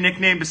weekend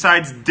nickname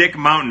besides Dick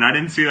Mountain? I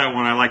didn't see that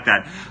one. I like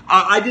that.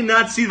 I did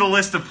not see the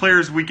list of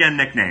players' weekend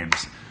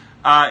nicknames.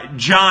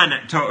 John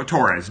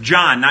Torres.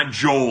 John, not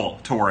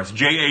Joel Torres.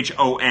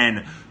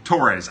 John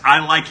Torres. I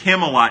like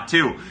him a lot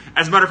too.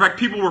 As a matter of fact,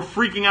 people were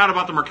freaking out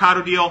about the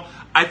Mercado deal.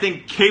 I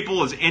think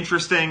Capel is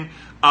interesting,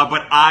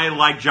 but I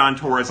like John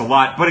Torres a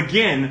lot. But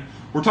again,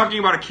 we're talking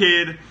about a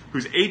kid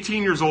who's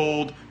 18 years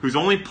old, who's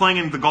only playing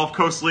in the Gulf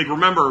Coast League.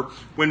 Remember,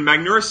 when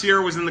Magneuris Sierra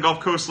was in the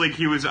Gulf Coast League,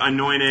 he was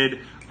anointed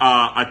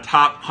a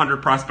top 100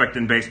 prospect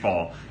in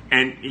baseball.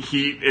 And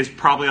he is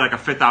probably like a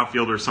fifth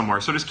outfielder somewhere.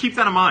 So just keep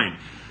that in mind.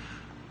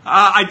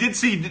 I did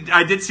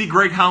see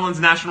Greg Holland's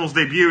Nationals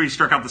debut. He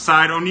struck out the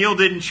side. O'Neill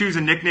didn't choose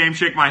a nickname.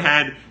 Shake my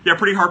head. Yeah,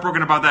 pretty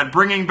heartbroken about that.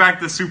 Bringing back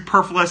the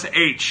superfluous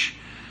H.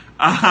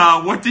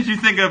 What did you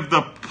think of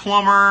the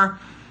Plummer?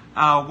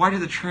 Why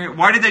did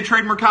they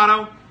trade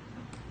Mercado?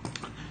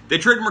 They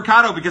traded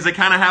Mercado because they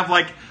kind of have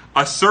like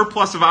a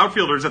surplus of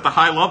outfielders at the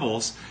high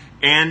levels.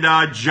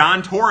 And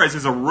John Torres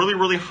is a really,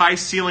 really high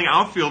ceiling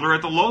outfielder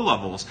at the low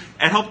levels.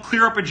 It helped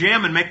clear up a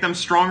jam and make them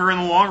stronger in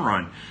the long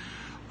run.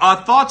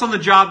 Thoughts on the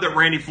job that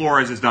Randy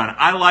Flores has done?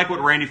 I like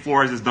what Randy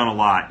Flores has done a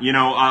lot. You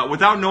know,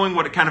 without knowing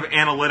what kind of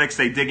analytics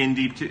they dig in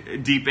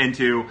deep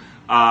into,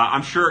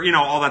 I'm sure, you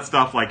know, all that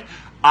stuff. Like,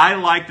 I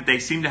like that they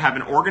seem to have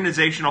an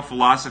organizational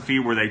philosophy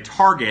where they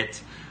target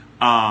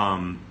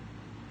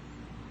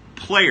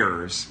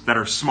players that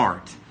are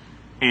smart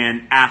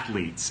and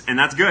athletes, and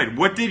that's good.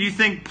 What did you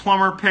think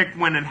Plummer picked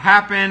when it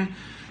happened?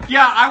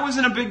 Yeah, I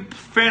wasn't a big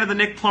fan of the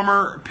Nick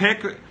Plummer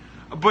pick,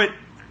 but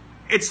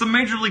it's the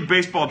Major League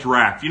Baseball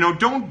draft. You know,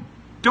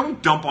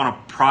 don't dump on a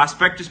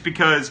prospect just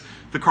because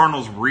the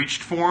Cardinals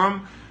reached for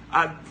him.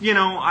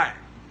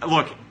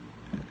 Look,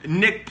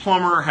 Nick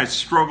Plummer has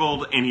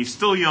struggled, and he's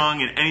still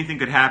young, and anything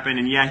could happen.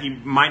 And yeah, he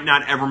might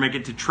not ever make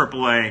it to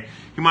AAA.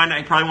 He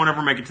probably won't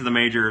ever make it to the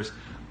majors.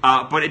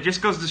 But it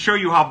just goes to show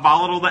you how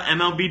volatile the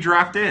MLB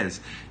draft is.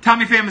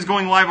 Tommy Pham is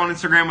going live on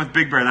Instagram with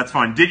Big Bear. That's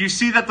fun. Did you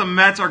see that the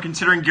Mets are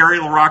considering Gary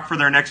LaRocque for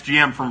their next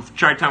GM from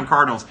Chi-Town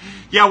Cardinals?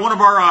 Yeah, one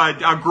of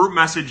our group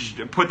message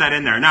put that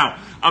in there. Now,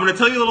 I'm going to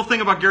tell you a little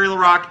thing about Gary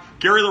LaRocque.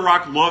 Gary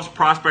LaRocque loves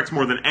prospects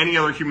more than any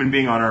other human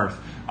being on earth.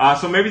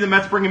 So maybe the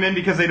Mets bring him in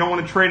because they don't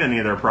want to trade any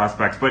of their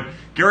prospects. But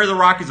Gary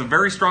LaRocque is a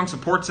very strong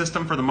support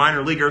system for the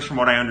minor leaguers, from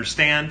what I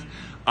understand.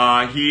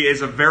 He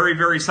is a very,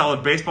 very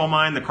solid baseball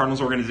mind. The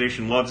Cardinals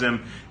organization loves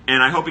him,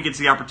 and I hope he gets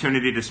the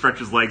opportunity to stretch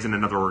his legs in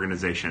another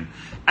organization.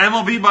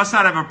 MLB must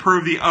not have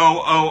approved the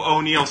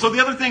O'Neill. So the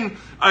other thing,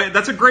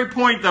 that's a great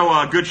point,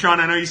 though, Good Sean.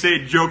 I know you say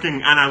it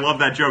joking, and I love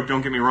that joke.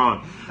 Don't get me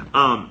wrong.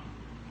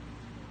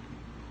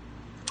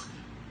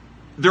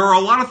 There are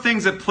a lot of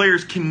things that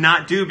players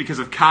cannot do because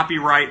of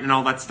copyright and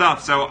all that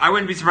stuff. So I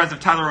wouldn't be surprised if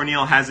Tyler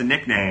O'Neill has a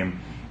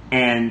nickname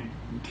and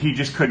he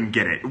just couldn't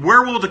get it.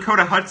 Where will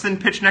Dakota Hudson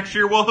pitch next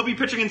year? Well, he'll be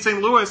pitching in St.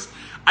 Louis.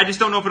 I just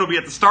don't know if it'll be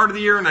at the start of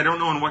the year, and I don't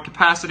know in what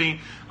capacity.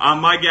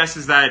 My guess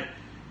is that,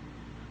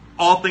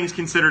 all things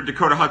considered,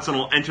 Dakota Hudson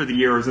will enter the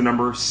year as a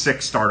number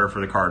 6 starter for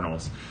the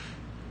Cardinals.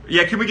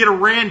 Yeah, can we get a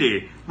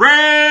Randy?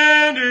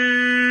 Randy!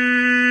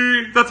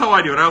 That's how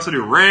I do it. I also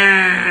do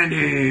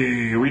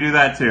Randy. We do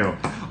that too.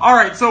 All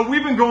right, so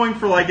we've been going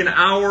for like an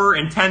hour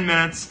and 10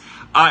 minutes.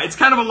 It's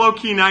kind of a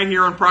low-key night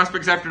here on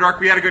Prospects After Dark.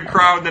 We had a good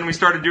crowd, then we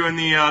started doing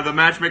the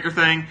matchmaker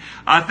thing.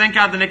 Thank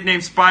God the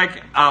nickname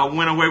Spike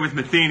went away with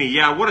Matheny.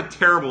 Yeah, what a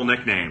terrible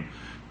nickname.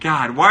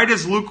 God, why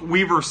does Luke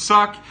Weaver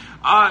suck?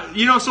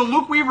 So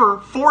Luke Weaver,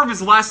 4 of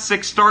his last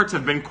 6 starts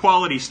have been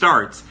quality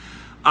starts.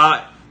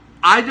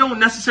 I don't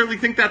necessarily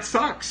think that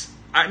sucks.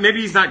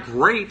 Maybe he's not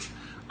great,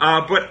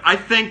 but I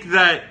think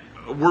that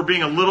we're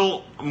being a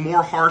little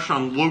more harsh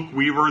on Luke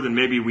Weaver than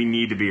maybe we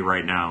need to be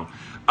right now.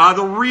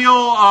 The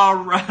real,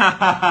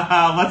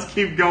 let's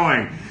keep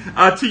going.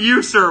 To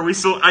you, sir, real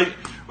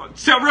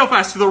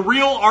fast, to the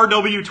real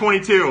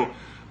RW22,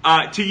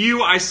 to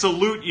you, I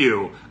salute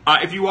you.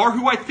 If you are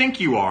who I think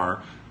you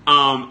are,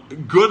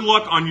 good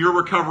luck on your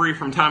recovery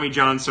from Tommy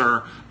John,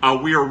 sir.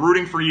 We are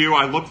rooting for you.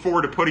 I look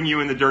forward to putting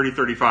you in the Dirty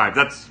 35.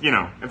 That's,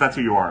 if that's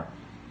who you are.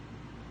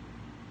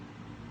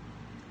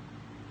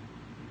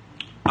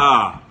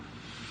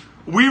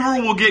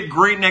 Weaver will get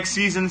great next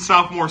season,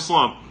 sophomore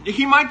slump.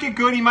 He might get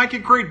good, he might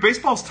get great.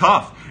 Baseball's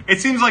tough.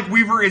 It seems like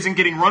Weaver isn't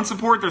getting run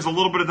support. There's a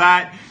little bit of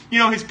that.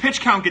 His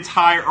pitch count gets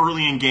high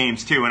early in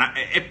games, too.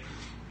 And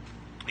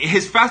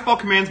his fastball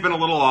command's been a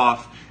little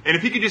off. And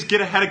if he could just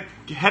get ahead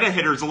of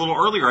hitters a little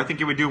earlier, I think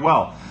he would do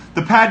well.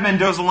 The Pad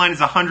Mendoza line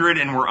is 100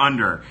 and we're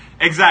under.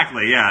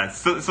 Exactly, yeah.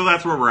 So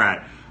that's where we're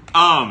at.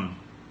 All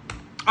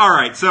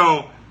right,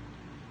 so...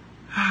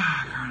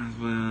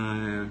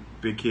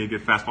 Big kid,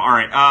 good fastball. All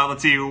right,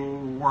 let's see.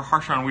 We're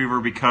harsh on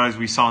Weaver because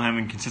we saw him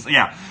inconsistent.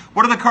 Yeah.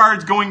 What are the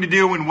Cards going to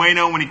do in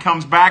Waino when he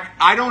comes back?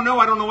 I don't know.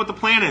 I don't know what the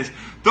plan is.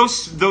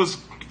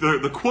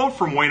 The quote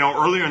from Waino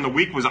earlier in the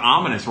week was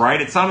ominous, right?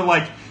 It sounded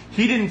like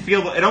he didn't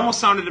feel. It almost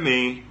sounded to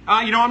me.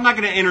 I'm not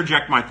going to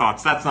interject my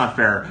thoughts. That's not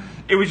fair.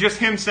 It was just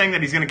him saying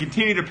that he's going to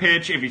continue to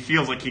pitch if he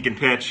feels like he can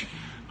pitch,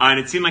 and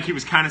it seemed like he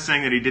was kind of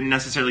saying that he didn't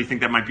necessarily think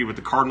that might be with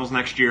the Cardinals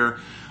next year.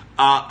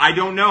 I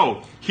don't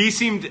know. He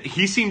seemed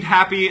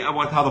happy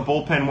with how the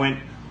bullpen went.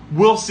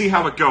 We'll see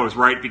how it goes,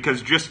 right?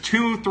 Because just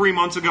 2-3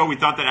 months ago, we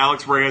thought that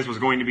Alex Reyes was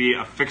going to be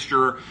a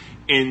fixture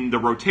in the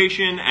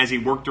rotation as he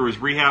worked through his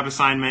rehab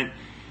assignment.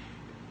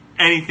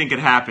 Anything could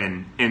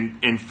happen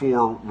in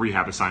 4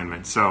 rehab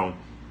assignments. So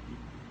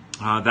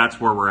that's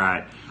where we're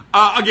at.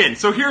 Again,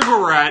 so here's where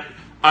we're at.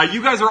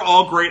 You guys are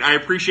all great. I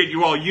appreciate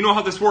you all. You know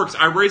how this works.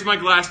 I raise my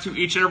glass to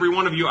each and every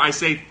one of you. I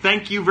say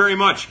thank you very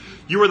much.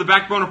 You are the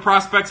backbone of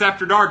Prospects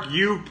After Dark.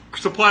 You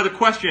supply the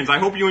questions. I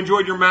hope you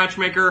enjoyed your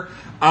matchmaker.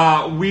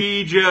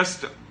 We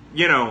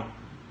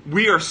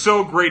are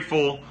so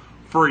grateful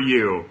for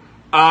you.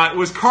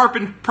 Was Carp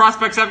in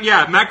Prospects After...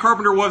 Yeah, Matt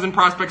Carpenter was in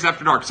Prospects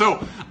After Dark.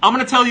 So I'm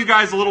going to tell you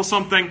guys a little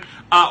something.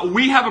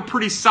 We have a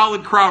pretty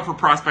solid crowd for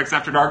Prospects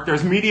After Dark.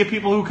 There's media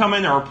people who come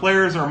in. There are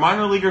players. There are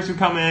minor leaguers who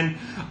come in.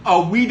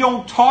 We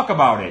don't talk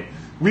about it.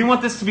 We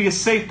want this to be a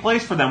safe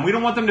place for them. We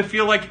don't want them to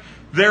feel like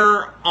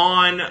they're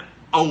on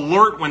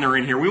alert when they're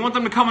in here. We want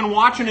them to come and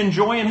watch and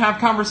enjoy and have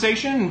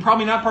conversation and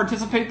probably not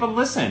participate, but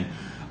listen.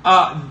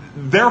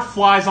 They're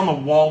flies on the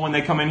wall when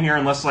they come in here,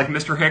 unless like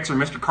Mr. Hicks or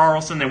Mr.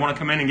 Carlson, they want to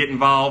come in and get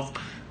involved.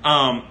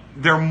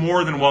 They're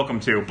more than welcome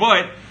to.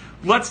 But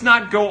let's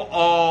not go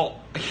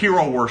all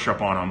hero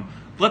worship on them.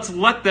 Let's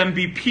let them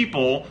be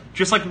people,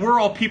 just like we're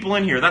all people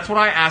in here. That's what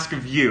I ask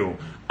of you.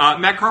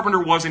 Matt Carpenter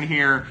wasn't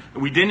here.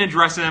 We didn't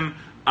address him.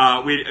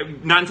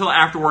 Not until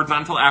afterwards, not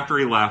until after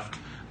he left.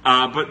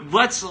 But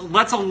let's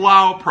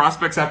allow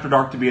Prospects After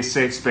Dark to be a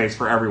safe space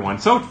for everyone.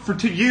 So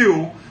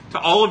to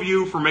all of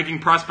you for making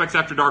Prospects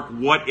After Dark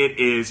what it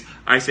is,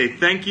 I say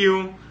thank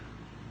you.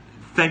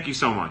 Thank you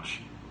so much.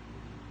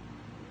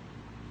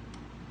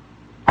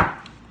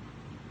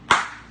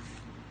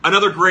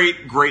 Another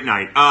great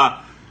night.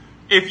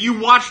 If you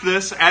watch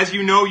this, as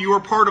you know, you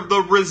are part of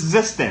the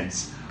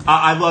resistance.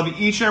 I love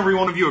each and every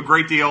one of you a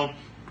great deal.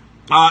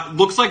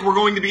 Looks like we're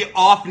going to be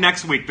off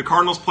next week. The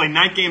Cardinals play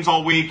night games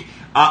all week.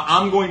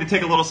 I'm going to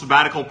take a little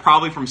sabbatical,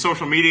 probably from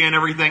social media and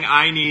everything.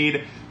 I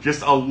need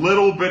just a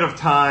little bit of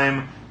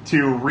time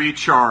to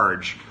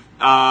recharge.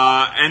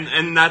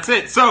 And that's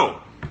it.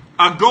 So,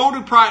 go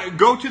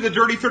to the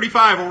Dirty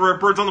 35 over at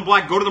Birds on the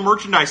Black. Go to the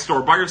merchandise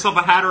store. Buy yourself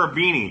a hat or a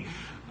beanie.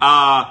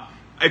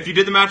 If you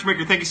did the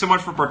matchmaker, thank you so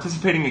much for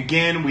participating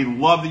again. We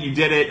love that you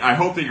did it. I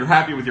hope that you're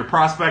happy with your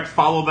prospects.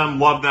 Follow them,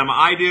 love them.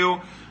 I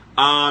do.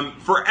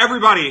 For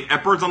everybody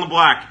at Birds on the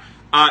Black,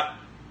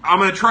 I'm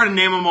going to try to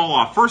name them all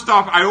off. First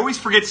off, I always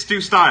forget Stu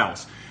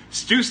Styles.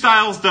 Stu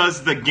Styles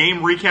does the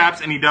game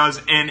recaps, and he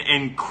does an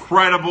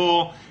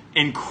incredible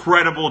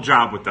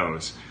job with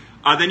those.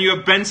 Then you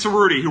have Ben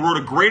Cerruti, who wrote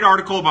a great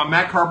article about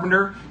Matt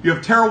Carpenter. You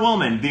have Tara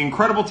Willman, the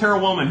incredible Tara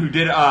Willman, who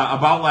did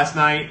About Last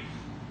Night.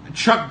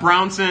 Chuck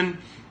Brownson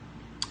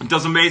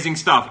does amazing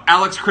stuff.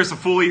 Alex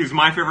Crisafulli, who's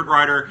my favorite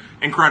writer,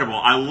 incredible.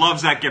 I love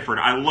Zach Gifford.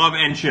 I love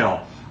N Chill.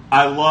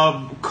 I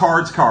love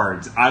Cards.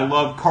 I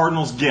love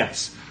Cardinals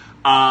Gifts.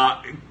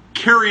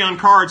 Carry on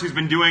Cards, who's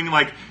been doing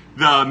like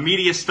the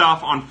media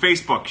stuff on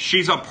Facebook.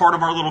 She's a part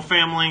of our little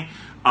family.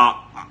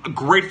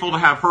 Grateful to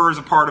have her as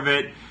a part of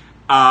it.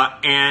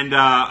 And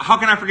how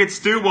can I forget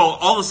Stu? Well,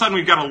 all of a sudden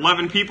we've got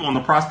 11 people in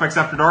the Prospects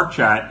After Dark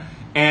chat,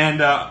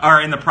 and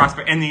or in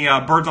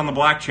the Birds on the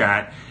Black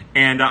chat,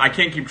 and I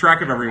can't keep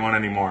track of everyone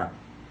anymore.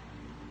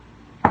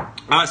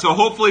 So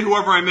hopefully,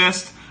 whoever I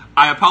missed,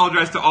 I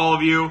apologize to all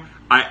of you.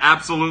 I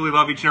absolutely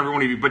love each and every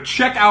one of you. But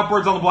check out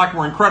Birds on the Black.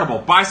 We're incredible.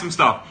 Buy some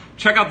stuff.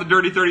 Check out the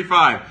Dirty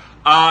 35.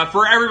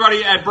 For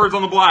everybody at Birds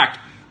on the Black,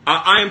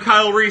 I am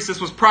Kyle Reese. This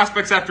was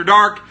Prospects After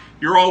Dark.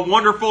 You're all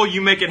wonderful.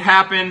 You make it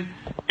happen.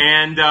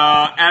 And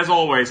as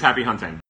always, happy hunting.